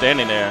 He's just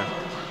standing there.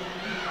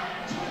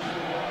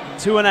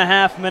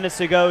 2.5 minutes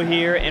to go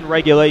here in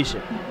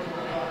regulation.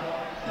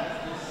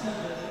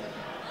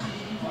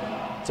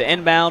 To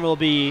inbound will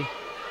be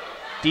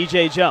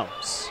DJ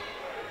Jones.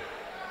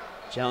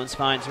 Jones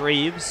finds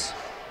Reeves.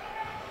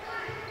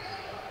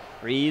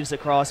 Reeves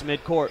across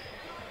midcourt.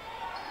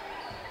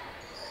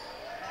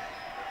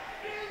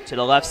 To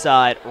the left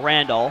side,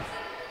 Randolph.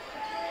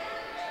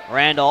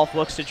 Randolph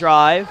looks to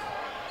drive.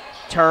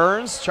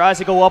 Turns, tries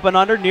to go up and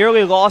under,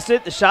 nearly lost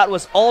it. The shot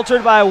was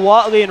altered by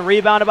Watley and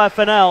rebounded by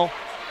Fennell.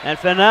 And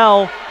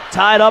Fennell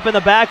tied up in the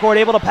backcourt,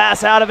 able to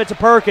pass out of it to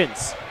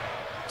Perkins.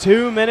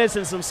 2 minutes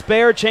and some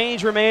spare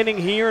change remaining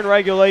here in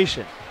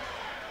regulation.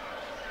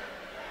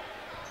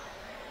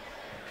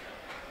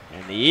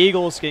 And the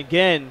Eagles,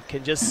 can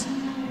just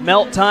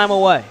melt time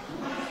away.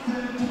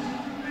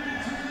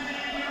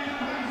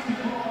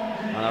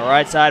 On the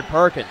right side,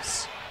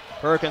 Perkins.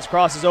 Perkins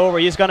crosses over.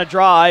 He's going to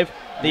drive.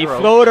 The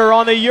floater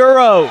on the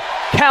Euro.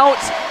 Count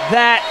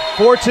that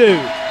for 2.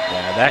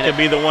 Yeah, that could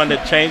be the one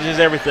that changes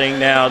everything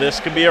now. This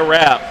could be a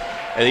wrap.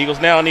 And the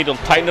Eagles now need to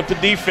tighten up the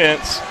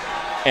defense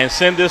and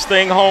send this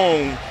thing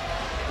home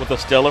with a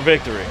stellar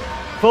victory.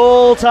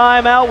 Full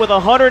timeout with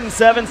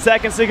 107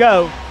 seconds to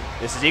go.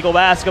 This is Eagle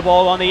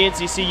Basketball on the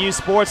NCCU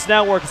Sports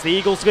Network. It's the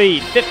Eagles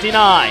lead,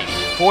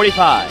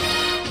 59-45.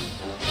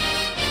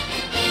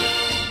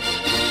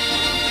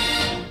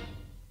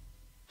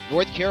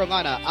 North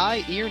Carolina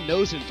Eye, Ear,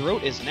 Nose, and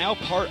Throat is now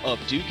part of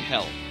Duke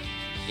Health.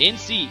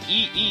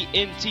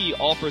 NCEENT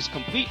offers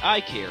complete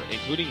eye care,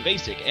 including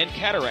basic and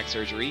cataract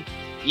surgery,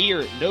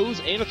 ear, nose,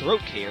 and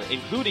throat care,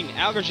 including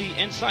allergy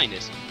and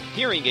sinus,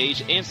 hearing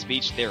aid, and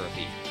speech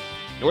therapy.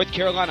 North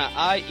Carolina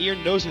Eye, Ear,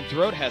 Nose, and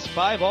Throat has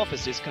 5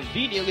 offices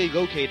conveniently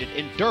located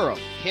in Durham,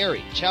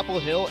 Cary, Chapel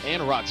Hill,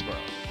 and Roxborough.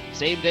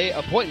 Same-day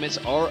appointments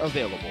are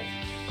available.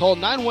 Call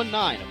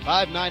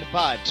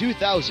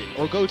 919-595-2000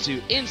 or go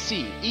to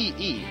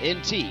nceent.com.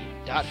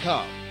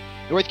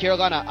 North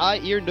Carolina Eye,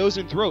 Ear, Nose,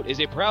 and Throat is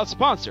a proud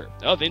sponsor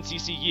of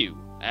NCCU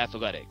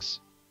Athletics.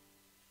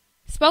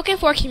 Spoken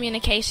for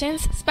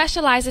Communications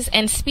specializes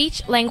in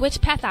speech language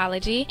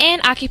pathology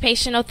and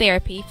occupational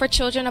therapy for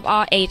children of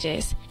all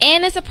ages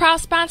and is a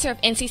proud sponsor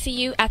of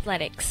NCCU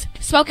Athletics.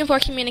 Spoken for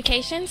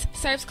Communications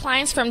serves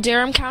clients from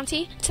Durham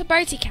County to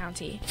Bertie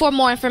County. For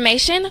more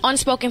information on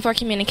Spoken for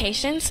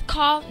Communications,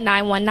 call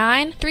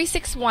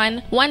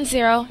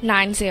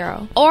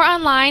 919-361-1090 or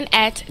online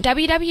at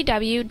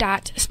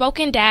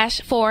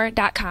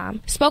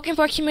www.spoken-4.com. Spoken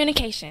for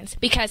Communications,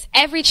 because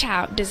every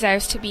child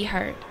deserves to be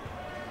heard.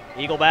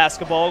 Eagle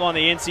basketball on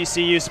the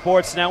NCCU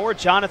Sports Network.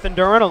 Jonathan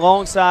Duran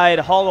alongside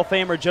Hall of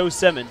Famer Joe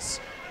Simmons.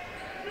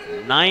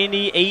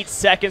 98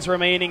 seconds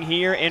remaining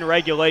here in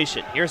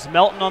regulation. Here's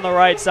Melton on the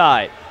right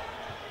side.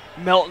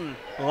 Melton,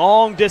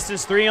 long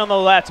distance three on the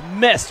left,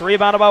 missed,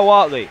 rebounded by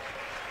Watley.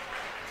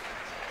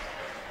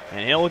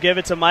 And he'll give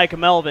it to Mike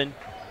Melvin.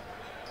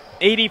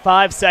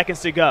 85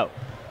 seconds to go.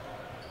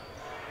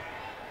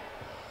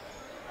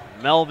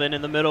 Melvin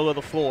in the middle of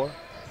the floor.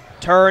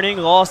 Turning,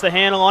 lost the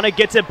handle on it,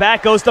 gets it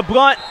back, goes to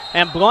Blunt,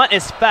 and Blunt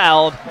is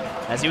fouled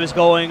as he was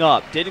going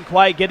up. Didn't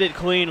quite get it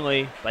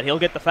cleanly, but he'll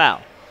get the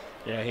foul.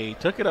 Yeah, he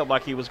took it up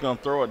like he was going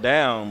to throw it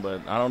down,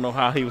 but I don't know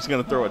how he was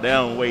going to throw it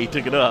down the way he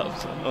took it up.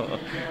 So.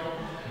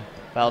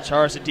 Foul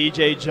charge to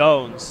DJ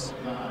Jones.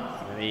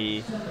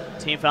 The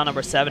team foul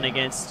number 7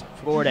 against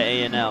Florida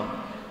A&M. And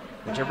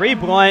Jabri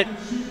Blunt,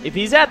 if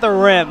he's at the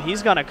rim,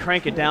 he's going to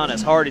crank it down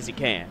as hard as he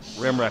can.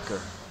 Rim wrecker.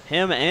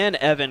 Him and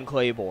Evan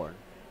Claiborne.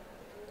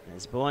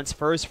 As Blunt's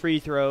first free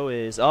throw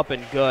is up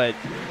and good.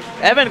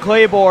 Evan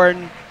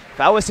Claiborne, if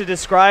I was to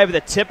describe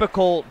the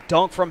typical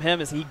dunk from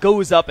him, is he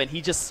goes up and he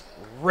just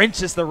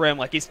wrenches the rim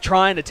like he's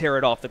trying to tear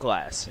it off the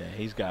glass. Yeah,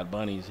 he's got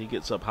bunnies. He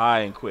gets up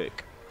high and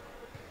quick.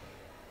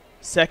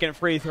 Second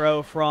free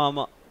throw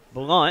from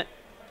Blunt,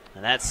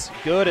 and that's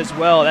good as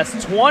well.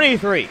 That's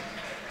 23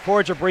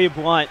 for Jabri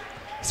Blunt.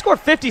 He scored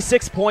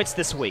 56 points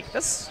this week.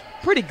 That's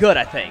pretty good,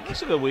 I think.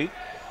 It's a good week.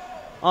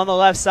 On the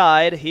left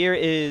side, here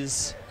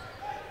is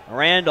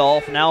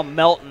Randolph, now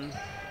Melton.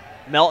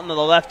 Melton to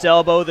the left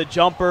elbow. The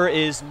jumper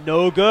is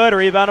no good.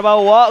 Rebounded by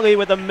Watley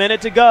with a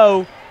minute to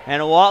go.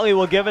 And Watley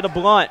will give it to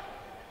Blunt.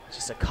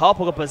 Just a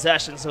couple of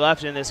possessions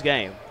left in this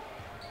game.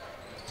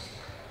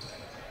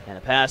 And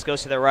the pass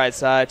goes to the right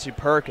side to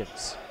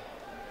Perkins.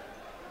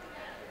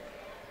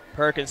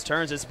 Perkins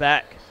turns his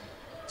back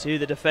to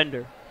the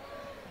defender.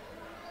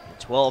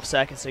 12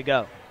 seconds to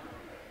go.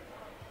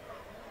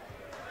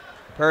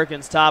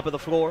 Perkins top of the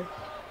floor.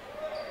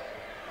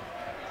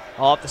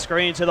 Off the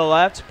screen to the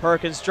left.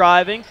 Perkins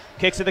driving.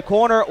 Kicks to the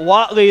corner.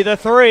 Watley the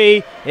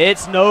three.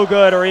 It's no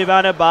good.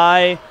 Rebounded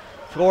by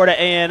Florida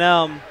A&M.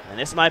 And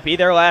this might be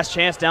their last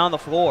chance down the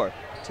floor.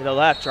 To the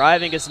left.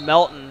 Driving is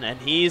Melton. And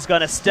he's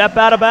going to step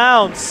out of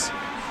bounds.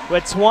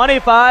 With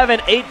 25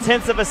 and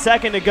 0.8 of a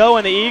second to go.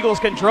 And the Eagles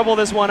can dribble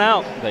this one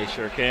out. They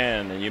sure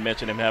can. And you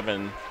mentioned him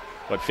having,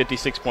 what,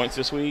 56 points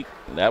this week?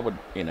 That would,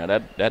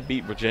 that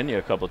beat Virginia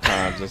a couple of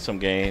times in some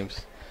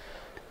games.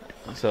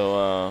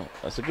 So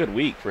that's a good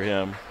week for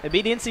him. They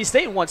beat NC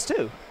State once,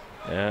 too.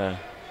 Yeah.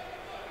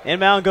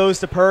 Inbound goes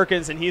to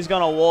Perkins, and he's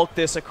going to walk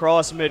this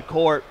across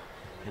midcourt.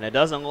 And it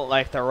doesn't look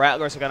like the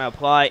Rattlers are going to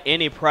apply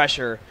any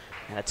pressure.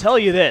 And I tell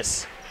you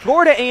this,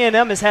 Florida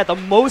A&M has had the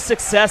most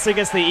success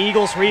against the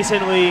Eagles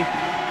recently.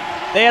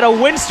 They had a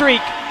win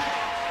streak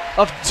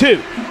of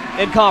 2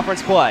 in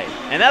conference play.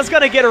 And that's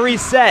going to get a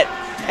reset.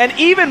 And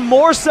even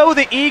more so,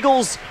 the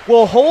Eagles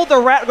will hold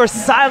the Rattlers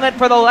silent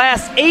for the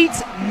last 8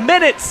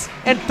 minutes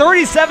and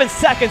 37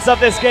 seconds of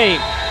this game.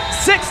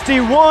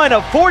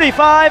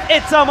 61-45,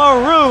 it's a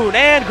maroon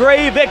and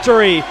gray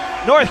victory.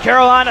 North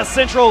Carolina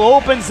Central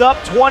opens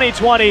up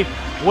 2020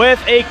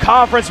 with a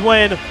conference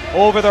win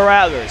over the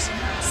Rattlers.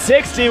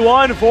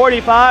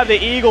 61-45,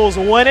 the Eagles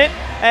win it,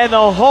 and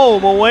the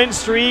home win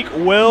streak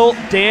will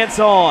dance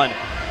on.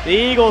 The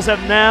Eagles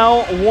have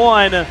now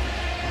won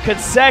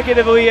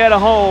consecutively at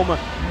home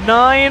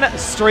 9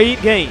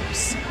 straight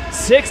games.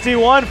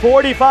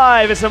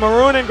 61-45 is a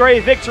maroon and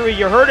gray victory.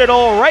 You heard it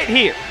all right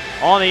here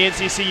on the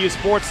NCCU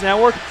Sports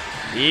Network.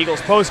 The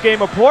Eagles post-game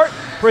report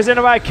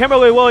presented by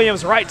Kimberly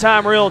Williams Right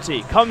Time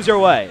Realty comes your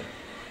way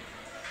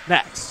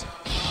next.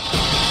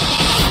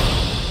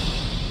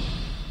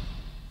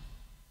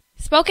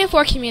 Spoken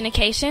for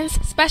Communications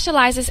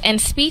specializes in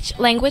speech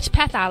language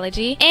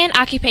pathology and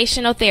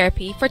occupational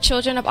therapy for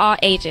children of all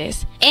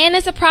ages and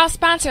is a proud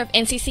sponsor of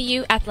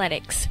NCCU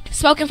Athletics.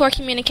 Spoken for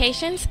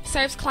Communications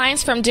serves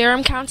clients from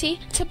Durham County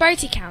to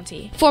Bertie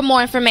County. For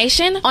more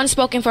information on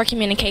Spoken for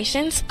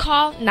Communications,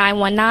 call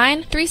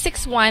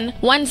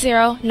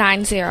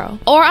 919-361-1090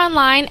 or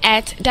online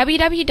at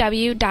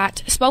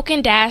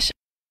www.spoken-.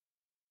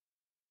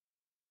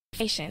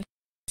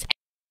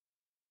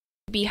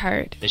 be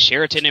heard. The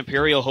Sheraton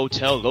Imperial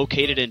Hotel,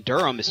 located in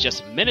Durham, is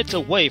just minutes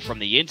away from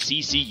the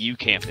NCCU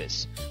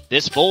campus.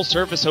 This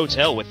full-service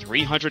hotel with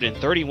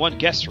 331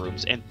 guest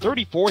rooms and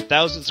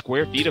 34,000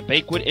 square feet of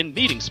banquet and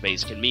meeting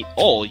space can meet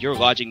all your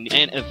lodging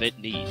and event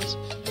needs.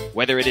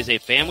 Whether it is a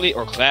family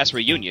or class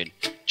reunion,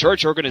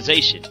 church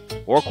organization,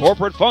 or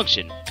corporate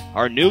function,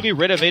 our newly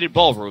renovated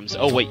ballrooms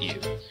await you.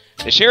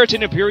 The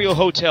Sheraton Imperial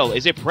Hotel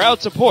is a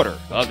proud supporter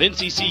of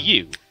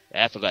NCCU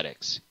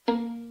athletics.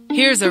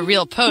 Here's a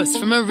real post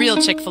from a real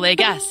Chick-fil-A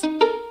guest.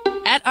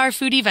 At Our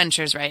Foodie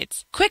Ventures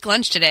writes, quick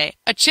lunch today.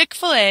 A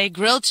Chick-fil-A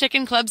grilled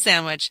chicken club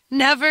sandwich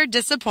never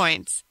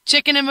disappoints.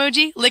 Chicken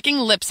emoji, licking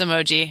lips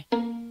emoji.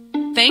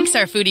 Thanks,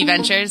 Our Foodie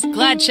Ventures.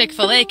 Glad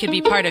Chick-fil-A could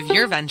be part of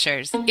your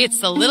ventures. It's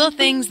the little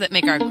things that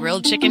make our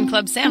grilled chicken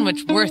club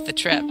sandwich worth the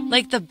trip,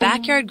 like the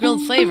backyard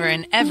grilled flavor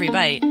in every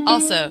bite.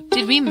 Also,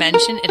 did we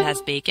mention it has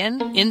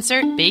bacon?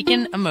 Insert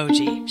bacon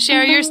emoji.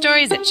 Share your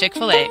stories at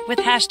Chick-fil-A with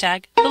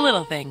hashtag the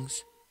little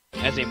things.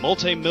 As a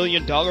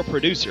multi-million-dollar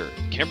producer,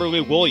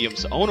 Kimberly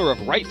Williams, owner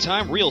of Right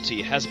Time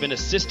Realty, has been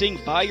assisting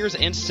buyers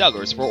and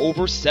sellers for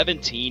over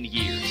 17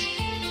 years.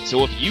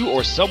 So if you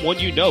or someone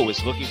you know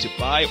is looking to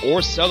buy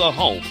or sell a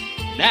home,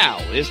 now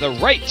is the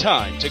right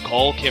time to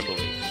call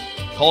Kimberly.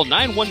 Call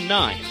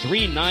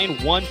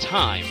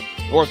 919-391-TIME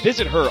or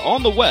visit her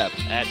on the web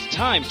at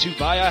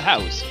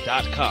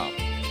timetobuyahouse.com.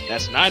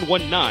 That's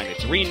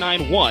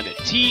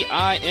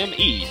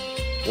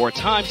 919-391-TIME or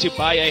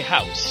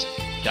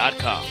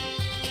timetobuyahouse.com.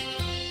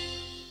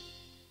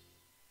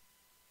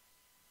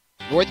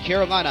 North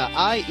Carolina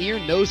Eye, Ear,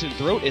 Nose, and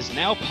Throat is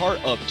now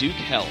part of Duke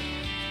Health.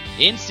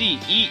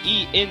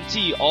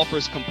 NCEENT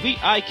offers complete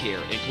eye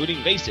care,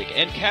 including basic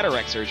and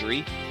cataract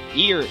surgery,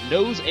 ear,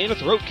 nose, and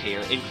throat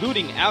care,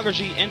 including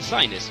allergy and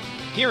sinus,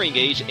 hearing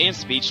aid, and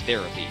speech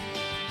therapy.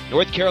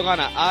 North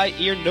Carolina Eye,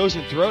 Ear, Nose,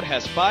 and Throat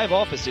has 5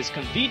 offices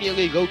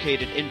conveniently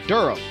located in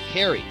Durham,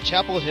 Cary,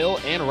 Chapel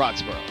Hill, and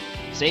Roxborough.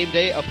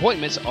 Same-day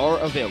appointments are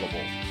available.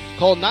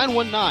 Call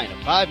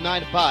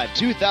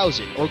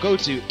 919-595-2000 or go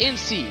to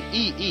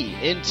nceent.com.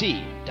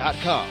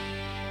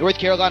 North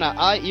Carolina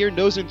Eye, Ear,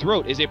 Nose, and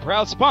Throat is a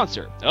proud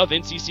sponsor of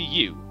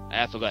NCCU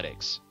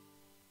athletics.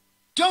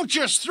 Don't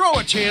just throw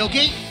a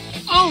tailgate,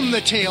 own the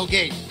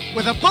tailgate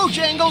with a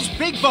Bojangles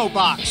Big Bow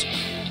Box.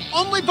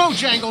 Only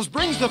Bojangles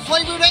brings the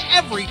flavor to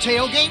every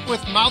tailgate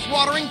with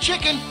mouth-watering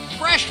chicken,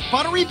 fresh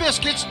buttery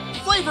biscuits,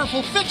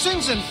 flavorful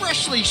fixings, and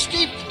freshly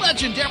steeped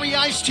legendary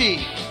iced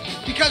tea.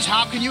 Because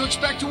how can you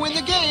expect to win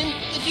the game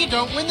if you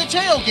don't win the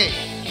tailgate?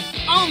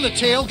 Own the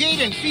tailgate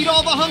and feed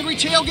all the hungry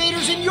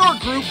tailgaters in your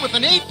group with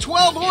an 8,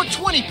 12, or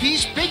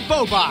 20-piece Big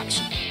Bow Box.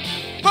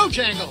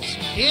 Bojangles,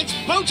 it's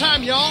bow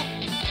time, y'all.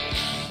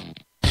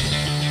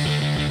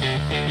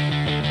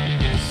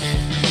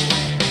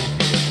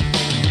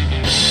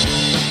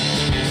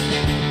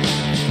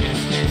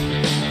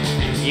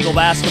 Eagle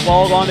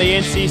basketball on the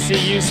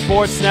NCCU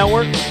Sports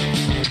Network.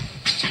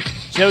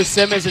 Joe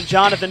Simmons and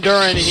Jonathan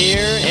Duran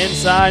here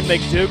inside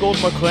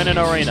McDougald-McLennan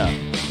Arena.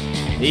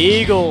 The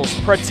Eagles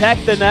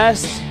protect the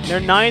nest, their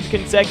 9th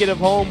consecutive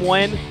home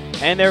win,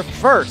 and their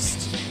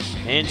first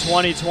in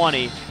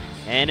 2020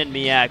 and in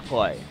MEAC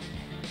play.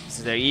 This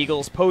is the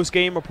Eagles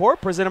post-game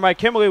report presented by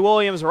Kimberly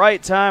Williams,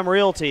 Right Time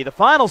Realty. The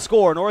final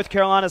score, North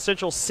Carolina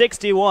Central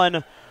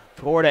 61,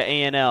 Florida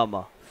A&M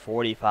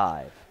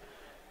 45.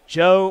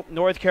 Joe,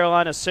 North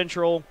Carolina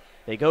Central,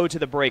 they go to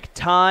the break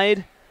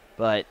tied,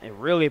 but it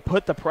really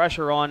put the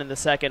pressure on in the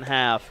second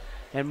half.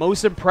 And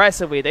most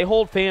impressively, they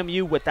hold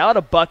FAMU without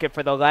a bucket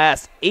for the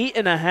last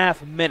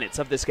 8.5 minutes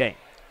of this game.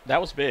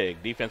 That was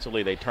big.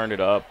 Defensively, they turned it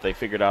up. They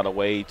figured out a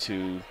way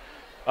to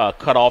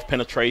cut off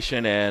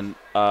penetration and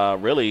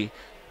really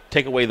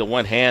take away the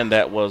one hand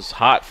that was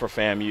hot for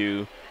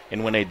FAMU.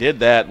 And when they did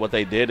that, what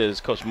they did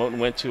is Coach Moten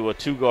went to a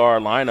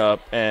 2-guard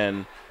lineup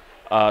and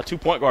 2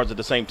 point guards at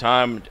the same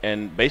time,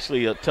 and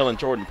basically telling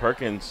Jordan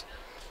Perkins,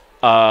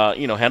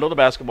 handle the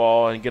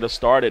basketball and get us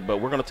started, but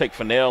we're going to take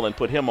Fennell and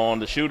put him on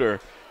the shooter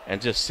and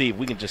just see if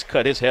we can just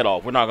cut his head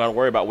off. We're not going to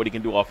worry about what he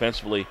can do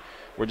offensively.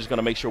 We're just going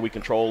to make sure we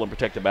control and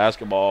protect the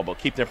basketball, but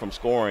keep them from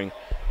scoring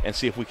and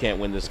see if we can't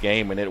win this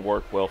game, and it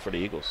worked well for the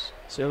Eagles.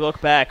 So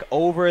look back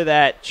over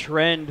that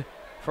trend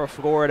for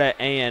Florida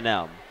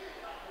A&M.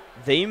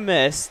 They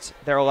missed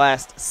their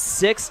last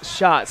 6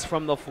 shots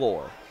from the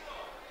floor.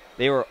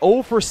 They were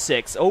 0 for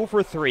 6, 0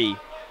 for 3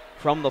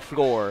 from the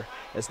floor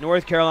as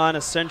North Carolina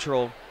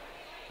Central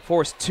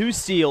forced 2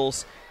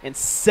 steals and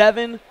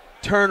 7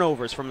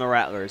 turnovers from the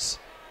Rattlers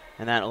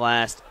in that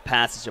last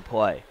passage of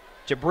play.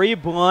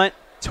 Jabri Blunt,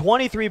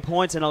 23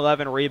 points and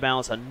 11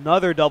 rebounds,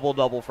 another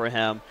double-double for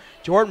him.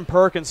 Jordan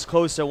Perkins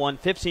close to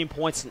 115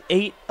 points and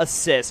 8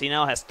 assists. He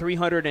now has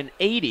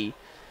 380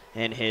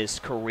 in his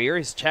career.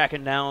 He's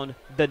tracking down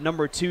the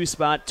number 2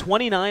 spot,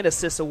 29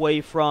 assists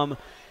away from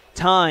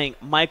tying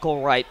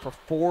Michael Wright for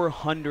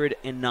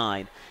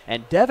 409.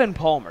 And Devin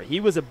Palmer, he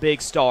was a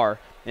big star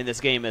in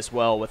this game as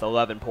well with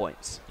 11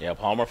 points. Yeah,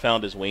 Palmer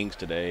found his wings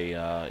today.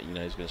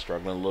 He's been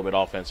struggling a little bit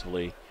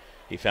offensively.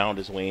 He found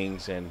his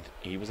wings, and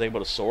he was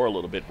able to soar a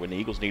little bit when the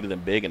Eagles needed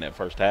him big in that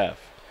first half.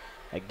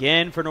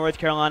 Again, for North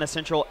Carolina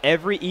Central,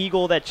 every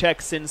Eagle that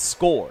checks in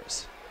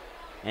scores.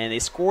 And they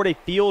scored a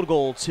field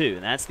goal, too.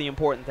 And that's the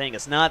important thing.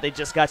 It's not they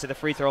just got to the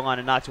free throw line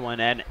and knocked one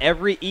in. And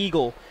every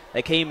Eagle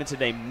that came in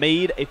today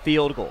made a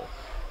field goal.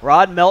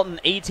 Rod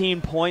Melton,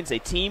 18 points, a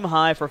team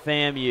high for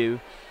FAMU.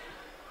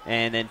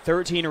 And then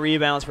 13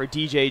 rebounds for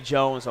DJ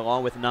Jones,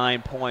 along with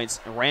 9 points.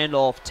 And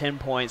Randolph, 10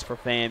 points for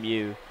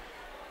FAMU.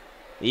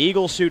 The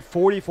Eagles shoot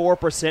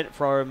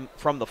 44%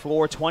 from the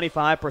floor,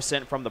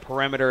 25% from the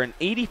perimeter, and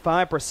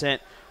 85%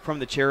 from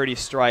the charity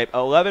stripe.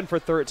 11 for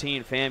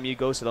 13. FAMU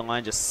goes to the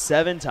line just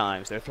 7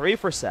 times. They're 3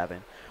 for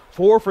 7.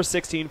 4 for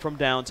 16 from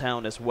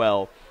downtown as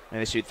well.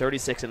 And they shoot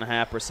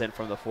 36.5%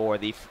 from the floor.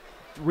 The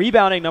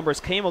rebounding numbers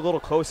came a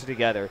little closer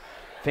together.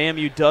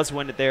 FAMU does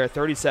win it there,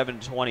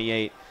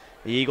 37-28.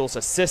 The Eagles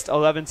assist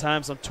 11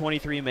 times on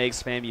 23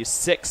 makes. FAMU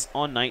 6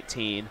 on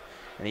 19.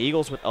 And the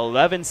Eagles with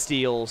 11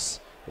 steals.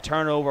 The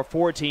turnover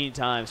 14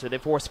 times, so they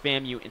forced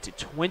FAMU into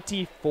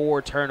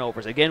 24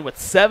 turnovers. Again, with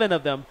 7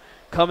 of them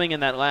coming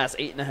in that last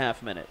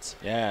 8.5 minutes.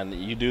 Yeah, and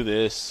you do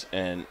this,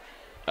 and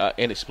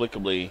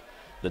inexplicably,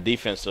 the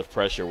defensive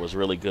pressure was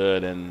really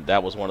good, and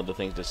that was one of the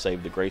things that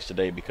saved the grace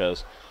today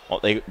because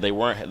they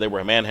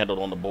were manhandled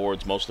on the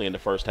boards mostly in the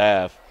first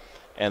half,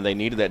 and they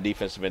needed that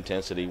defensive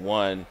intensity.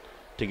 1,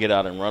 to get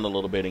out and run a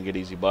little bit and get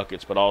easy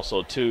buckets, but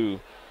also 2,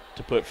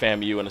 to put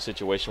FAMU in a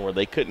situation where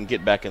they couldn't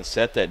get back and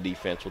set that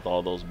defense with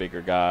all those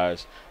bigger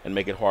guys and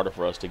make it harder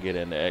for us to get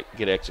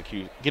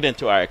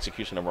into our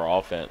execution of our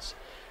offense.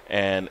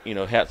 And,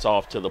 hats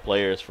off to the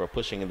players for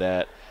pushing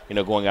that,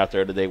 going out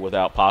there today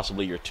without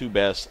possibly your 2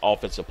 best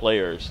offensive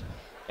players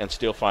and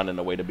still finding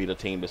a way to beat a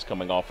team that's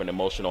coming off an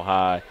emotional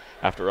high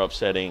after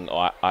upsetting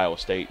Iowa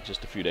State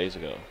just a few days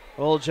ago.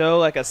 Well, Joe,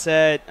 like I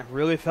said, I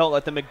really felt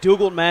like the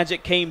McDougal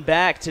magic came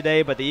back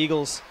today, but the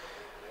Eagles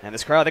and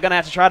this crowd, they're going to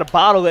have to try to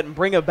bottle it and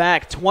bring it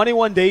back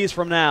 21 days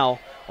from now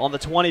on the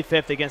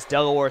 25th against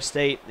Delaware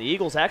State. The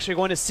Eagles actually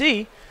going to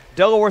see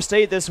Delaware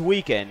State this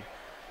weekend.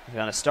 They're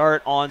going to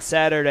start on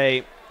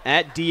Saturday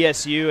at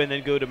DSU and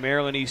then go to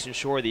Maryland Eastern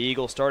Shore. The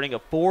Eagles starting a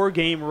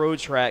 4-game road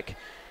trek.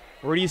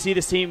 Where do you see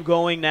this team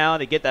going now?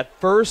 They get that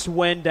first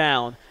win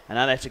down, and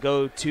now they have to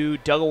go to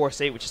Delaware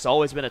State, which has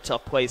always been a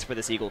tough place for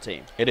this Eagle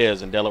team. It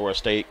is, and Delaware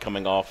State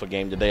coming off a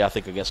game today, I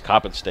think, against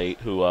Coppin State,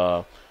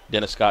 who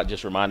Dennis Scott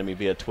just reminded me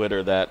via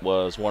Twitter that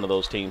was one of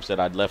those teams that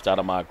I'd left out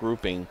of my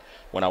grouping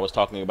when I was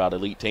talking about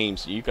elite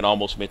teams. You can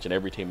almost mention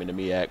every team in the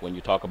MEAC when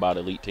you talk about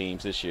elite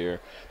teams this year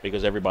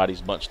because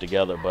everybody's bunched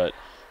together. But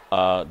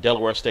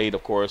Delaware State,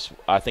 of course,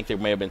 I think they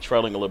may have been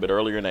trailing a little bit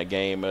earlier in that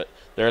game. But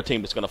they're a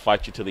team that's going to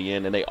fight you to the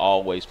end, and they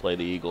always play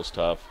the Eagles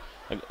tough.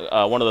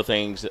 One of the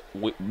things,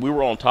 we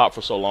were on top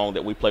for so long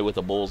that we play with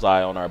a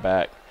bullseye on our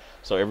back.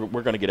 So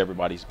we're going to get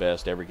everybody's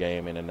best every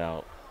game in and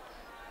out.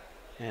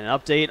 An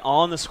update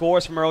on the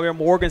scores from earlier.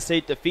 Morgan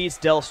State defeats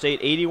Del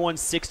State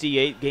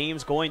 81-68.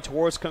 Games going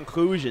towards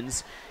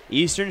conclusions.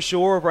 Eastern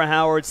Shore over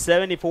Howard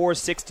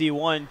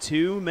 74-61.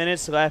 2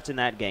 minutes left in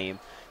that game.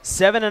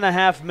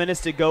 7.5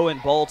 minutes to go in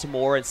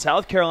Baltimore. And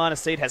South Carolina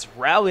State has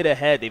rallied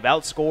ahead. They've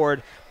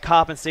outscored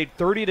Coppin State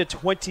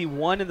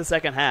 30-21 in the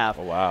second half.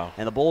 Oh, wow.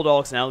 And the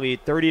Bulldogs now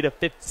lead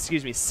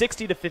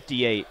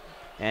 60-58.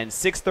 And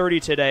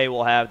 6:30 today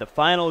we'll have the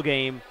final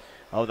game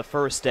of the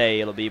first day.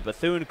 It'll be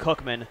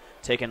Bethune-Cookman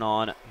taking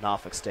on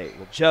Norfolk State.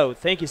 Well, Joe,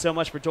 thank you so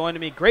much for joining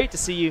me. Great to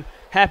see you.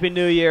 Happy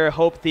New Year.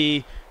 Hope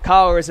the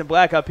collars and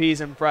black-eyed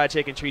peas and fried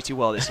chicken treats you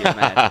well this year,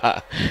 man.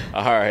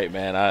 All right,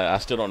 man. I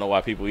still don't know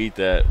why people eat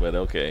that, but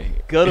okay.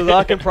 Good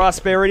luck and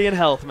prosperity and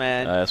health,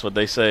 man. That's what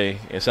they say.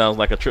 It sounds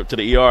like a trip to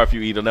the ER if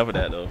you eat enough of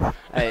that, though.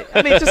 Hey,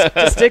 I mean,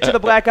 just stick to the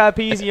black-eyed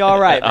peas and you're all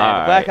right, man.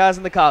 All the black eyes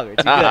and the collards.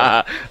 You good.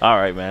 All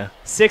right, man.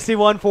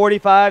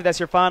 61-45, that's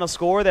your final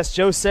score. That's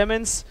Joe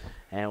Simmons.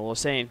 And we're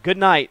saying good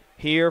night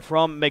here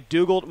from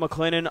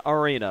McDougal-McLennan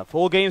Arena.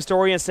 Full game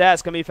story and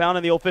stats can be found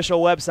on the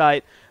official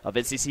website of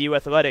NCCU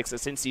Athletics.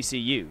 It's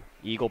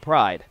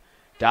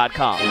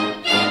NCCUEaglePride.com.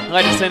 I'd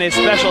like to send a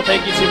special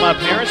thank you to my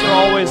parents who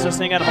are always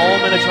listening at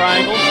home in the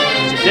Triangle,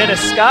 to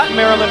Dennis Scott,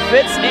 Marilyn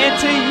Fitz, and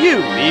to you,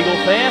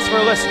 Eagle fans, for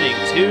listening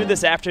to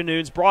this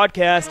afternoon's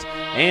broadcast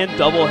and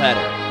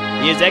doubleheader.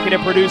 The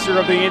executive producer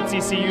of the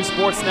NCCU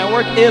Sports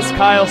Network is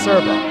Kyle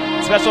Serba.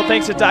 Special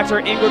thanks to Dr.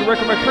 Ingrid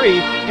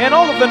Ricker-McCree and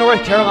all of the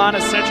North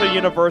Carolina Central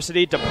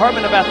University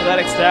Department of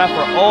Athletics staff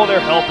for all their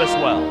help as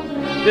well.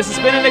 This has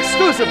been an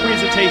exclusive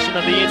presentation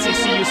of the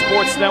NCCU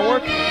Sports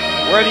Network.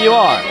 Wherever you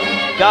are,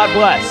 God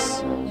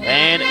bless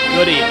and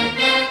good evening.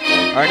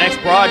 Our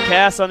next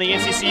broadcast on the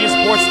NCCU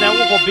Sports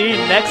Network will be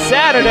next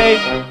Saturday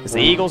as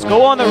the Eagles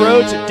go on the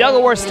road to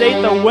Delaware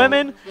State. The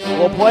women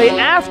will play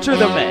after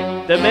the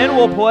men. The men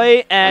will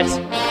play at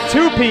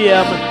 2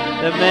 p.m.,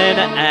 the men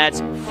at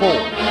 4.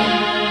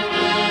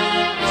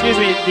 Excuse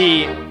me,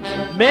 the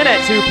men at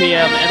 2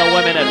 p.m. and the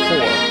women at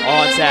 4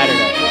 on Saturday.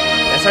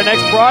 That's our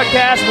next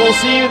broadcast. We'll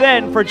see you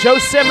then. For Joe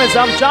Simmons,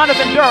 I'm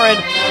Jonathan Duran.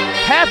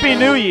 Happy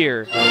New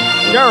Year,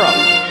 Durham.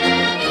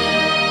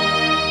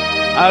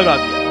 I love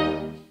you.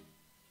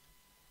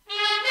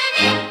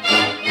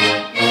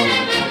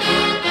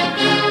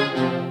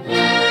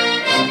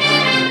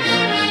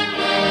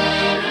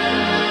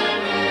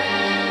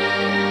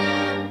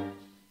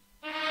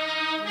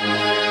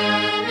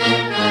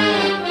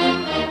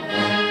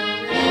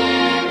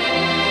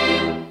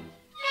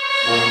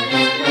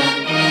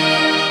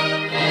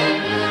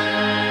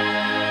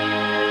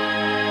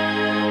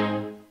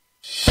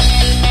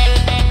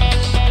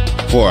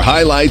 For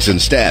highlights and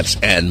stats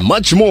and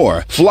much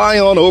more, fly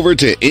on over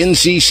to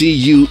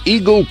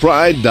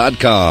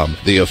NCCUEaglePride.com,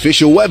 the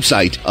official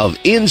website of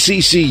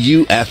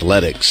NCCU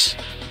Athletics.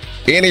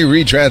 Any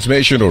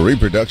retransmission or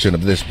reproduction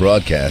of this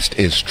broadcast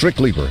is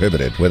strictly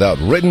prohibited without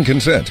written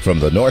consent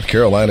from the North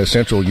Carolina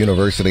Central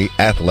University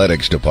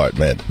Athletics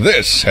Department.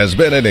 This has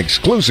been an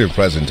exclusive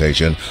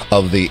presentation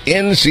of the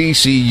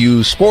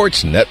NCCU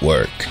Sports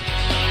Network.